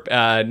 who were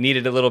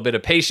needed a little bit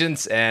of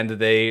patience, and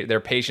their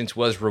patience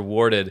was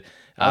rewarded with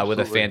a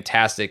Absolutely.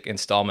 fantastic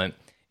installment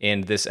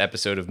in this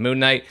episode of Moon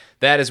Knight.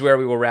 That is where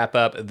we will wrap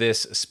up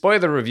this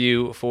spoiler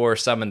review for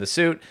Summon the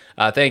Suit.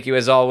 Thank you,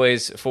 as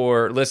always,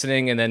 for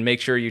listening, and then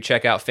make sure you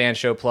check out Fan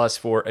Show Plus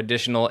for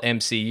additional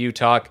MCU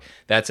talk.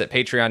 That's at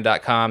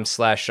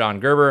patreon.com/Sean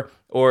Gerber,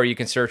 or you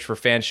can search for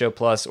Fan Show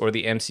Plus or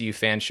the MCU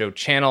Fan Show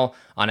channel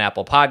on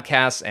Apple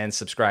Podcasts and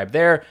subscribe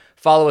there.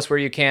 Follow us where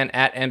you can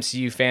at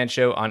MCU Fan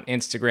Show on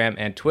Instagram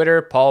and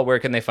Twitter. Paul, where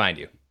can they find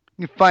you?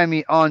 You can find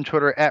me on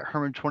Twitter at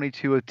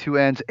Herman22 with 2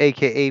 N's,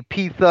 aka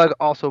P Thug.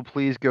 Also,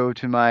 please go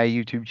to my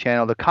YouTube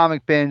channel, The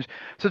Comic Binge.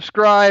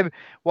 Subscribe,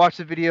 watch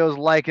the videos,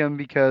 like them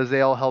because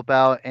they all help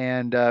out.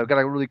 And I've got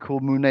a really cool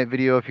Moon Knight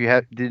video if you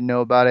didn't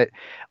know about it.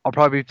 I'll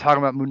probably be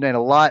talking about Moon Knight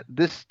a lot.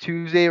 This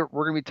Tuesday, we're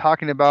going to be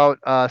talking about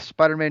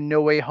Spider-Man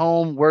No Way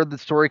Home, where the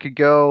story could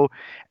go,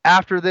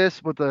 after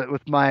this with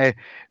my,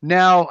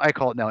 now I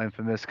call it now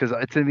infamous, because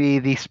it's gonna be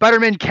the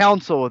Spider-Man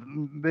Council with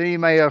many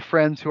of my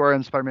friends who are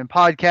in Spider-Man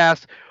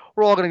podcast.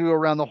 We're all going to go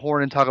around the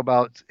horn and talk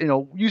about,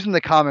 using the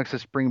comics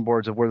as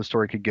springboards of where the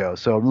story could go.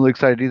 So I'm really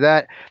excited to do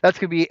that. That's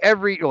going to be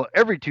every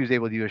Tuesday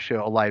we'll do a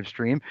show, a live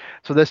stream.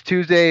 So this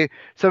Tuesday,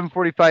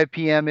 7:45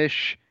 p.m.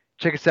 ish.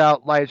 Check us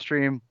out, live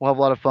stream. We'll have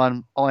a lot of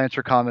fun. I'll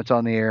answer comments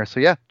on the air. So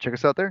yeah, check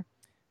us out there.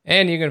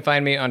 And you can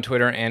find me on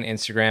Twitter and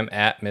Instagram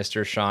at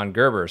Mr. Sean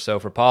Gerber. So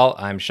for Paul,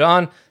 I'm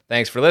Sean.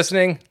 Thanks for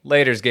listening.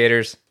 Laters,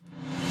 Gators.